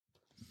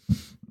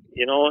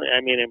 You know,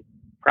 I mean, in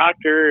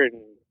Proctor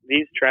and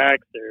these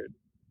tracks are,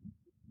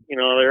 you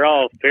know, they're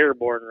all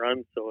Fairborn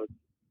runs, so it's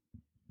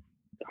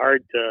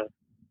hard to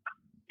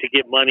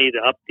get money to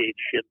update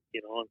shit,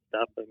 you know, and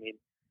stuff. I mean,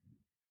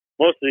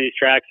 most of these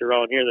tracks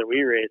around here that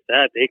we race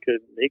at, they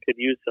could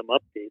use some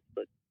updates,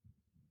 but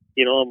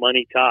you know,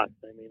 money talks.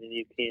 I mean, and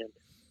you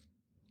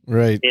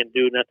can't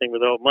do nothing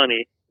without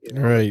money. You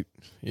know? Right.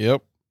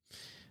 Yep.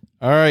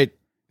 All right,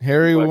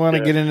 Harry, we want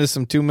to get into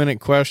some 2-minute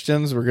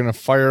questions. We're going to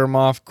fire them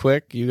off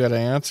quick. You got to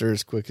answer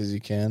as quick as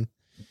you can.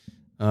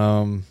 You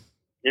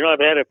know, I've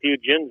had a few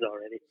gins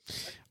already.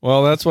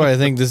 Well, that's why I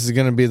think this is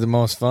going to be the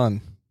most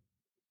fun.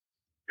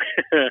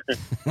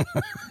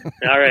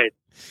 All right.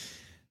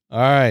 All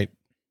right.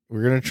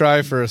 We're going to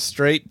try for a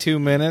straight 2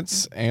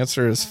 minutes.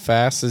 Answer as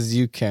fast as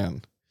you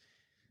can.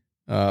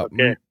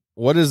 Okay.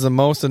 What is the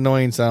most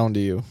annoying sound to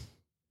you?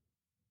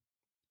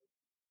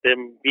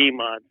 Them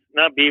B-mods.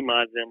 Not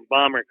B-mods, them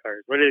bomber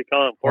cars. What do they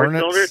call them?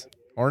 Four-cylinders?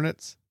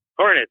 Hornets?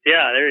 Hornets,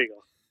 yeah, there you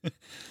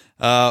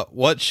go.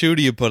 What shoe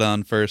do you put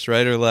on first,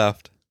 right or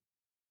left?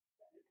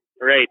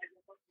 Right.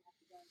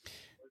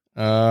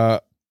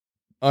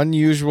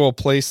 Unusual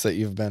place that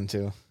you've been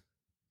to?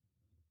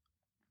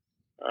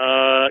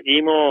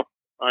 Emo,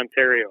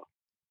 Ontario.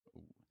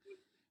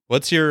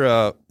 What's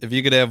your, if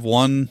you could have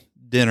one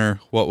dinner,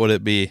 what would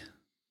it be?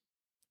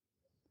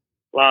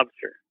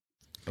 Lobster.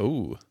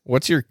 Ooh.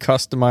 What's your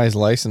customized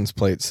license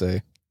plate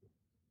say?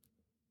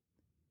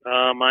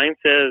 Mine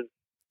says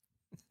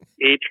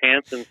H.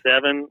 Hansen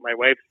 7. My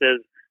wife says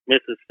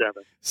Mrs.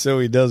 7. So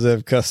he does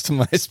have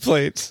customized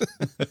plates.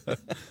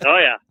 Oh,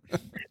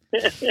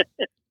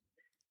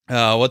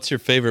 yeah. What's your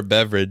favorite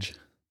beverage?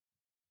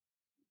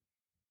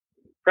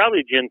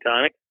 Probably gin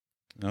tonic.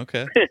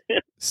 Okay.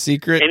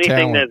 Secret Anything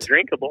talent. that's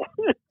drinkable.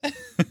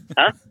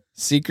 Huh?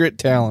 Secret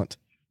talent.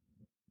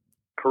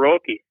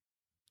 Karaoke.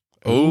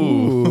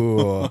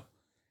 Ooh.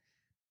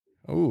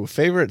 Ooh,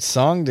 favorite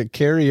song to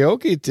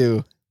karaoke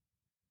to?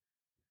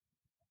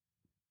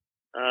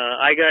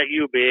 I Got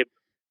You, Babe.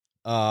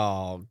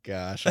 Oh,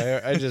 gosh.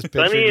 I just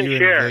Sonny pictured and you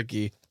Cher. and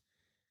Vicky.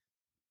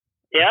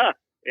 Yeah.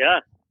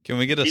 Can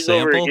we get a She's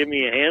sample? over to give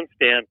me a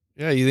handstand.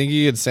 Yeah, you think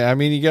you could say, I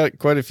mean, you got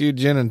quite a few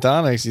gin and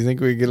tonics. You think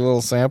we could get a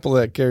little sample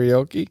of that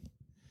karaoke?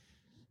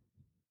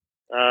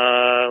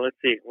 Let's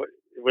see.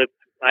 With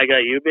I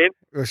Got You, Babe?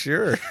 Oh,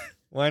 sure.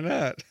 Why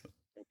not?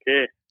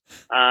 Okay.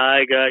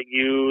 I got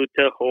you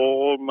to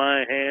hold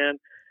my hand.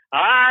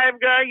 I've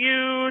got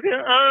you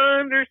to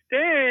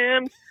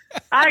understand.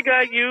 I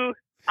got you.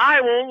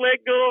 I won't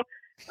let go.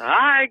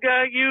 I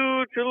got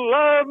you to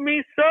love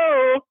me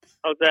so.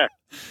 How's that?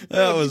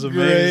 That was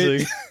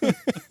amazing. Hey,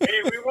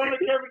 we want a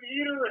Kevin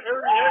Eater or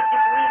Harry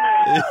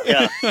Hansen remake.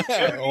 Yeah.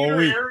 Kevin Oh, Eater,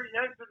 we- Harry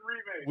Hansen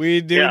remake.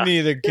 We do Yeah.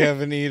 need a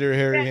Kevin Eater,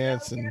 Harry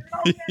Hansen.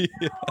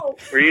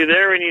 Were you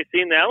there when you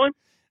seen that one?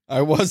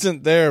 I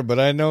wasn't there, but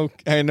I know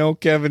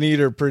Kevin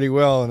Eater pretty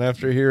well, and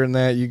after hearing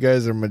that, you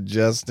guys are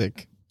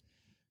majestic.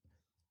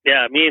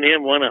 Yeah, me and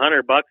him won $100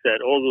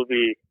 at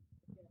Oldsby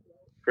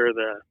for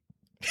the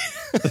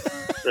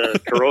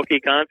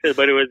karaoke contest,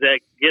 but it was at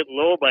Get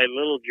Low by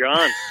Little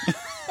John.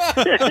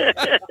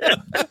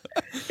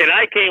 And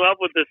I came up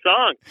with the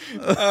song.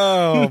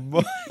 Oh,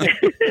 boy.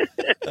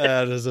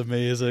 That is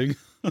amazing.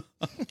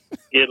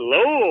 Get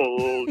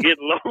low, get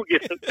to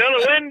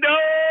the window,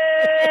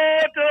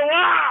 to the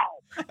wow.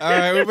 All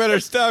right, we better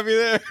stop you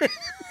there.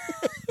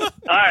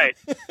 All right.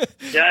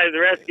 Yeah, the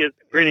rest gets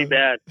pretty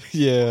bad.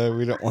 Yeah,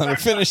 we don't want to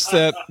finish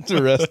the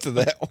rest of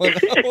that one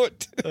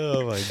out.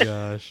 Oh my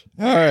gosh.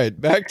 All right,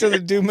 back to the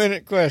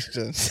 2-minute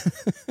questions.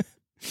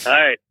 All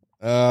right.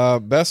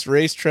 Best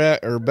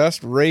racetrack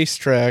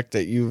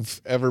that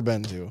you've ever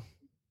been to?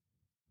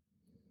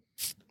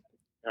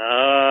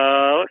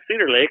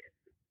 Cedar Lake.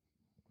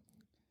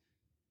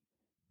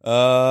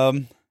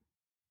 Oh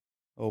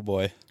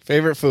boy.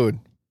 Favorite food?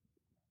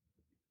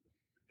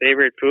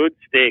 Favorite food?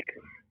 Steak.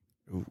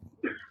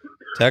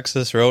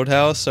 Texas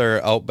Roadhouse or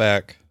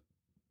Outback?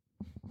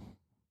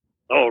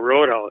 Oh,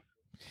 Roadhouse.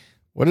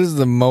 What is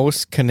the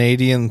most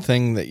Canadian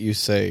thing that you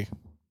say?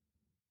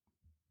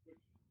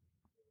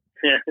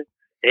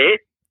 Hey?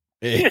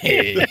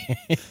 Hey.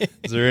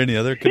 Is there any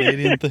other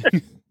Canadian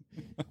thing?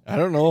 I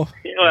don't know.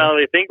 Well,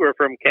 they think we're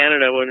from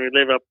Canada when we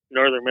live up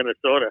northern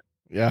Minnesota.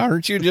 Yeah,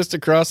 aren't you just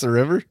across the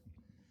river?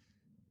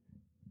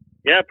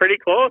 Yeah, pretty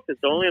close. It's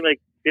only like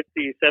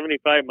 50,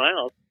 75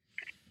 miles.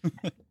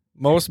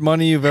 Most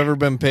money you've ever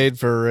been paid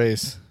for a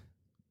race?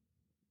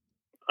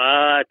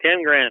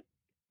 10 grand.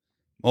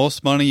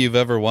 Most money you've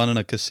ever won in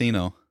a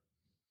casino?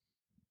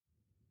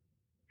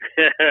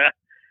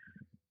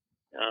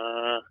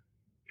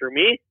 For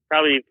me,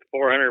 probably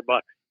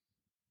 $400.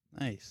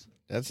 Nice.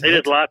 That's I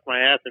just lost my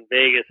ass in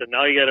Vegas, and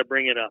now you got to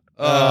bring it up.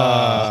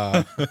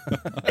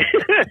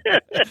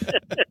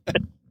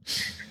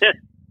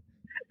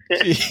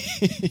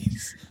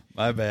 Jeez.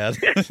 My bad.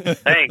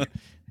 Thanks.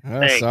 Oh,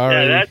 Thanks. sorry.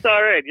 Yeah, that's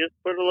all right. Just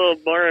put a little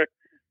more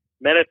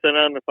medicine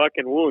on the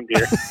fucking wound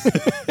here.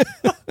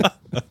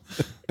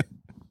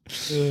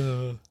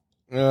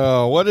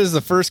 What is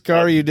the first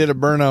car you did a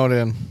burnout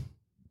in?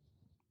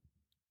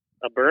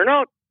 A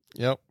burnout?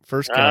 Yep,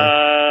 first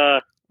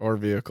car. Or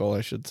vehicle,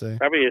 I should say.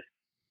 Probably a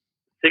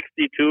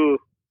 62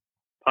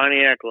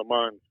 Pontiac Le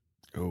Mans.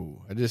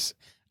 Oh,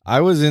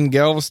 I was in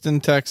Galveston,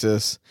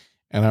 Texas,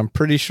 and I'm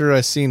pretty sure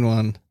I seen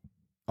one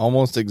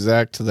almost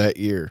exact to that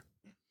year.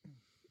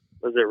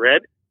 Was it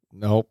red?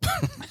 Nope.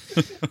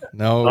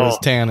 No, it was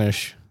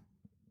tannish.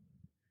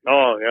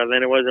 Oh, yeah,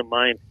 then it wasn't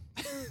mine.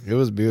 It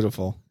was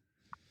beautiful.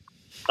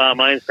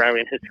 Mine's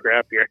probably a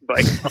scrapyard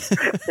bike.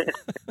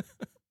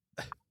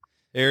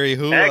 Harry,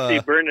 who? I actually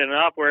burned it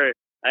off where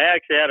I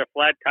actually had a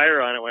flat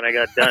tire on it when I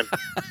got done.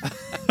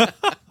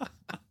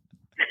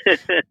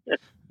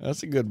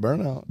 That's a good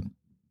burnout.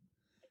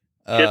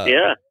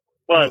 Yeah.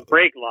 Well, it's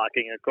brake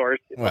locking, of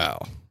course. Wow.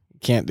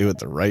 Can't do it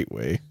the right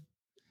way.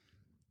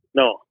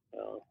 No.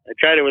 I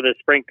tried it with a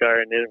sprint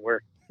car and it didn't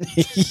work.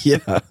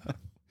 Yeah.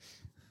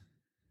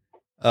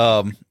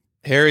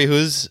 Harry,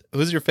 who's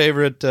your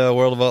favorite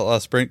World of Outlaw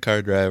sprint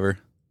car driver?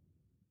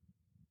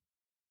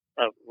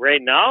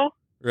 Right now?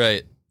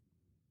 Right.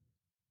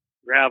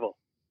 Gravel.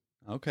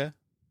 Okay.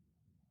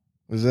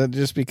 Was that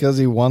just because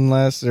he won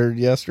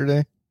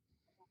yesterday?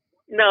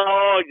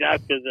 No,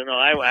 not because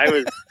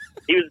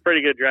he was a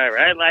pretty good driver.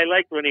 I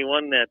liked when he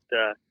won that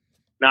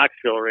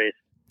Knoxville race.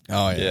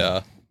 Oh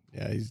yeah.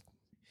 Yeah.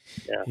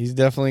 He's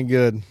definitely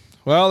good.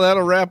 Well,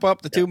 that'll wrap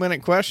up the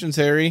 2-minute questions,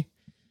 Harry.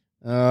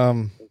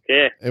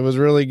 Okay. It was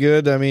really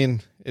good. I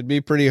mean, it'd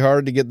be pretty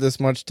hard to get this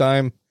much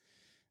time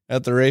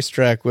at the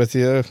racetrack with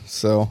you,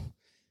 so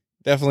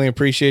definitely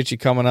appreciate you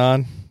coming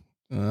on.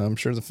 I'm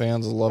sure the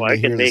fans will love to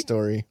hear the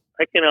story.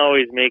 I can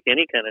always make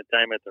any kind of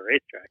time at the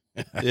racetrack.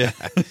 Yeah.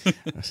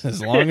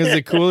 As long as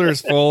the cooler's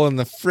full and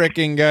the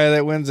frickin' guy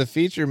that wins a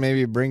feature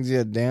maybe brings you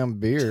a damn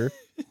beer.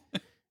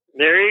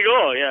 There you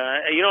go. Yeah.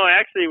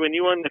 Actually, when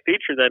you won the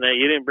feature that night,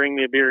 you didn't bring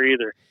me a beer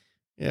either.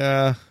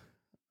 Yeah.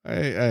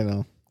 I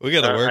know. We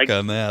got to work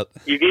on that.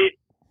 You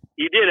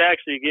did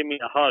actually give me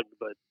a hug,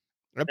 but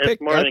I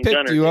picked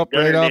you up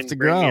Gunner right off the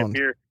ground.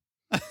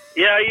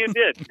 Yeah, you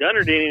did.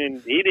 Gunner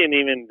didn't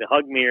even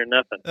hug me or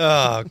nothing.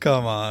 Oh,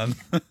 come on.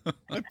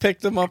 I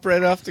picked him up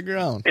right off the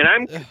ground. And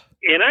I'm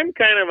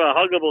kind of a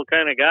huggable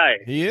kind of guy.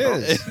 He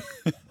is.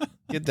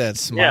 Get that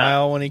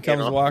smile when he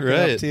comes walking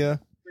up to you.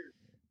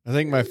 I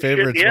think my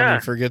favorite's when he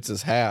forgets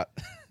his hat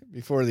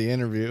before the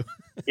interview.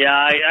 Yeah,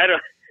 I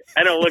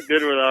don't look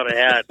good without a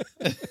hat.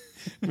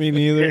 Me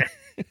neither.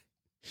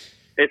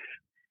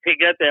 He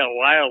got that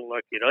wild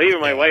look, Even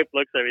my wife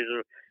looks at me and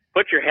says,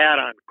 "Put your hat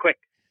on, quick."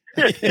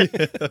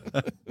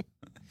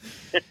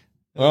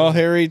 Well,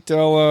 Harry,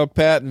 tell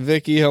Pat and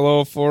Vicky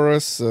hello for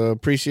us.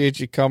 Appreciate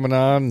you coming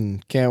on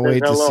and can't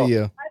wait to see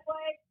you.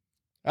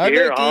 Hi, Vicky.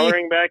 You're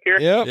hollering back here?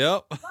 Yep.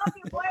 Love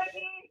you,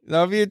 Blakey.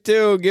 Love you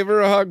too. Give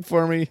her a hug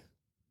for me.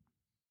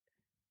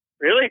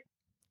 Really?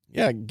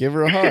 Yeah, give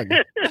her a hug.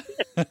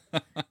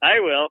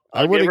 I will.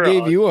 I would have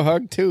gave you a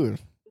hug too.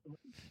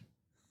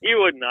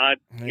 You would not.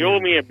 You owe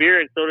me a beer,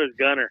 and so does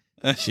Gunner.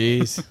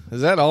 Jeez. Is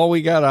that all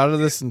we got out of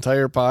this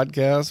entire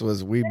podcast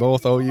was we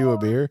both owe you a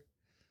beer?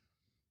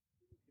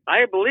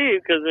 I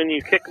believe, because when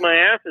you kick my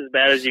ass as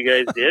bad as you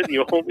guys did,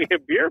 you owe me a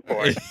beer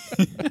for it.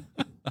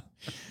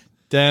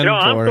 I'm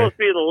supposed to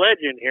be the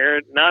legend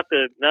here, not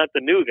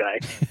the new guy.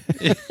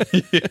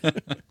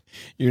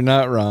 You're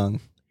not wrong.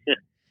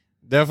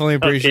 Definitely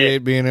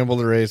appreciate being able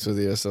to race with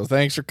you. So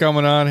thanks for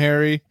coming on,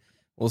 Harry.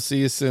 We'll see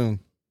you soon.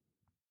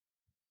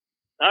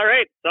 All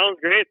right. Sounds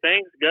great.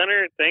 Thanks,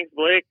 Gunner. Thanks,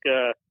 Blake.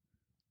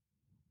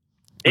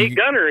 Hey,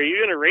 Gunner, are you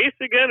going to race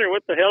again, or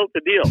what the hell's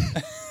the deal?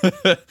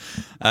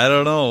 I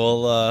don't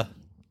know.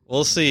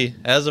 We'll see.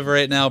 As of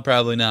right now,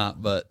 probably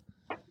not. But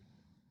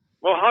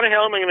well, how the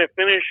hell am I going to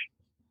finish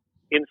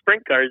in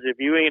sprint cars if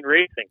you ain't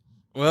racing?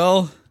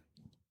 Well,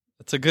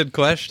 that's a good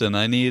question.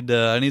 I need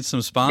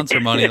some sponsor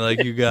money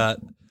like you got.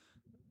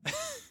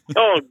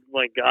 Oh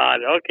my God!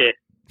 Okay.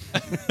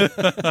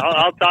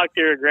 I'll talk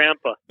to your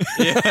grandpa.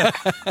 Yeah,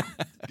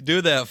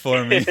 do that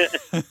for me.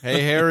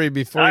 Hey Harry,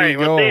 before you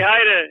go, say hi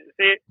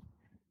to.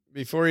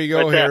 Before you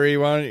go, Harry, you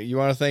want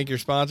to thank your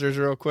sponsors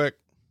real quick?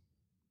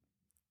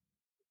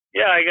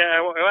 Yeah, I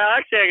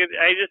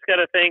just got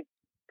to thank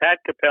Pat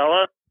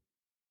Capella,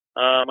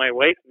 my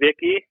wife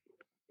Vicky.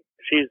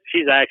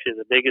 She's actually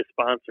the biggest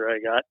sponsor I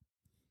got,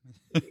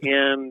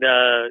 and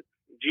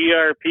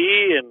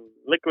GRP and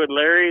Liquid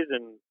Larry's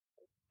and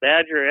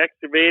Badger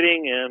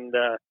Excavating and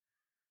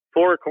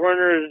Four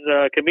Corners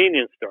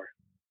Convenience Store.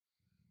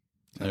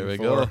 There we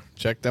go.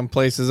 Check them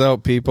places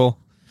out, people.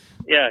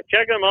 Yeah,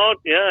 check them out.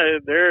 Yeah,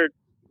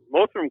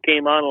 most of them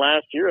came on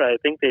last year. I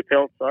think they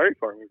felt sorry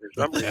for me for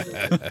some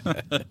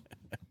reason.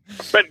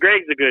 But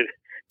Greg's a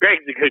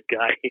good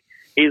guy.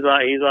 He's a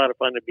lot of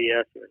fun to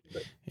BS with.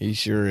 But, he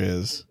sure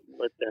is.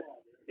 But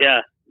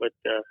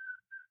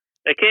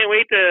I can't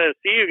wait to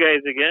see you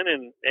guys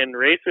again and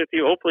race with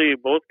you. Hopefully,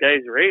 both guys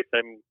race.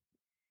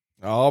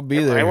 I'll be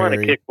there. I want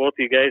Harry. to kick both of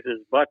you guys'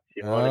 butts.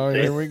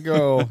 Here we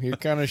go. You're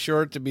kind of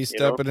short to be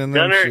stepping in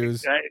those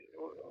shoes.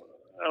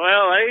 Well,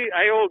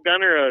 I owe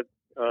Gunner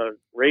a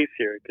race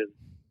here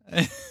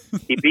because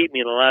he beat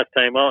me the last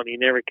time out, and he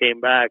never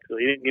came back, so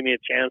he didn't give me a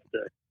chance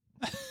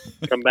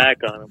to come back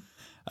on him.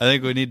 I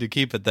think we need to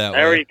keep it that way.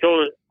 I already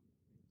told it.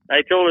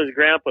 I told his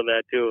grandpa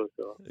that too.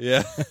 So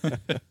Yeah.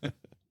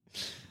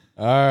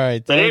 All right.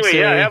 but Thanks,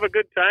 anyway, Harry. have a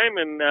good time,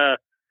 and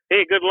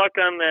hey, good luck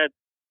on that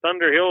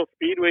Thunder Hill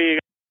Speedway.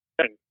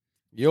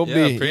 You'll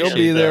Yeah, be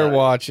appreciate there that.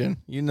 watching.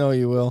 You know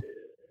you will.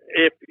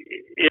 If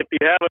you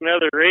have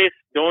another race,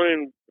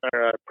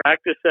 or a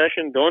practice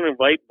session, don't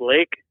invite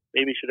Blake.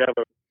 Maybe you should have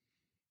a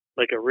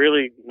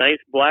really nice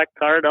black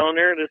car down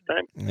there this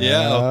time.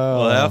 Yeah,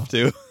 we'll have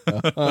to.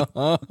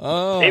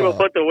 Hey, we'll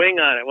put the wing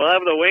on it. We'll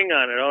have the wing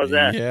on it. How's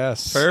that?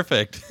 Yes.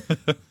 Perfect.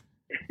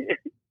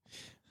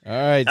 All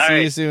right. All See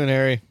you right. soon,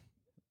 Harry.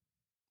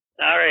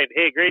 All right.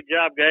 Hey, great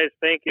job, guys.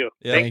 Thank you.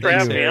 Yeah, Thanks for thank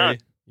having you, me on. Harry.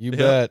 You Yeah.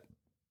 bet.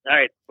 All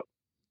right.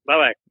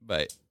 Bye-bye.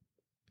 Bye.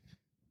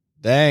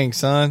 Dang,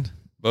 son.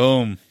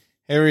 Boom.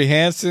 Harry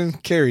Hansen,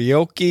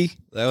 karaoke,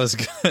 That was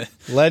good.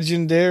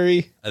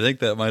 legendary. I think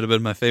that might have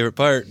been my favorite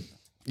part.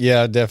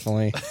 Yeah,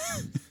 definitely.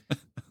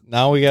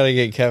 Now we got to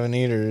get Kevin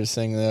Eater to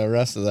sing the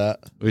rest of that.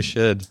 We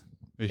should.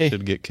 We Hey.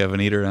 should get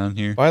Kevin Eater on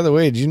here. By the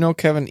way, did you know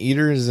Kevin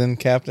Eater is in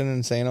Captain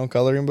Insano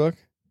coloring book?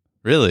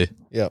 Really?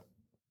 Yep.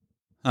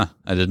 Huh.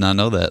 I did not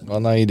know that. Well,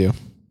 now you do.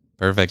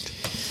 Perfect.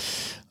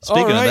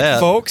 Speaking All right, of that,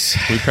 folks.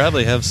 we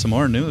probably have some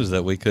more news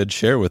that we could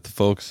share with the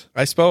folks.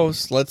 I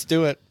suppose. Let's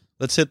do it.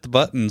 Let's hit the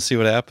button and see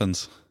what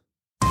happens.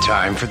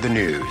 Time for the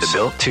news. The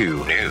Built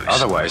 2 News,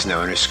 otherwise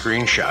known as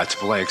screenshots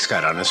Blake's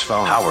got on his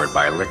phone. Powered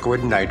by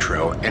Liquid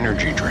Nitro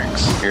energy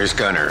drinks. Here's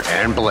Gunner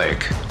and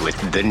Blake with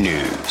the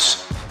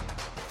news.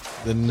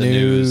 The The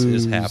news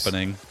news is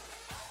happening.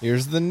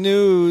 Here's the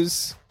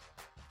news.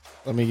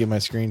 Let me get my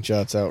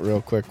screenshots out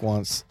real quick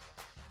once.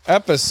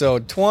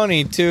 Episode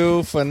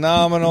 22,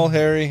 phenomenal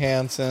Harry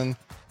Hansen.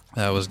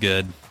 That was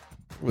good.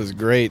 Was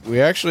great.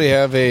 We actually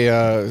have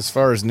as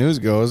far as news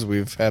goes,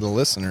 we've had a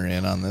listener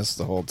in on this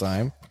the whole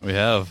time. We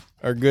have.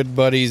 Our good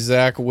buddy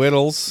Zach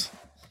Whittles.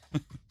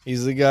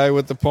 He's the guy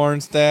with the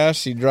porn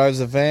stash. He drives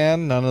a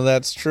van. None of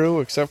that's true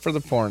except for the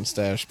porn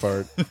stash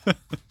part.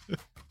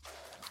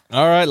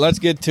 All right, let's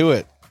get to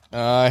it.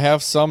 I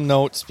have some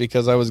notes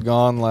because I was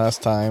gone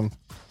last time.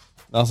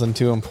 Nothing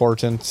too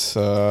important.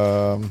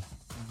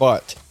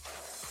 But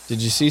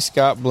did you see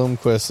Scott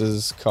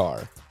Bloomquist's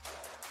car?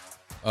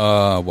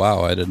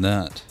 Wow, I did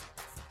not.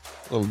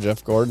 Little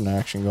Jeff Gordon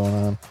action going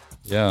on.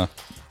 Yeah.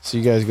 So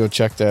you guys go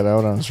check that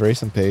out on his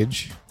racing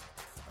page.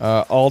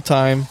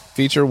 All-time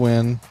feature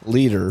win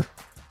leader,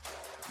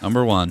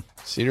 Number 1.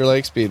 Cedar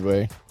Lake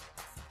Speedway.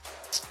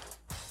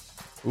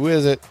 Who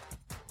is it?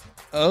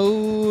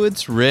 Oh,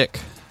 it's Rick.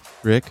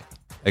 Rick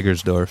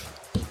Eggersdorf.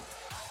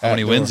 How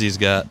many wins he's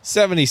got?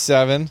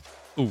 77.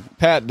 Ooh.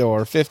 Pat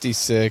Dorr,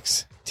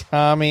 56.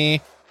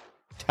 Tommy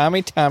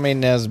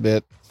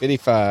Nesbitt,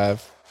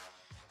 55.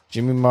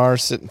 Jimmy Marr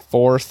sitting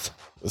fourth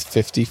with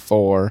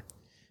 54.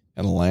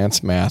 And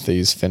Lance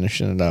Matthews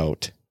finishing it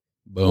out.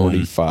 Boom.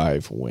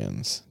 45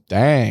 wins.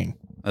 Dang.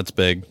 That's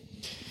big.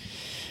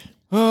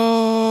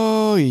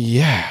 Oh,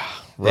 yeah.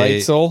 Hey.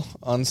 Reitzel,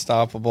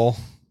 unstoppable.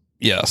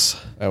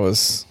 Yes.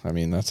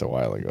 That's a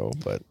while ago,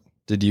 but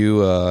Did you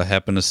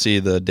happen to see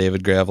the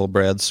David Gravel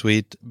Brad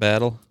Sweet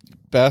battle?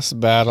 best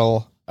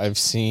battle I've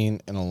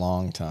seen in a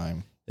long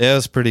time. Yeah, it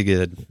was pretty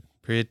good.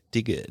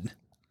 Pretty good.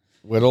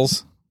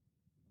 Whittles?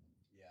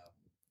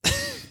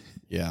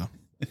 Yeah.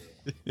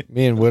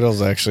 Me and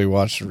Whittles actually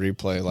watched a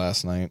replay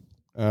last night.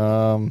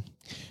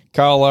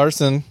 Kyle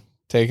Larson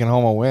taking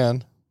home a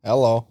win.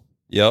 Hello.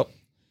 Yep.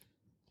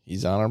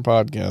 He's on our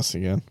podcast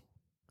again.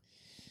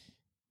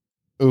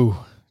 Ooh,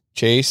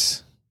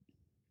 Chase.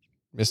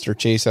 Mr.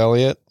 Chase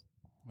Elliott.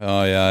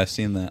 Oh, yeah, I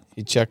seen that.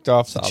 He checked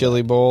off the Saw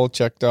Chili Bowl,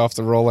 checked off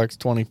the Rolex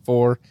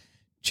 24,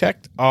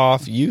 checked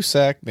off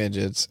USAC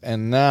midgets,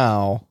 and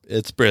now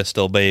It's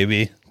Bristol,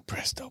 baby.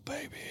 Bristol,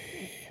 baby.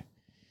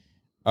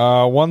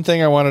 One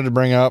thing I wanted to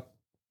bring up,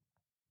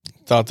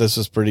 thought this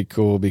was pretty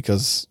cool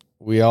because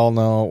we all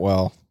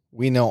know,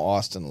 we know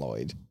Austin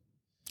Lloyd.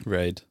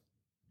 Right.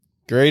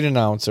 Great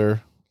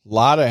announcer,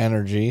 lot of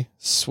energy,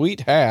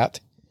 sweet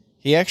hat.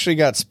 He actually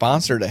got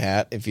sponsored a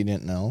hat, if you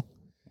didn't know.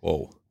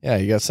 Whoa. Yeah,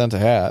 he got sent a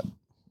hat.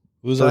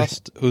 Who's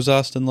For-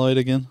 Austin Lloyd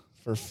again?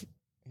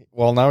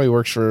 Now he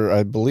works for,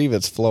 I believe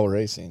it's Flow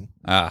Racing.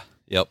 Ah,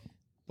 yep.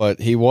 But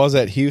he was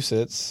at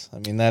Huset's.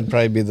 That'd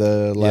probably be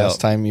the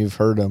last time you've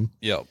heard him.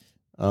 Yep.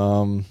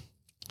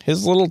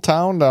 His little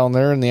town down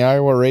there in the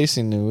Iowa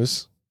Racing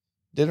News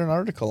did an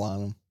article on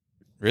him.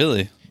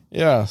 Really?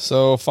 Yeah,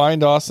 so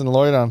find Austin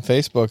Lloyd on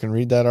Facebook and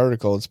read that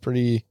article. It's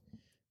pretty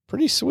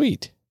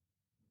sweet.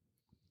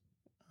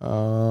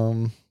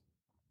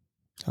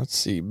 Let's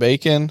see.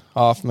 Bacon,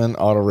 Hoffman,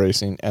 Auto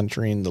Racing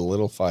entering the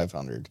Little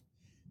 500.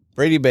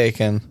 Brady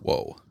Bacon,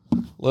 Whoa.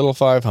 Little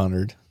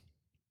 500.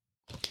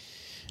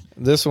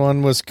 This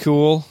one was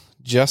cool.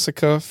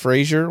 Jessica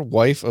Frazier,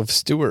 wife of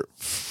Stuart.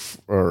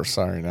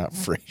 Not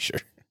Frazier.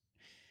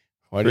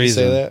 Why do you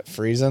say Friesen. that?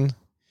 Friesen?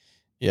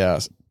 Yeah.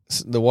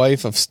 The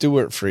wife of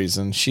Stuart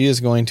Friesen. She is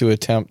going to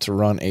attempt to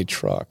run a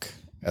truck.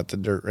 at the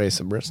dirt race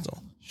of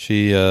Bristol.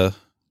 She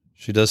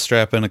does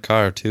strap in a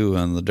car too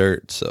on the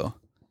dirt, so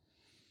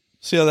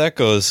see how that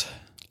goes.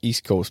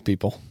 East Coast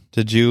people.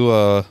 Did you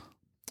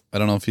I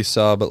don't know if you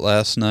saw, but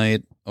last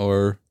night,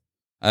 or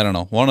I don't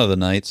know, one of the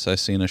nights I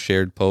seen a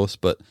shared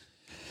post, but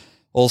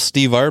old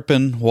Steve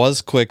Arpin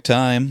was quick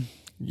time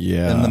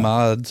in the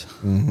mods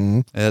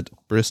at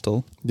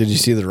Bristol. Did you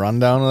see the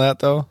rundown of that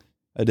though?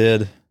 I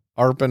did.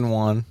 Arpin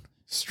 1,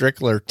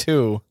 Strickler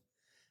 2.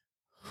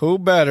 Who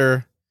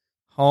better?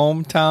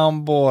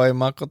 Hometown boy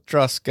Michael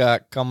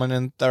Truscott coming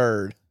in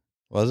third.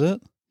 Was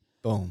it?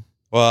 Boom.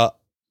 Well,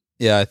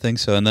 yeah, I think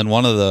so. And then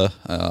one of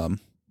the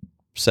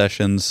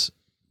sessions,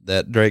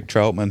 that Drake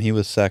Troutman, he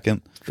was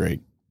second.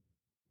 Drake.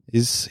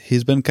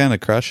 He's been kind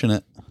of crushing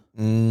it.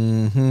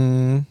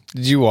 Mm-hmm.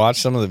 Did you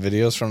watch some of the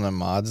videos from the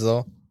mods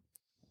though?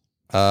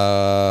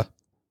 I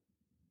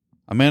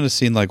might have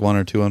seen like one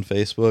or two on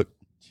Facebook.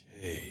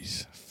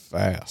 Jeez,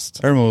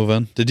 fast. They're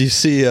moving. Did you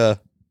see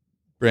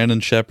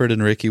Brandon Shepard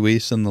and Ricky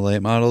Weiss in the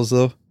late models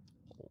though?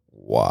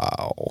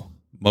 Wow.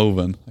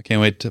 Moving. I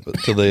can't wait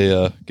till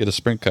they get a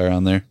sprint car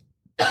on there.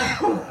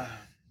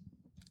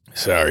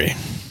 Sorry.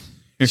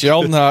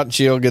 Sheldon Hot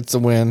Shield gets the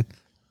win.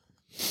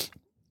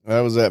 That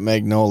was at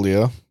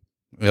Magnolia.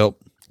 Yep.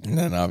 And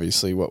then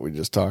obviously what we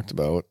just talked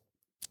about.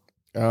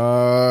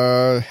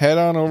 Head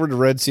on over to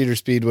Red Cedar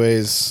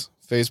Speedway's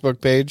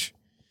Facebook page.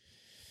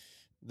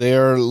 They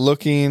are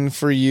looking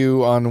for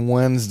you on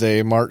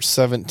Wednesday, March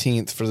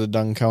 17th for the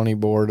Dunn County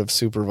Board of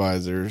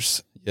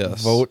Supervisors.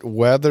 Yes. Vote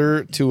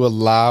whether to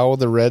allow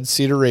the Red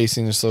Cedar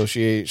Racing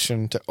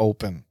Association to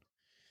open.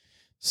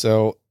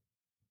 So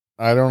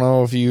I don't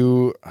know if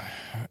you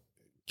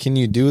can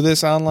you do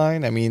this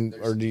online? I mean,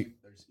 or do you,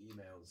 there's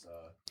emails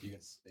you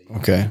can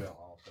okay. Email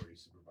all 30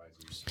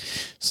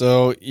 supervisors.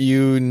 So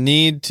you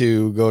need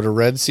to go to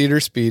Red Cedar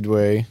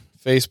Speedway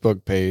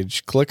Facebook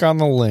page, click on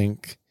the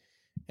link,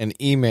 and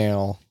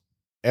email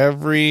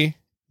every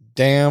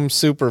damn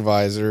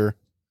supervisor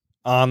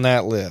on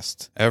that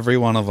list. Every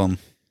one of them.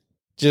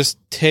 Just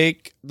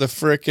take the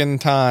frickin'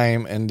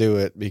 time and do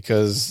it,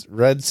 because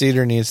Red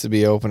Cedar needs to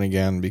be open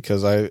again,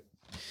 because I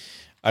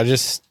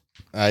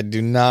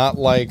do not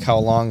like how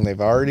long they've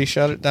already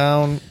shut it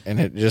down, and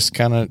it just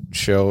kind of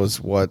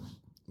shows what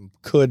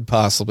could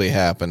possibly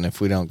happen if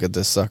we don't get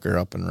this sucker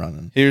up and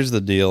running. Here's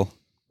the deal.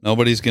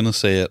 Nobody's going to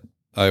say it.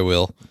 I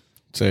will.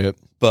 Say it.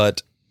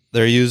 But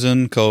they're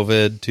using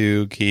COVID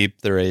to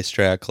keep the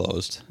racetrack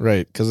closed.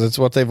 Right, because it's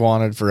what they've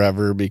wanted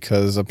forever,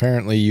 because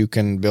apparently you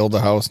can build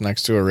a house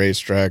next to a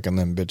racetrack and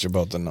then bitch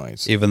about the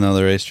noise. Even though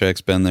the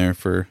racetrack's been there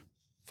for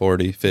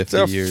 40, 50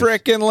 it's years. It's a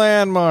frickin'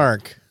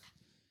 landmark.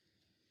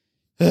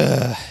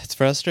 It's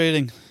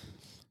frustrating.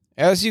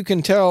 As you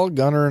can tell,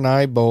 Gunner and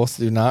I both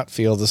do not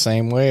feel the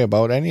same way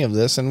about any of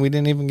this, and we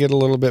didn't even get a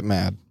little bit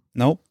mad.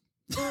 Nope.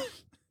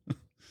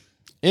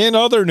 In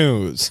other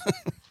news,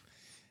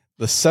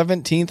 the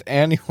 17th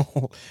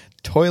annual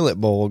Toilet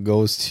Bowl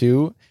goes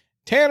to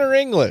Tanner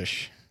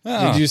English.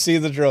 Oh. Did you see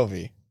the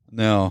trophy?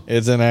 No.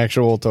 It's an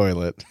actual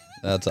toilet.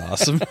 That's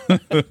awesome.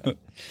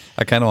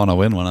 I kind of want to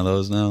win one of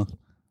those now.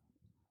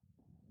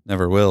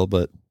 Never will,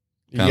 but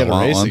you got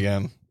to race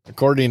again.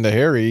 According to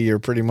Harry, you're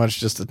pretty much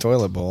just a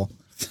toilet bowl.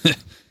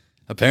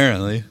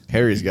 Apparently.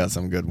 Harry's got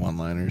some good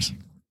one-liners.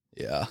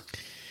 Yeah.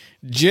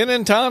 Gin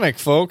and tonic,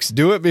 folks.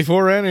 Do it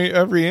before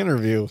every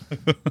interview.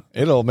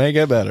 It'll make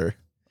it better.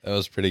 That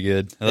was pretty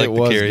good. I like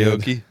the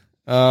karaoke.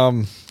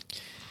 Good.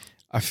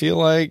 I feel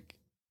like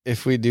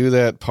if we do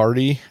that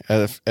party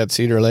at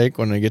Cedar Lake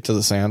when we get to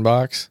the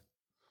sandbox,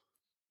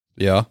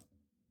 yeah,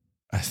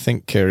 I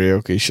think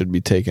karaoke should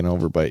be taken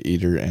over by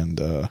Eater and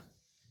Mr.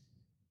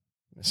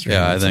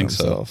 Yeah, Hansen I think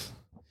himself.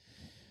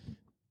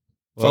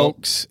 so.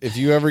 Folks, if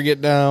you ever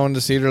get down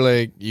to Cedar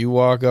Lake, you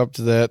walk up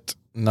to that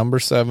number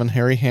 7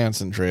 Harry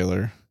Hansen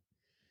trailer.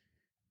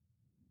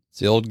 It's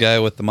the old guy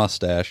with the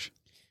mustache.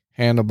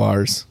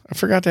 Handlebars. I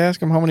forgot to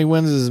ask him how many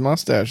wins his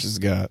mustache has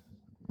got.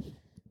 You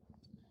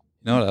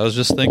know what I was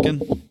just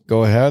thinking?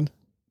 Go ahead.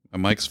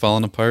 My mic's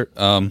falling apart.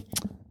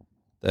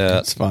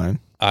 That's fine.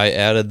 I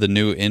added the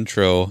new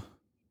intro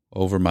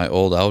over my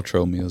old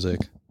outro music.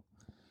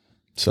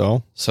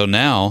 So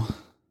now,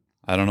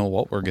 I don't know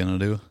what we're going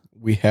to do.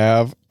 We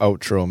have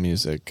outro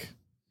music.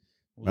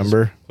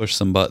 Remember? Push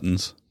some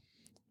buttons.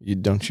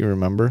 Don't you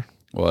remember?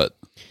 What?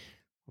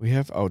 We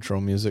have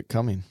outro music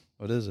coming.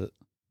 What is it?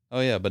 Oh,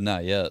 yeah, but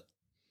not yet.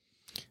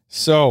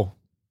 So,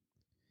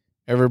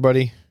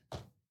 everybody,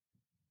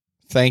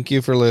 thank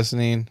you for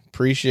listening.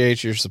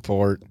 Appreciate your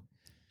support.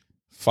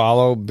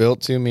 Follow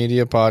Built to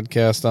Media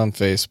Podcast on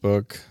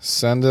Facebook.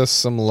 Send us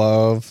some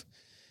love.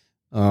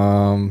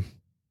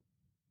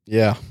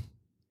 Yeah.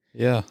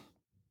 Yeah.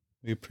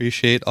 We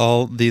appreciate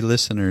all the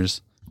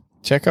listeners.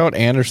 Check out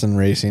Anderson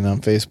Racing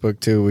on Facebook,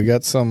 too. We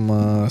got some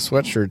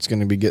sweatshirts going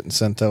to be getting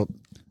sent out.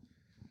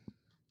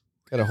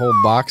 Got a whole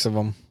box of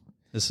them.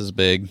 This is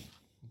big.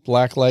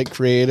 Blacklight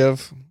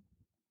Creative,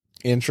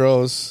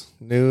 intros,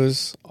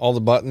 news, all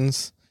the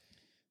buttons.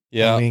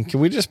 Yeah. I mean, can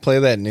we just play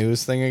that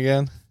news thing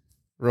again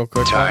real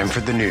quick. Time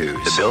for the news.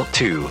 The Built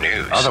 2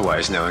 news,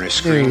 otherwise known as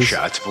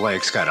screenshots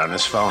Blake's got on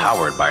his phone.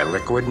 Powered by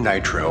Liquid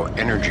Nitro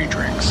energy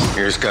drinks.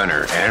 Here's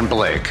Gunner and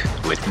Blake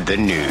with the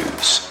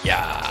news.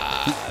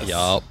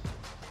 Yup.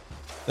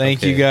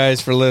 Thank you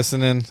guys for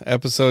listening.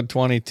 Episode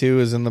 22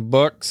 is in the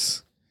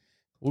books.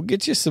 We'll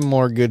get you some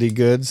more goody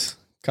goods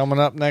coming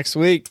up next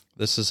week.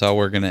 This is how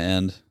we're going to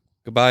end.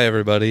 Goodbye,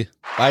 everybody.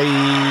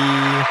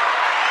 Bye.